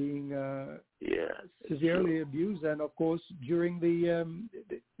 being severely abused. And of course, during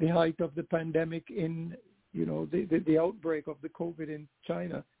the height of the pandemic in the outbreak of the COVID in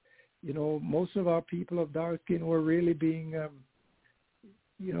China, most of our people of dark skin were really being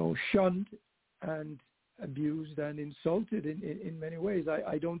shunned and abused and insulted in many ways.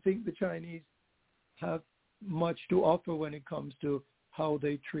 I don't think the Chinese have much to offer when it comes to how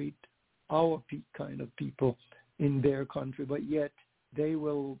they treat our kind of people in their country, but yet they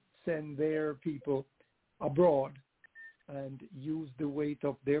will send their people abroad and use the weight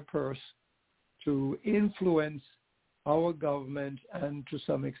of their purse to influence our government and to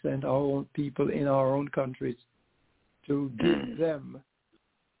some extent our own people in our own countries, to give them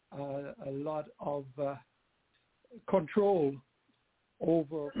a lot of control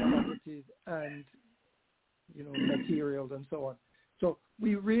over properties and materials and so on. So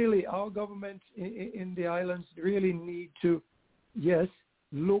we really, our government in the islands really need to,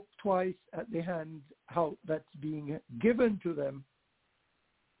 look twice at the hand how that's being given to them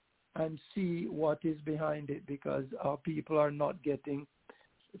and see what is behind it, because our people are not getting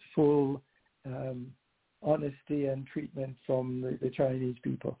full honesty and treatment from the Chinese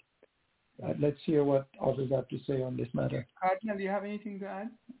people. Let's hear what others have to say on this matter. Cardinal, do you have anything to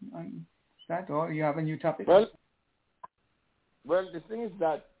add on that, or you have a new topic? Well, the thing is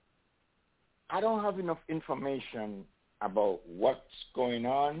that I don't have enough information about what's going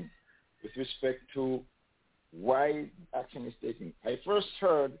on with respect to why action is taking. I first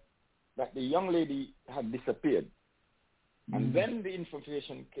heard that the young lady had disappeared. And then the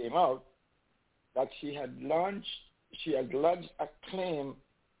information came out that she had lodged a claim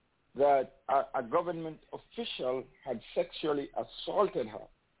that a government official had sexually assaulted her.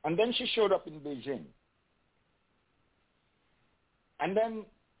 And then she showed up in Beijing. And then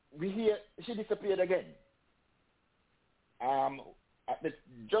we hear she disappeared again.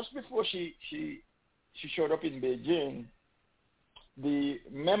 Just before she showed up in Beijing, the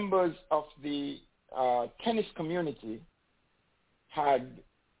members of the tennis community had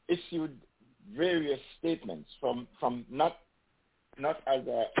issued various statements from not as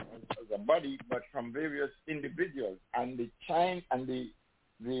a body, but from various individuals, and the China and the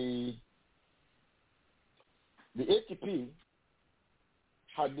ATP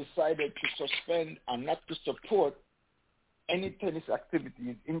had decided to suspend and not to support any tennis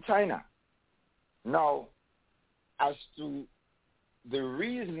activities in China. Now, as to the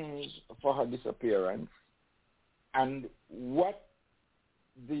reasons for her disappearance and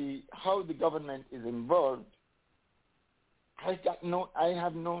how the government is involved, I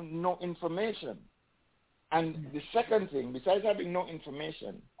have no information. And the second thing, besides having no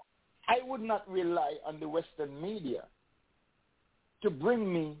information, I would not rely on the Western media to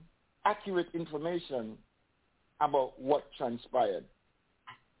bring me accurate information about what transpired.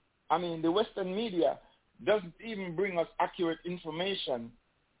 I mean, the Western media doesn't even bring us accurate information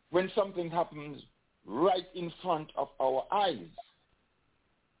when something happens right in front of our eyes.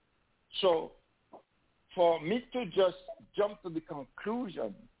 So for me to just jump to the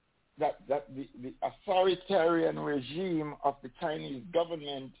conclusion that the authoritarian regime of the Chinese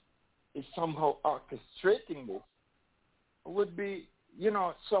government is somehow orchestrating this would be,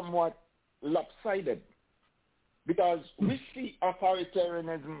 somewhat lopsided. Because we see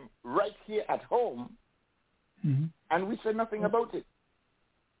authoritarianism right here at home, and we say nothing about it.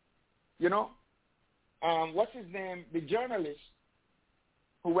 What's his name? The journalist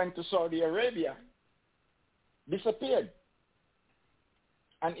who went to Saudi Arabia disappeared.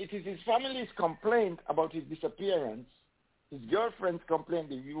 And it is his family's complaint about his disappearance, his girlfriend's complaint,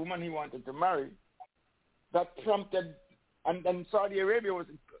 the woman he wanted to marry, that prompted, and then Saudi Arabia was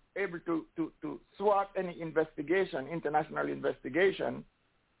able to thwart any investigation, international investigation,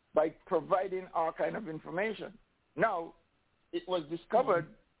 by providing all kind of information. Now, it was discovered,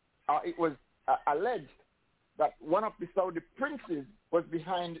 it was alleged that one of the Saudi princes was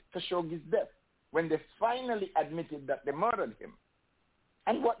behind Khashoggi's death when they finally admitted that they murdered him.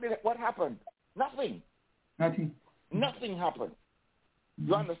 And what happened? Nothing. Nothing happened.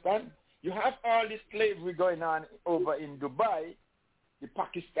 You understand? You have all this slavery going on over in Dubai, the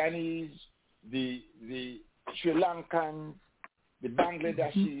Pakistanis, the Sri Lankans, the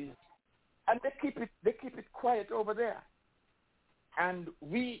Bangladeshis, and they keep it quiet over there. And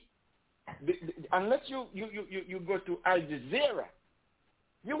unless you go to Al Jazeera,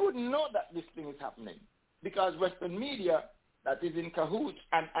 you wouldn't know that this thing is happening, because Western media that is in cahoots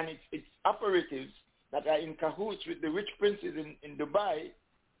and its operatives that are in cahoots with the rich princes in Dubai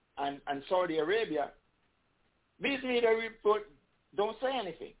and Saudi Arabia, these media reports don't say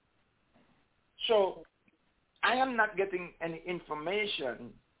anything. So I am not getting any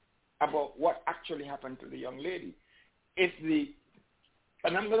information about what actually happened to the young lady.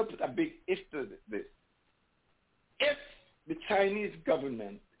 And I'm going to put a big if to this. If the Chinese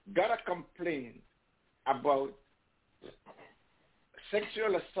government got a complaint about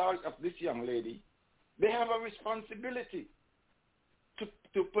sexual assault of this young lady, they have a responsibility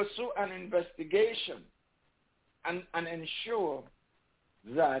to pursue an investigation and ensure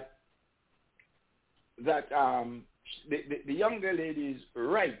that the younger lady's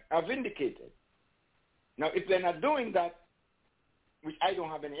rights are vindicated. Now, if they're not doing that, which I don't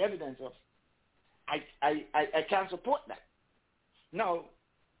have any evidence of, I can't support that. Now,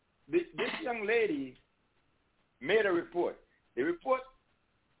 this young lady made a report. The report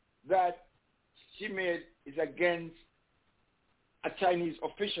that she made is against a Chinese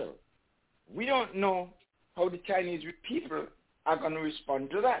official. We don't know how the Chinese people are going to respond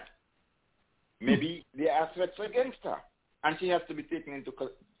to that. Maybe there are threats against her, and she has to be taken into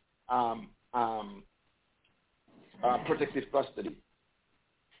protective custody.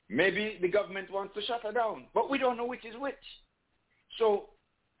 Maybe the government wants to shut her down, but we don't know which is which. So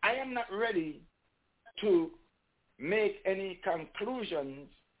I am not ready to make any conclusions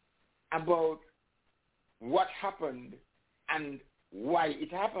about what happened and why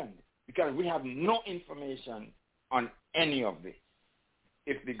it happened, because we have no information on any of this.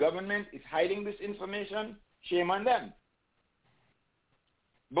 If the government is hiding this information, shame on them.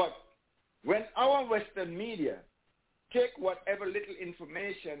 But when our Western media take whatever little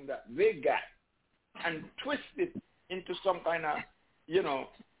information that they got and twist it into some kind of,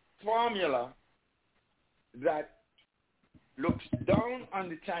 formula that looks down on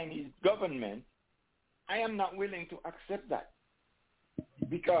the Chinese government, I am not willing to accept that,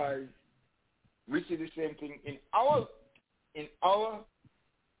 because we see the same thing in our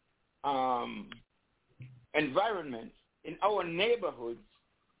environments, in our neighborhoods,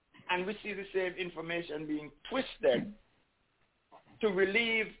 and we see the same information being twisted to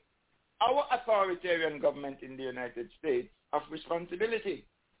relieve our authoritarian government in the United States of responsibility.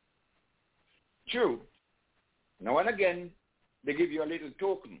 True. Now and again, they give you a little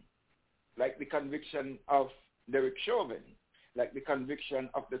token, like the conviction of Derek Chauvin, like the conviction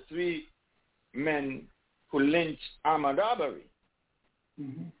of the 3 men who lynched Ahmaud Arbery.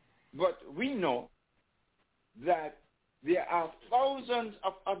 Mm-hmm. But we know that there are thousands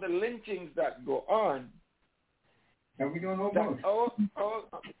of other lynchings that go on. And we don't know about.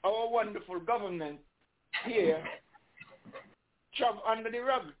 Our wonderful government here shove under the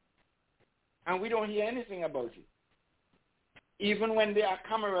rug, and we don't hear anything about it. Even when there are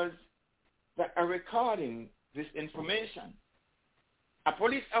cameras that are recording this information. A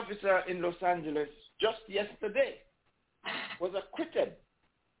police officer in Los Angeles just yesterday was acquitted,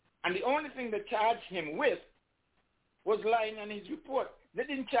 and the only thing they charged him with was lying on his report. They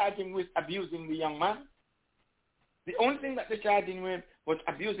didn't charge him with abusing the young man. The only thing that they charged him with was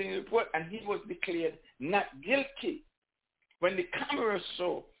abusing the report, and he was declared not guilty. When the cameras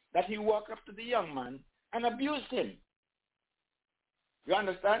saw that he walked up to the young man and abused him. You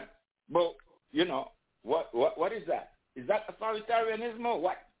understand? But, what is that? Is that authoritarianism or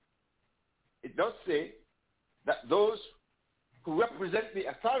what? It does say that those who represent the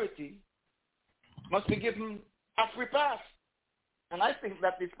authority must be given a free pass. And I think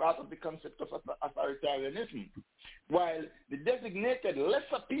that is part of the concept of authoritarianism. While the designated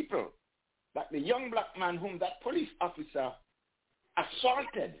lesser people, like the young black man whom that police officer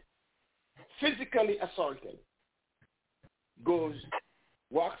assaulted, physically assaulted,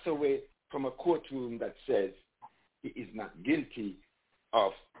 walks away from a courtroom that says he is not guilty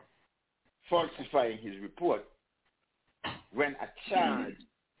of falsifying his report, when a charge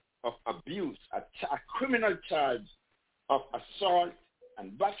of abuse, a criminal charge of assault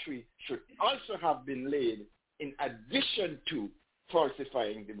and battery should also have been laid in addition to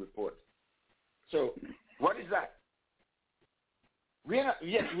falsifying the report. So what is that? We are not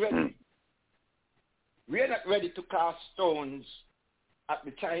yet ready. We are not ready to cast stones at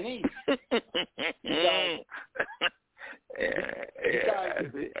the Chinese.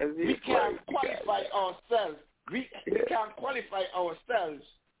 because we can't qualify ourselves. We can't qualify ourselves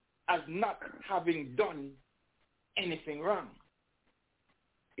as not having done anything wrong.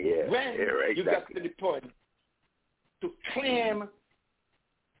 When you get to the point to claim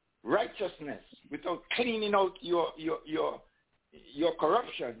righteousness without cleaning out your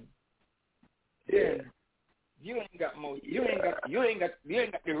corruption, then you ain't got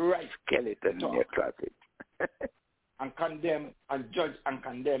the right skeleton in your closet and condemn and judge and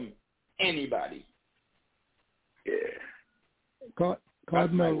condemn anybody.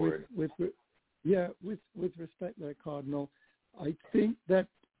 Cardinal, with respect there, Cardinal, I think that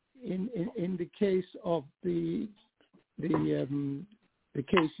in the case of the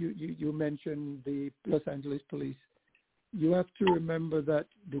case you mentioned, the Los Angeles police, you have to remember that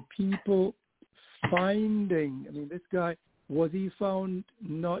the people this guy, was he found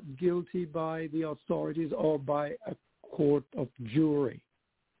not guilty by the authorities or by a court of jury,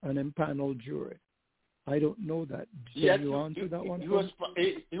 an empaneled jury? I don't know that. Can you answer that one? He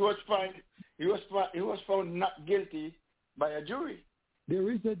was found not guilty by a jury.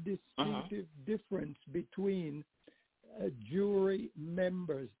 There is a distinctive difference between jury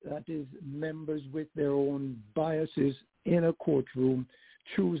members, that is, members with their own biases in a courtroom,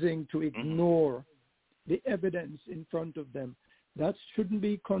 choosing to ignore the evidence in front of them. That shouldn't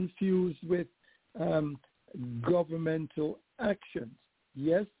be confused with governmental actions.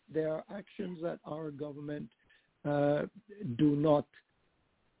 Yes, there are actions that our government do not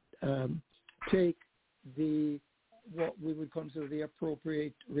take what we would consider the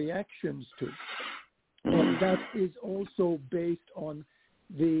appropriate reactions to. But that is also based on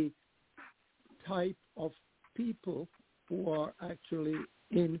the type of people who are actually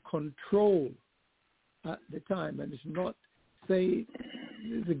in control at the time. And it's not, say,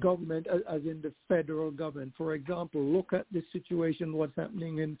 the government as in the federal government. For example, look at the situation, what's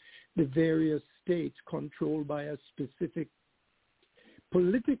happening in the various states controlled by a specific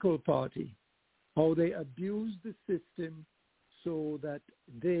political party, how they abuse the system so that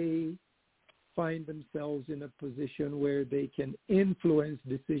they find themselves in a position where they can influence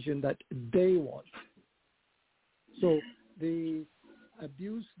decisions that they want. So the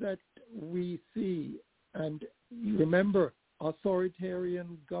abuse that we see, and remember,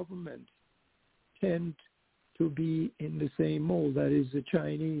 authoritarian governments tend to be in the same mold. That is the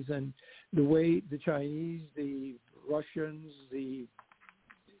Chinese, and the way the Chinese, the Russians, the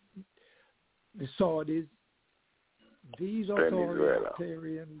Saudis, these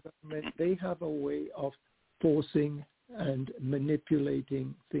authoritarian governments, they have a way of forcing and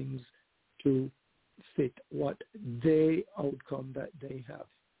manipulating things to fit what outcome that they have.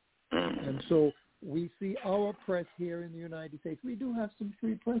 And so we see our press here in the United States. We do have some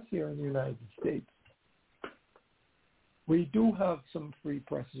free press here in the United States. We do have some free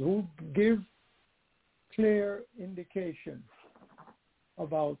press who give clear indication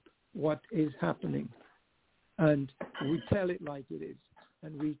about what is happening. And we tell it like it is.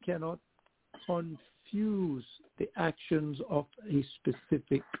 And we cannot confuse the actions of a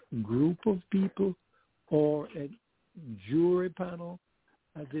specific group of people or a jury panel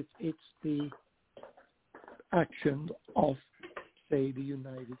as if it's the action of, say, the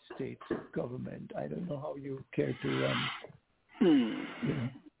United States government. I don't know how you care to...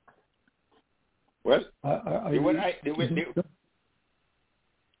 Well, the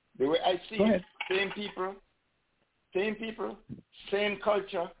way I see it, same people, same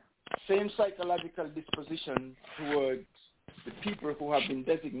culture, same psychological disposition towards the people who have been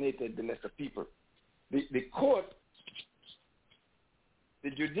designated the lesser people. The court, the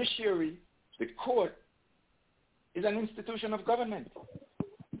judiciary, the court is an institution of government.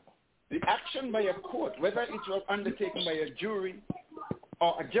 The action by a court, whether it was undertaken by a jury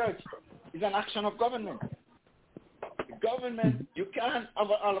or a judge, is an action of government. The government, you can't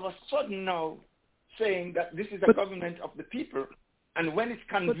all of a sudden now saying that this is a government of the people, and when it's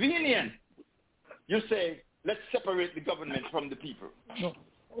convenient, you say, let's separate the government from the people. No.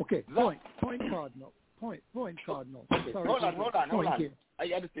 Okay. Point, Cardinal. Point, Cardinal. Okay. Sorry, Hold on. Here. I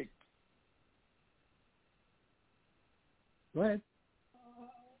got to think. Go ahead.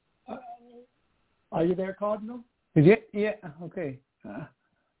 Are you there, Cardinal? Yeah. Okay.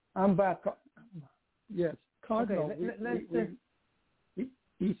 I'm back. Yes, Cardinal. Okay,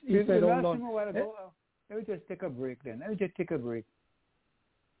 he said, hold on. Let me just take a break then.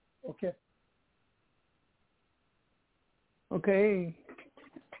 Okay. Okay.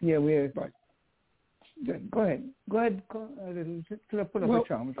 Yeah, we're right. Good. Go ahead. Put up a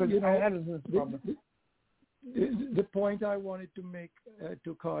charm because I had this problem. The point I wanted to make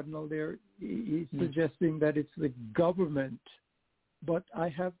to Cardinal there, he's suggesting that it's the government, but I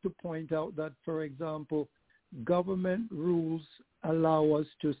have to point out that, for example, government rules allow us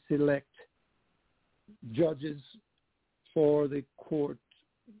to select judges for the court.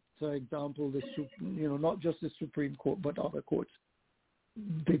 For example, not just the Supreme Court, but other courts.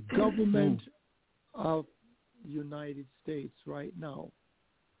 The government of United States right now,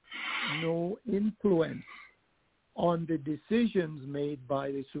 no influence on the decisions made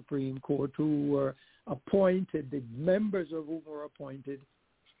by the Supreme Court, who were appointed, the members of whom were appointed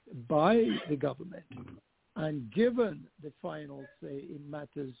by the government and given the final say in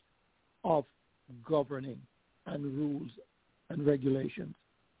matters of governing and rules and regulations.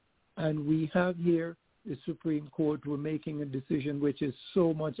 And we have here the Supreme Court who are making a decision which is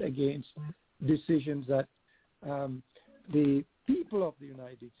so much against decisions that the people of the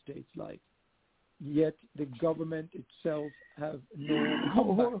United States like. Yet the government itself have no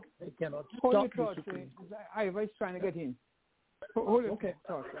comeback. They cannot stop the Supreme Court. Ivor is trying to get in. Hold it. Okay.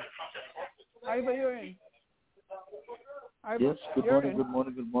 Ivor, you're in. Ivor, yes, good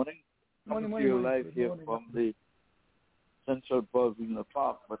morning. I'm here live here from the Central Ballroom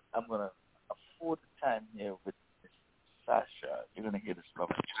Park, but I'm going to afford the time here with Sasha. You're going to hear this from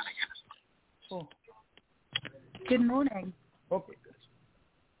me. Oh. Good morning. Okay.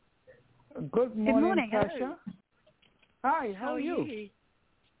 Good morning, Sasha. Hi, how are you?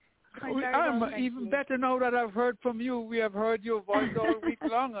 I'm even better now that I've heard from you. We have heard your voice all week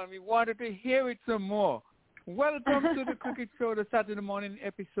long, and we wanted to hear it some more. Welcome to the Cricket Show, the Saturday morning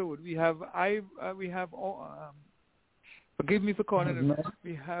episode. We have forgive me for calling it.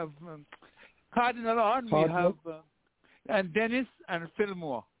 We have Cardinal on. We have and Dennis and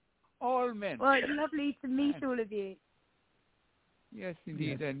Fillmore, all men. Well, it's lovely to meet all of you. Yes,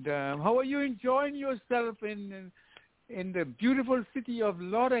 indeed. Yes. And how are you enjoying yourself in the beautiful city of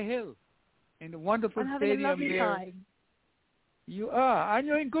Lauderhill, in the wonderful stadium having a lovely there? Time. You are, and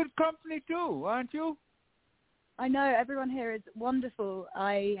you're in good company too, aren't you? I know, everyone here is wonderful.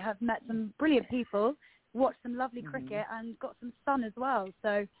 I have met some brilliant people, watched some lovely cricket, and got some sun as well.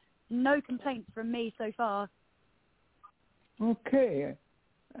 So no complaints from me so far. Okay.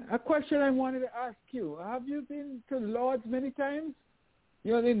 A question I wanted to ask you. Have you been to Lord's many times?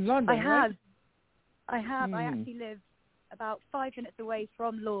 You're in London, right? I have. I actually live about 5 minutes away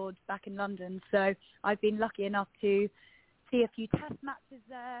from Lord's back in London. So I've been lucky enough to see a few test matches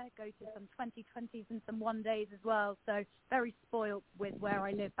there, go to some 2020s and some one-days as well. So very spoiled with where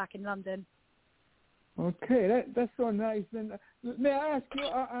I live back in London. Okay, that's so nice. And may I ask you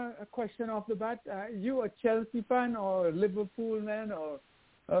a question off the bat? You a Chelsea fan or a Liverpool man or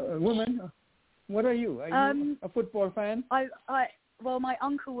a woman? What are you? Are you a football fan? Well, my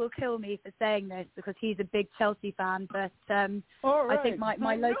uncle will kill me for saying this because he's a big Chelsea fan, but right. I think my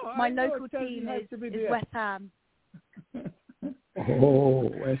local team is West Ham. Oh,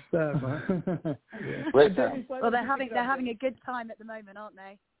 West Ham, huh? West Ham. Well, they're having a good time at the moment, aren't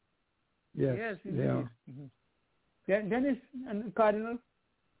they? Yes, indeed. Yeah. Yeah, Dennis and Cardinal,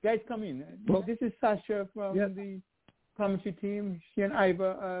 guys, come in. Well, this is Sasha from the commentary team. She and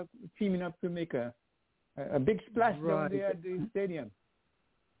Ivor are teaming up to make a big splash down there at the stadium.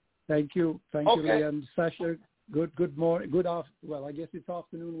 Thank you, Lee. And Sasha, good morning. Well, I guess it's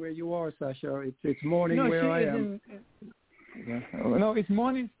afternoon where you are, Sasha. It's morning where I am. No, it's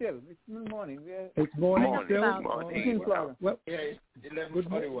morning still. It's morning. It's morning still. It's in Florida. Well, it's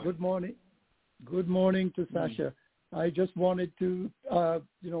 11:41. Good morning. Good morning to Sasha. I just wanted to,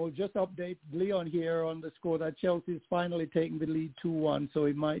 just update Leon here on the score that Chelsea's finally taking the lead 2-1, so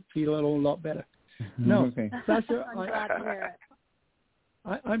he might feel a whole lot better. No, okay. Sasha, I'm glad to hear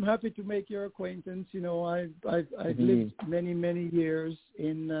I'm happy to make your acquaintance. You know, I've lived many years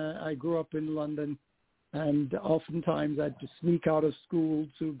in. I grew up in London, and oftentimes I'd to sneak out of school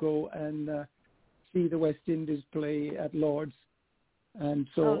to go and see the West Indies play at Lord's, and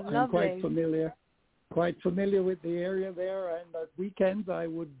so I'm quite familiar with the area there. And at weekends I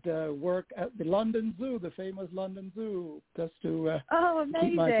would work at the London Zoo, the famous London Zoo, just to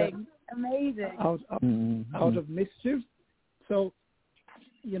keep myself out of mischief. So,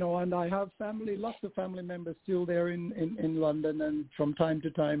 you know, and I have lots of family members still there in London, and from time to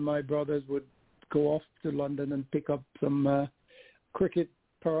time my brothers would go off to London and pick up some cricket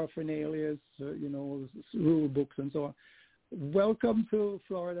paraphernalia, you know, rule books and so on. Welcome to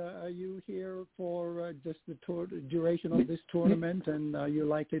Florida. Are you here for just the duration of this tournament, and are you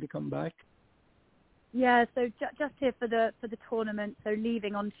likely to come back? Yeah, so just here for the tournament, so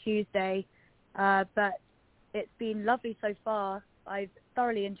leaving on Tuesday, but it's been lovely so far. I've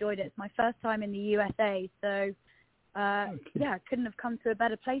thoroughly enjoyed it. It's my first time in the USA, so yeah, couldn't have come to a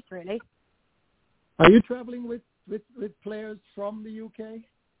better place, really. Are you traveling with players from the UK?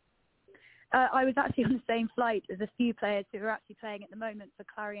 I was actually on the same flight as a few players who are actually playing at the moment for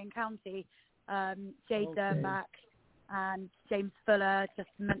Clarion County, Jade Dernbach and James Fuller, just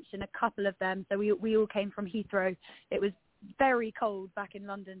to mention a couple of them. So we all came from Heathrow. It was very cold back in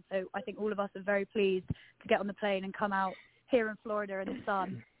London, so I think all of us are very pleased to get on the plane and come out here in Florida in the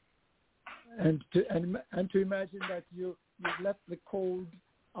sun. And to imagine that you've left the cold,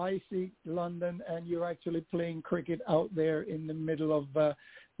 icy London and you're actually playing cricket out there in the middle of the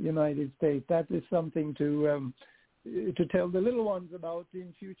United States. That is something to tell the little ones about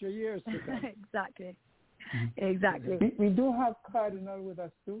in future years to come. Exactly. We do have Cardinal with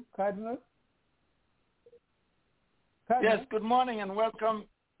us too. Cardinal? Yes, good morning and welcome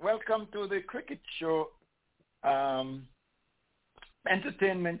to the Cricket Show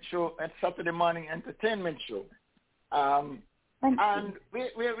Entertainment Show at Saturday Morning Entertainment Show. And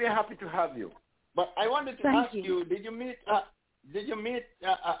we're happy to have you. But I wanted to ask you, did you meet a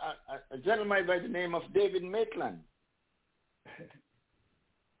gentleman by the name of David Maitland?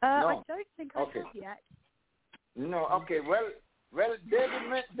 No. I don't think I have yet. No, okay. Well,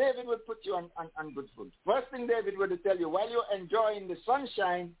 David will put you on good foot. First thing David will tell you, while you're enjoying the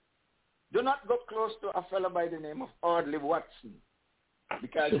sunshine, do not go close to a fellow by the name of Audley Watson,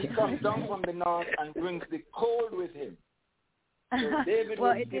 because he comes down from the north and brings the cold with him. So David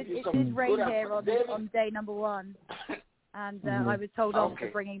well, it did rain here on day number one, and I was told off for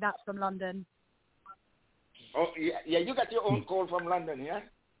bringing that from London. Oh, yeah, you got your own cold from London, yeah?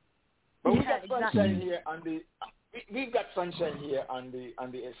 But we got sunshine here on the. We've got sunshine here on the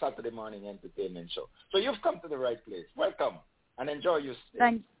Saturday Morning Entertainment Show. So you've come to the right place. Welcome and enjoy your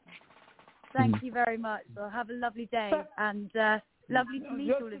stay. Thank you very much. Well, have a lovely day and lovely to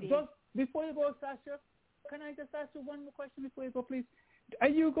meet all of you. Just before you go, Sasha, can I just ask you one more question before you go, please? Are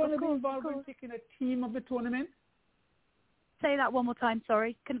you going to be involved in picking a team of the tournament? Say that one more time.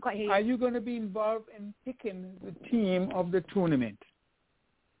 Sorry, couldn't quite hear you. Are you going to be involved in picking the team of the tournament?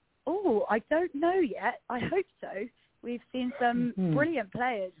 Oh, I don't know yet. I hope so. We've seen some brilliant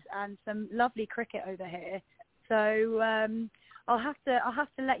players and some lovely cricket over here. So I'll have to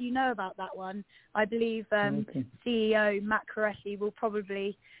let you know about that one. I believe CEO Matt Qureshi will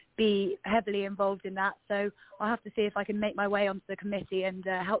probably be heavily involved in that. So I'll have to see if I can make my way onto the committee and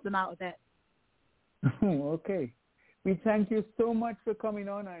help them out a bit. Okay. We thank you so much for coming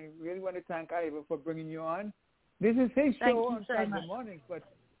on. I really want to thank Ivor for bringing you on. This is his show on Saturday mornings, but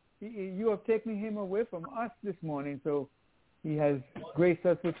you have taken him away from us this morning, so he has graced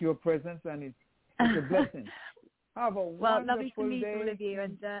us with your presence, and it's a blessing. Have a wonderful lovely to meet day. all of you,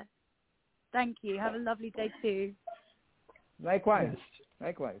 and thank you. Have a lovely day too. Likewise.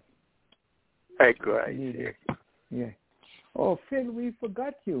 Yeah. Oh, Phil, we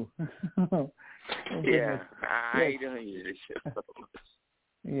forgot you. Yeah, I don't use it.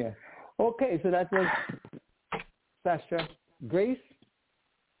 Yeah. Okay, so that was Sasha Grace.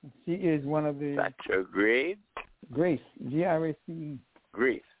 She is one of the... Sasha Grace? Grace, G-R-A-C-E.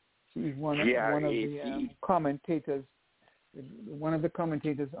 Grace. She's one of the commentators, one of the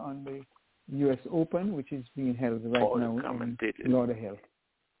commentators on the U.S. Open, which is being held right now in Lauderhill.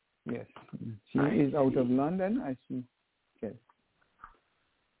 Yes. She is out of London, as she said.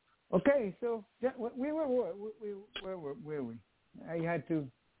 Okay, so where were we? I had to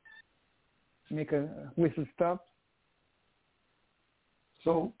make a whistle stop.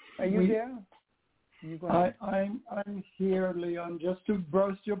 So are you there? I'm here, Leon. Just to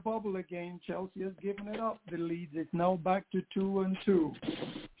burst your bubble again, Chelsea has given it up. The lead is now back to 2-2.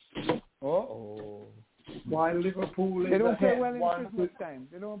 while Liverpool is They don't play ahead. well in Christmas time.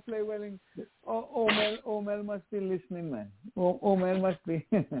 They don't play well in... Omel must be listening, man. Omel must be...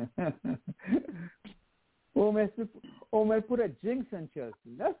 Omel put a jinx on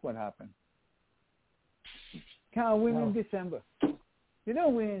Chelsea. That's what happened. Can't win in December. You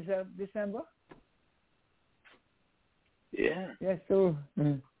don't win in December? Yeah. Yeah, so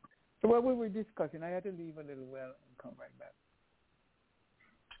what we were discussing, I had to leave a little while and come right back.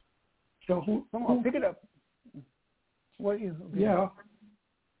 So come on, pick it up. What you? Yeah.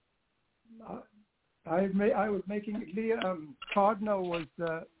 I was making it clear. Cardinal was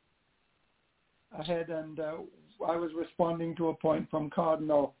ahead, and I was responding to a point from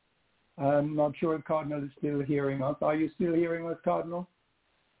Cardinal. I'm not sure if Cardinal is still hearing us. Are you still hearing us, Cardinal?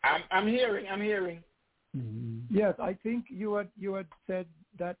 I'm hearing. Mm-hmm. Yes, I think you had said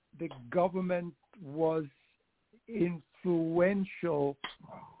that the government was influential.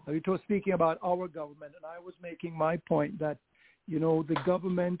 You were speaking about our government, and I was making my point that, the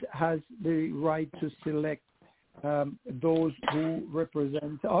government has the right to select those who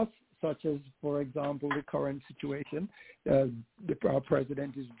represent us, such as, for example, the current situation. Our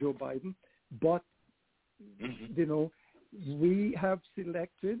president is Joe Biden. But, we have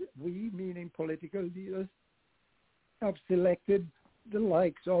selected, we meaning political leaders, have selected the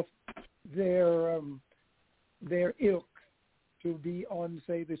likes of their ilk to be on,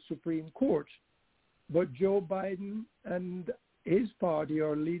 say, the Supreme Court. But Joe Biden and his party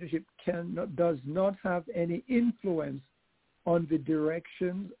or leadership does not have any influence on the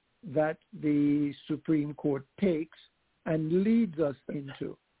direction that the Supreme Court takes and leads us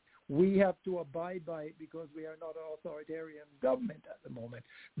into. We have to abide by it because we are not an authoritarian government at the moment.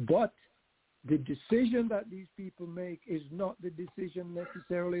 But the decision that these people make is not the decision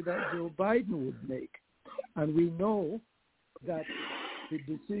necessarily that Joe Biden would make. And we know that the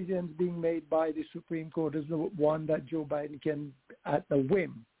decisions being made by the Supreme Court is one that Joe Biden can, at the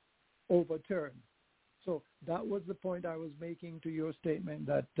whim, overturn. So that was the point I was making to your statement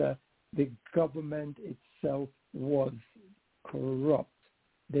that the government itself was corrupt.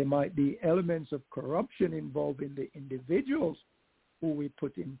 There might be elements of corruption involving the individuals who we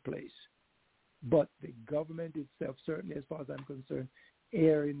put in place. But the government itself, certainly as far as I'm concerned,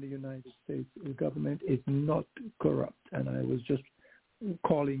 here in the United States, the government is not corrupt. And I was just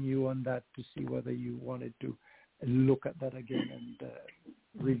calling you on that to see whether you wanted to look at that again and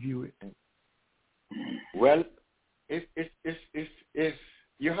review it. Well, if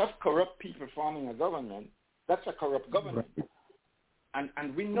you have corrupt people forming a government, that's a corrupt government. Right.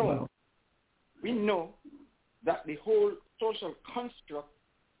 And we know that the whole social construct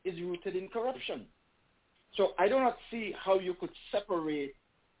is rooted in corruption. So I do not see how you could separate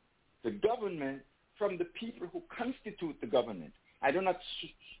the government from the people who constitute the government. I do not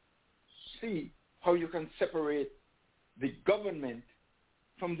see how you can separate the government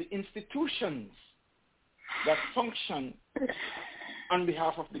from the institutions that function on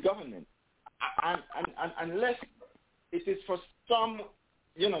behalf of the government. And unless it is for some,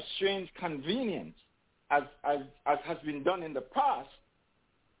 strange convenience, as has been done in the past,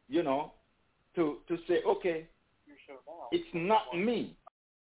 to say, okay, it's not me.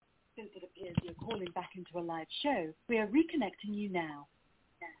 Since it appears you're calling back into a live show, we are reconnecting you now.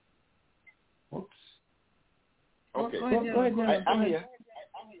 Oops. Okay. I'm here.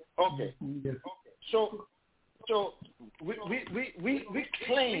 Okay. So we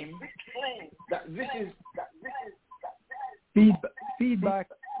claim that this is feedback,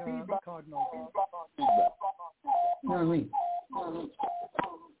 Cardinal. Feedback.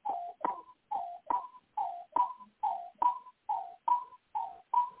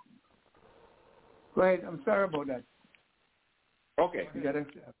 Right, I'm sorry about that. Okay.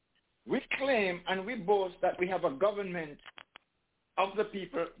 We claim and we boast that we have a government of the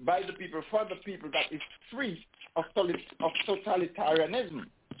people, by the people, for the people that is free of totalitarianism.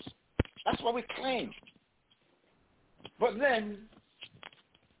 That's what we claim. But then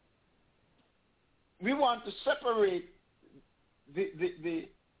we want to separate the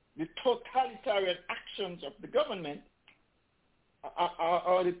totalitarian actions of the government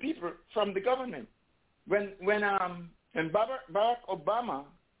or the people from the government. When Barack Obama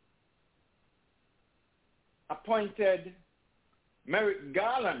appointed Merrick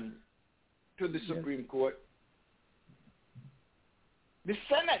Garland to the Supreme Court, the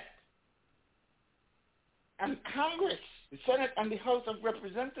Senate and Congress, the Senate and the House of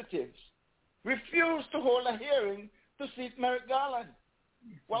Representatives, refused to hold a hearing to seat Merrick Garland.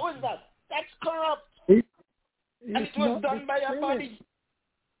 What was that? That's corrupt. And it was done by a body.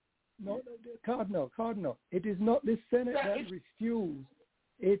 No, Cardinal. It is not the Senate that refused.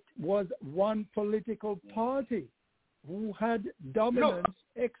 it was one political party who had dominance,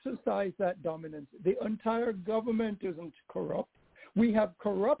 exercised that dominance. The entire government isn't corrupt. We have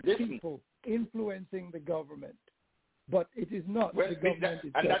corrupt people influencing the government, but it is not the government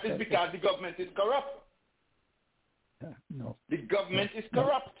itself. And that is because the government is corrupt. No. The government is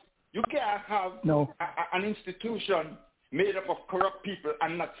corrupt. You can't have an institution made up of corrupt people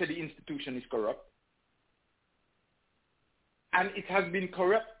and not say the institution is corrupt. And it has been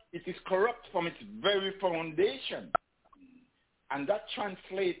corrupt. It is corrupt from its very foundation. And that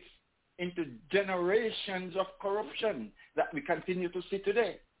translates into generations of corruption that we continue to see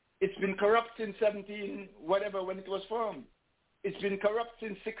today. It's been corrupt since 17 whatever when it was formed. It's been corrupt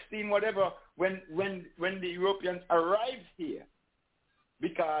since 16 whatever when the Europeans arrived here.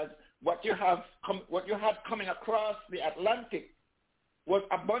 Because what you had coming across the Atlantic was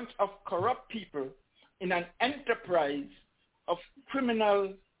a bunch of corrupt people in an enterprise of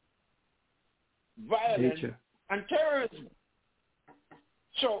criminal violence and terrorism.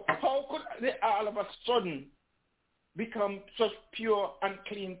 So how could they all of a sudden become such pure and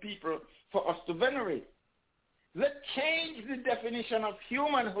clean people for us to venerate? Let's change the definition of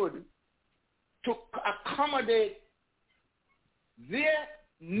humanhood to accommodate their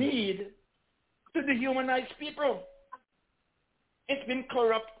need to dehumanize people. It's been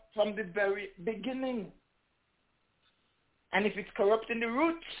corrupt from the very beginning. And if it's corrupt in the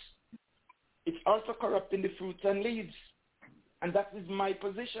roots, it's also corrupt in the fruits and leaves. And that is my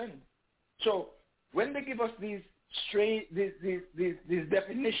position. So when they give us these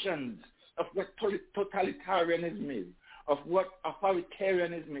definitions of what totalitarianism is, of what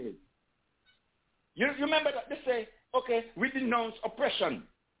authoritarianism is, you remember that they say, okay, we denounce oppression,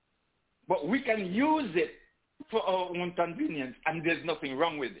 but we can use it for our own convenience, and there's nothing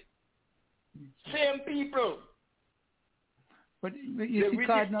wrong with it. Same people. But you see,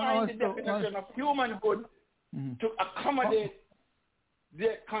 Cardinal, the definition of humanhood to accommodate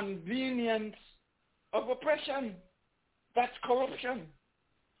the convenience of oppression. That's corruption.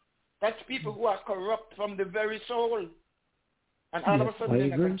 That's people who are corrupt from the very soul. And all of a sudden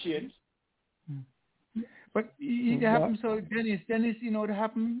they're going to change. But it happened, so Dennis, you know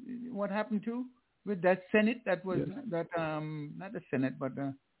what happened too with that Senate that was not the Senate, but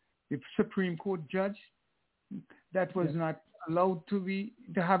the Supreme Court judge that was not allowed to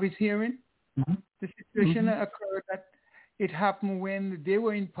have his hearing. The situation occurred that it happened when they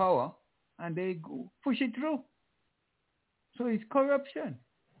were in power and they push it through. So it's corruption.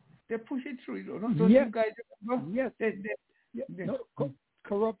 They push it through. Don't you guys remember?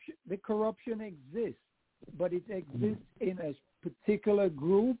 Corruption. The corruption exists, but it exists in a particular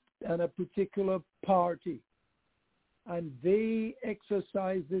group and a particular party. And they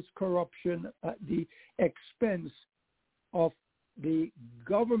exercise this corruption at the expense of the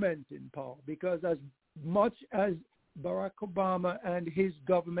government in power, because as much as Barack Obama and his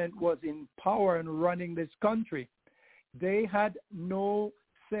government was in power and running this country, they had no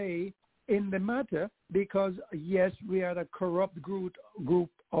say in the matter, because yes, we had a corrupt group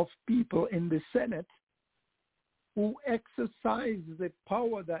of people in the Senate who exercise the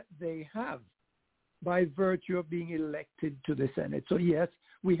power that they have by virtue of being elected to the Senate. So yes,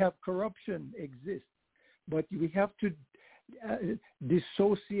 we have corruption exists, but we have to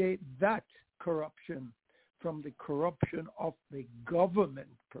dissociate that corruption from the corruption of the government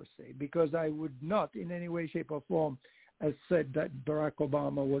per se, because I would not in any way, shape, or form have said that Barack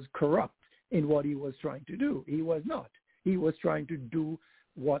Obama was corrupt in what he was trying to do. He was not. He was trying to do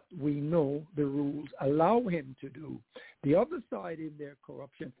what we know the rules allow him to do. The other side in their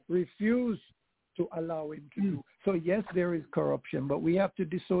corruption refused to allow him to do. So yes, there is corruption, but we have to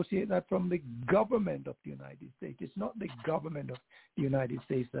dissociate that from the government of the United States. It's not the government of the United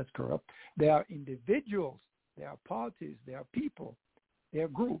States that's corrupt. They are individuals, they are parties, they are people, they are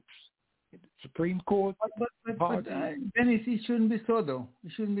groups. The Supreme Court. But Dennis, it shouldn't be so though.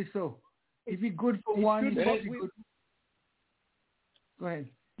 It shouldn't be so. If it's good for one, it's probably good. Go ahead.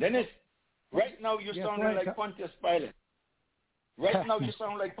 Dennis, right now you're sounding like Pontius Pilate. Right now you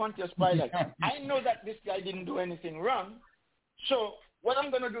sound like Pontius Pilate. I know that this guy didn't do anything wrong. So what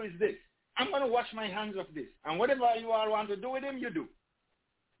I'm going to do is this. I'm going to wash my hands of this. And whatever you all want to do with him, you do.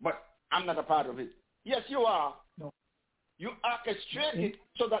 But I'm not a part of it. Yes, you are. No. You orchestrate it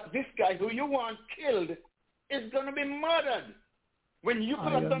so that this guy who you want killed is going to be murdered when you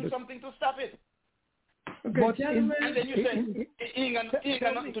could have done something to stop it. Okay, and then you say, he ain't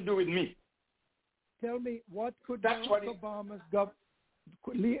got nothing to do with me. Tell me, what could Barack Obama's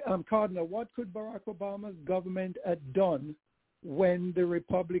Cardinal, what could Barack Obama's government have done when the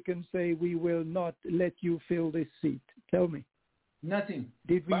Republicans say we will not let you fill this seat? Tell me. Nothing.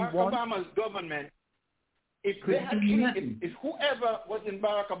 Did we Barack want Obama's government, if whoever was in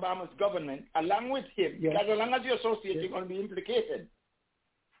Barack Obama's government, along with him, because as long as you associate, you're going to be implicated.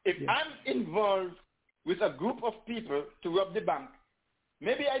 If I'm involved with a group of people to rob the bank,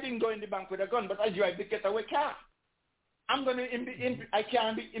 maybe I didn't go in the bank with a gun, but I drive the getaway car. I'm going to I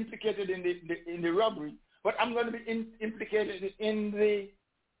can't be implicated in the robbery, but I'm going to be implicated in the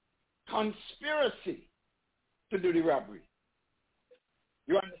conspiracy to do the robbery.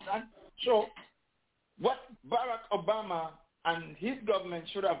 You understand? So what Barack Obama and his government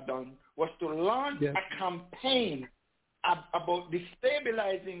should have done was to launch a campaign about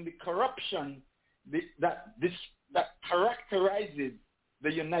destabilizing the corruption that characterizes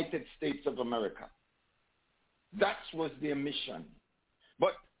the United States of America. That was their mission.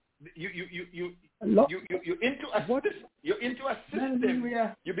 But you're into a system.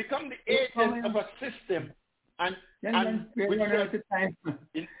 You become the agent of a system, and we're running out of time.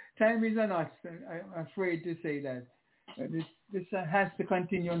 Time is on us. I'm afraid to say that. This has to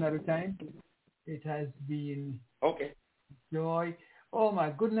continue another time. It has been joy. Oh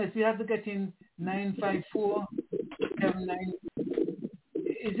my goodness, we have to get in 95479.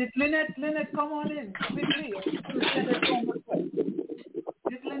 Is it Lynette? Lynette, come on in quickly. Is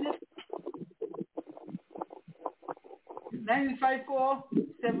it Lynette?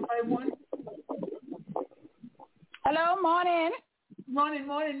 954-751. Hello, morning. Morning.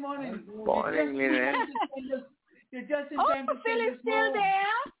 Morning, Lynette. You're just in time to Phil is still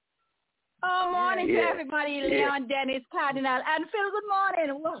there. Oh, morning to everybody. Leon, Dennis, Cardinal, and Phil, good morning.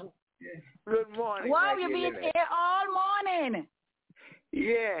 Whoa. Good morning. Wow, you've been here all morning.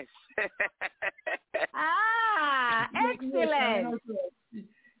 Yes. Excellent.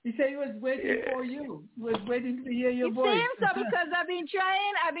 He said he was waiting for you. He was waiting to hear your voice. It seems so because I've been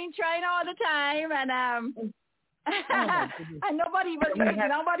trying all the time, and and nobody was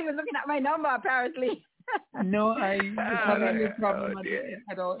looking at my number apparently. No, I had a little problem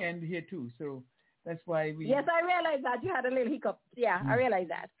at our end here too, so that's why we. Yes, I realized that you had a little hiccup. Yeah, I realized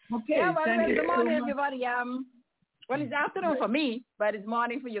that. Okay, thank you. Good morning, everybody. Well, it's afternoon for me, but it's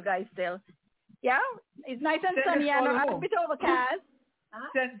morning for you guys still. Yeah, it's nice and sunny and a bit overcast.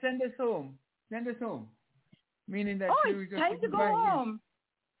 Send us home. Meaning that it's time to go home.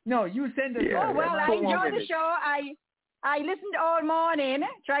 No, you send us home. Oh, well, I enjoyed the show. I listened all morning,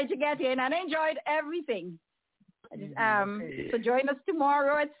 tried to get in, and I enjoyed everything. So join us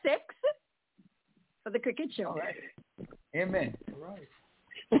tomorrow at 6 for the Cricket Show. Amen. All right.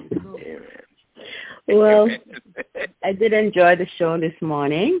 Well, I did enjoy the show this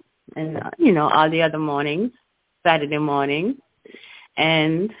morning and, all the other mornings, Saturday morning.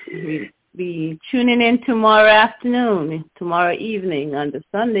 And we'll be tuning in tomorrow evening on the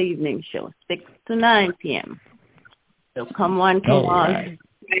Sunday evening show, 6 to 9 p.m. So come on. Tell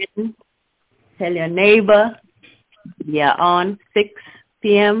your neighbor we are on 6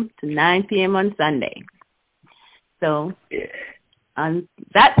 p.m. to 9 p.m. on Sunday. So on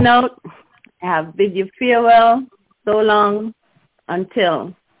that note, I have bid you farewell so long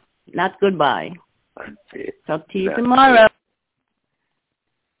until, not goodbye. Talk to you tomorrow.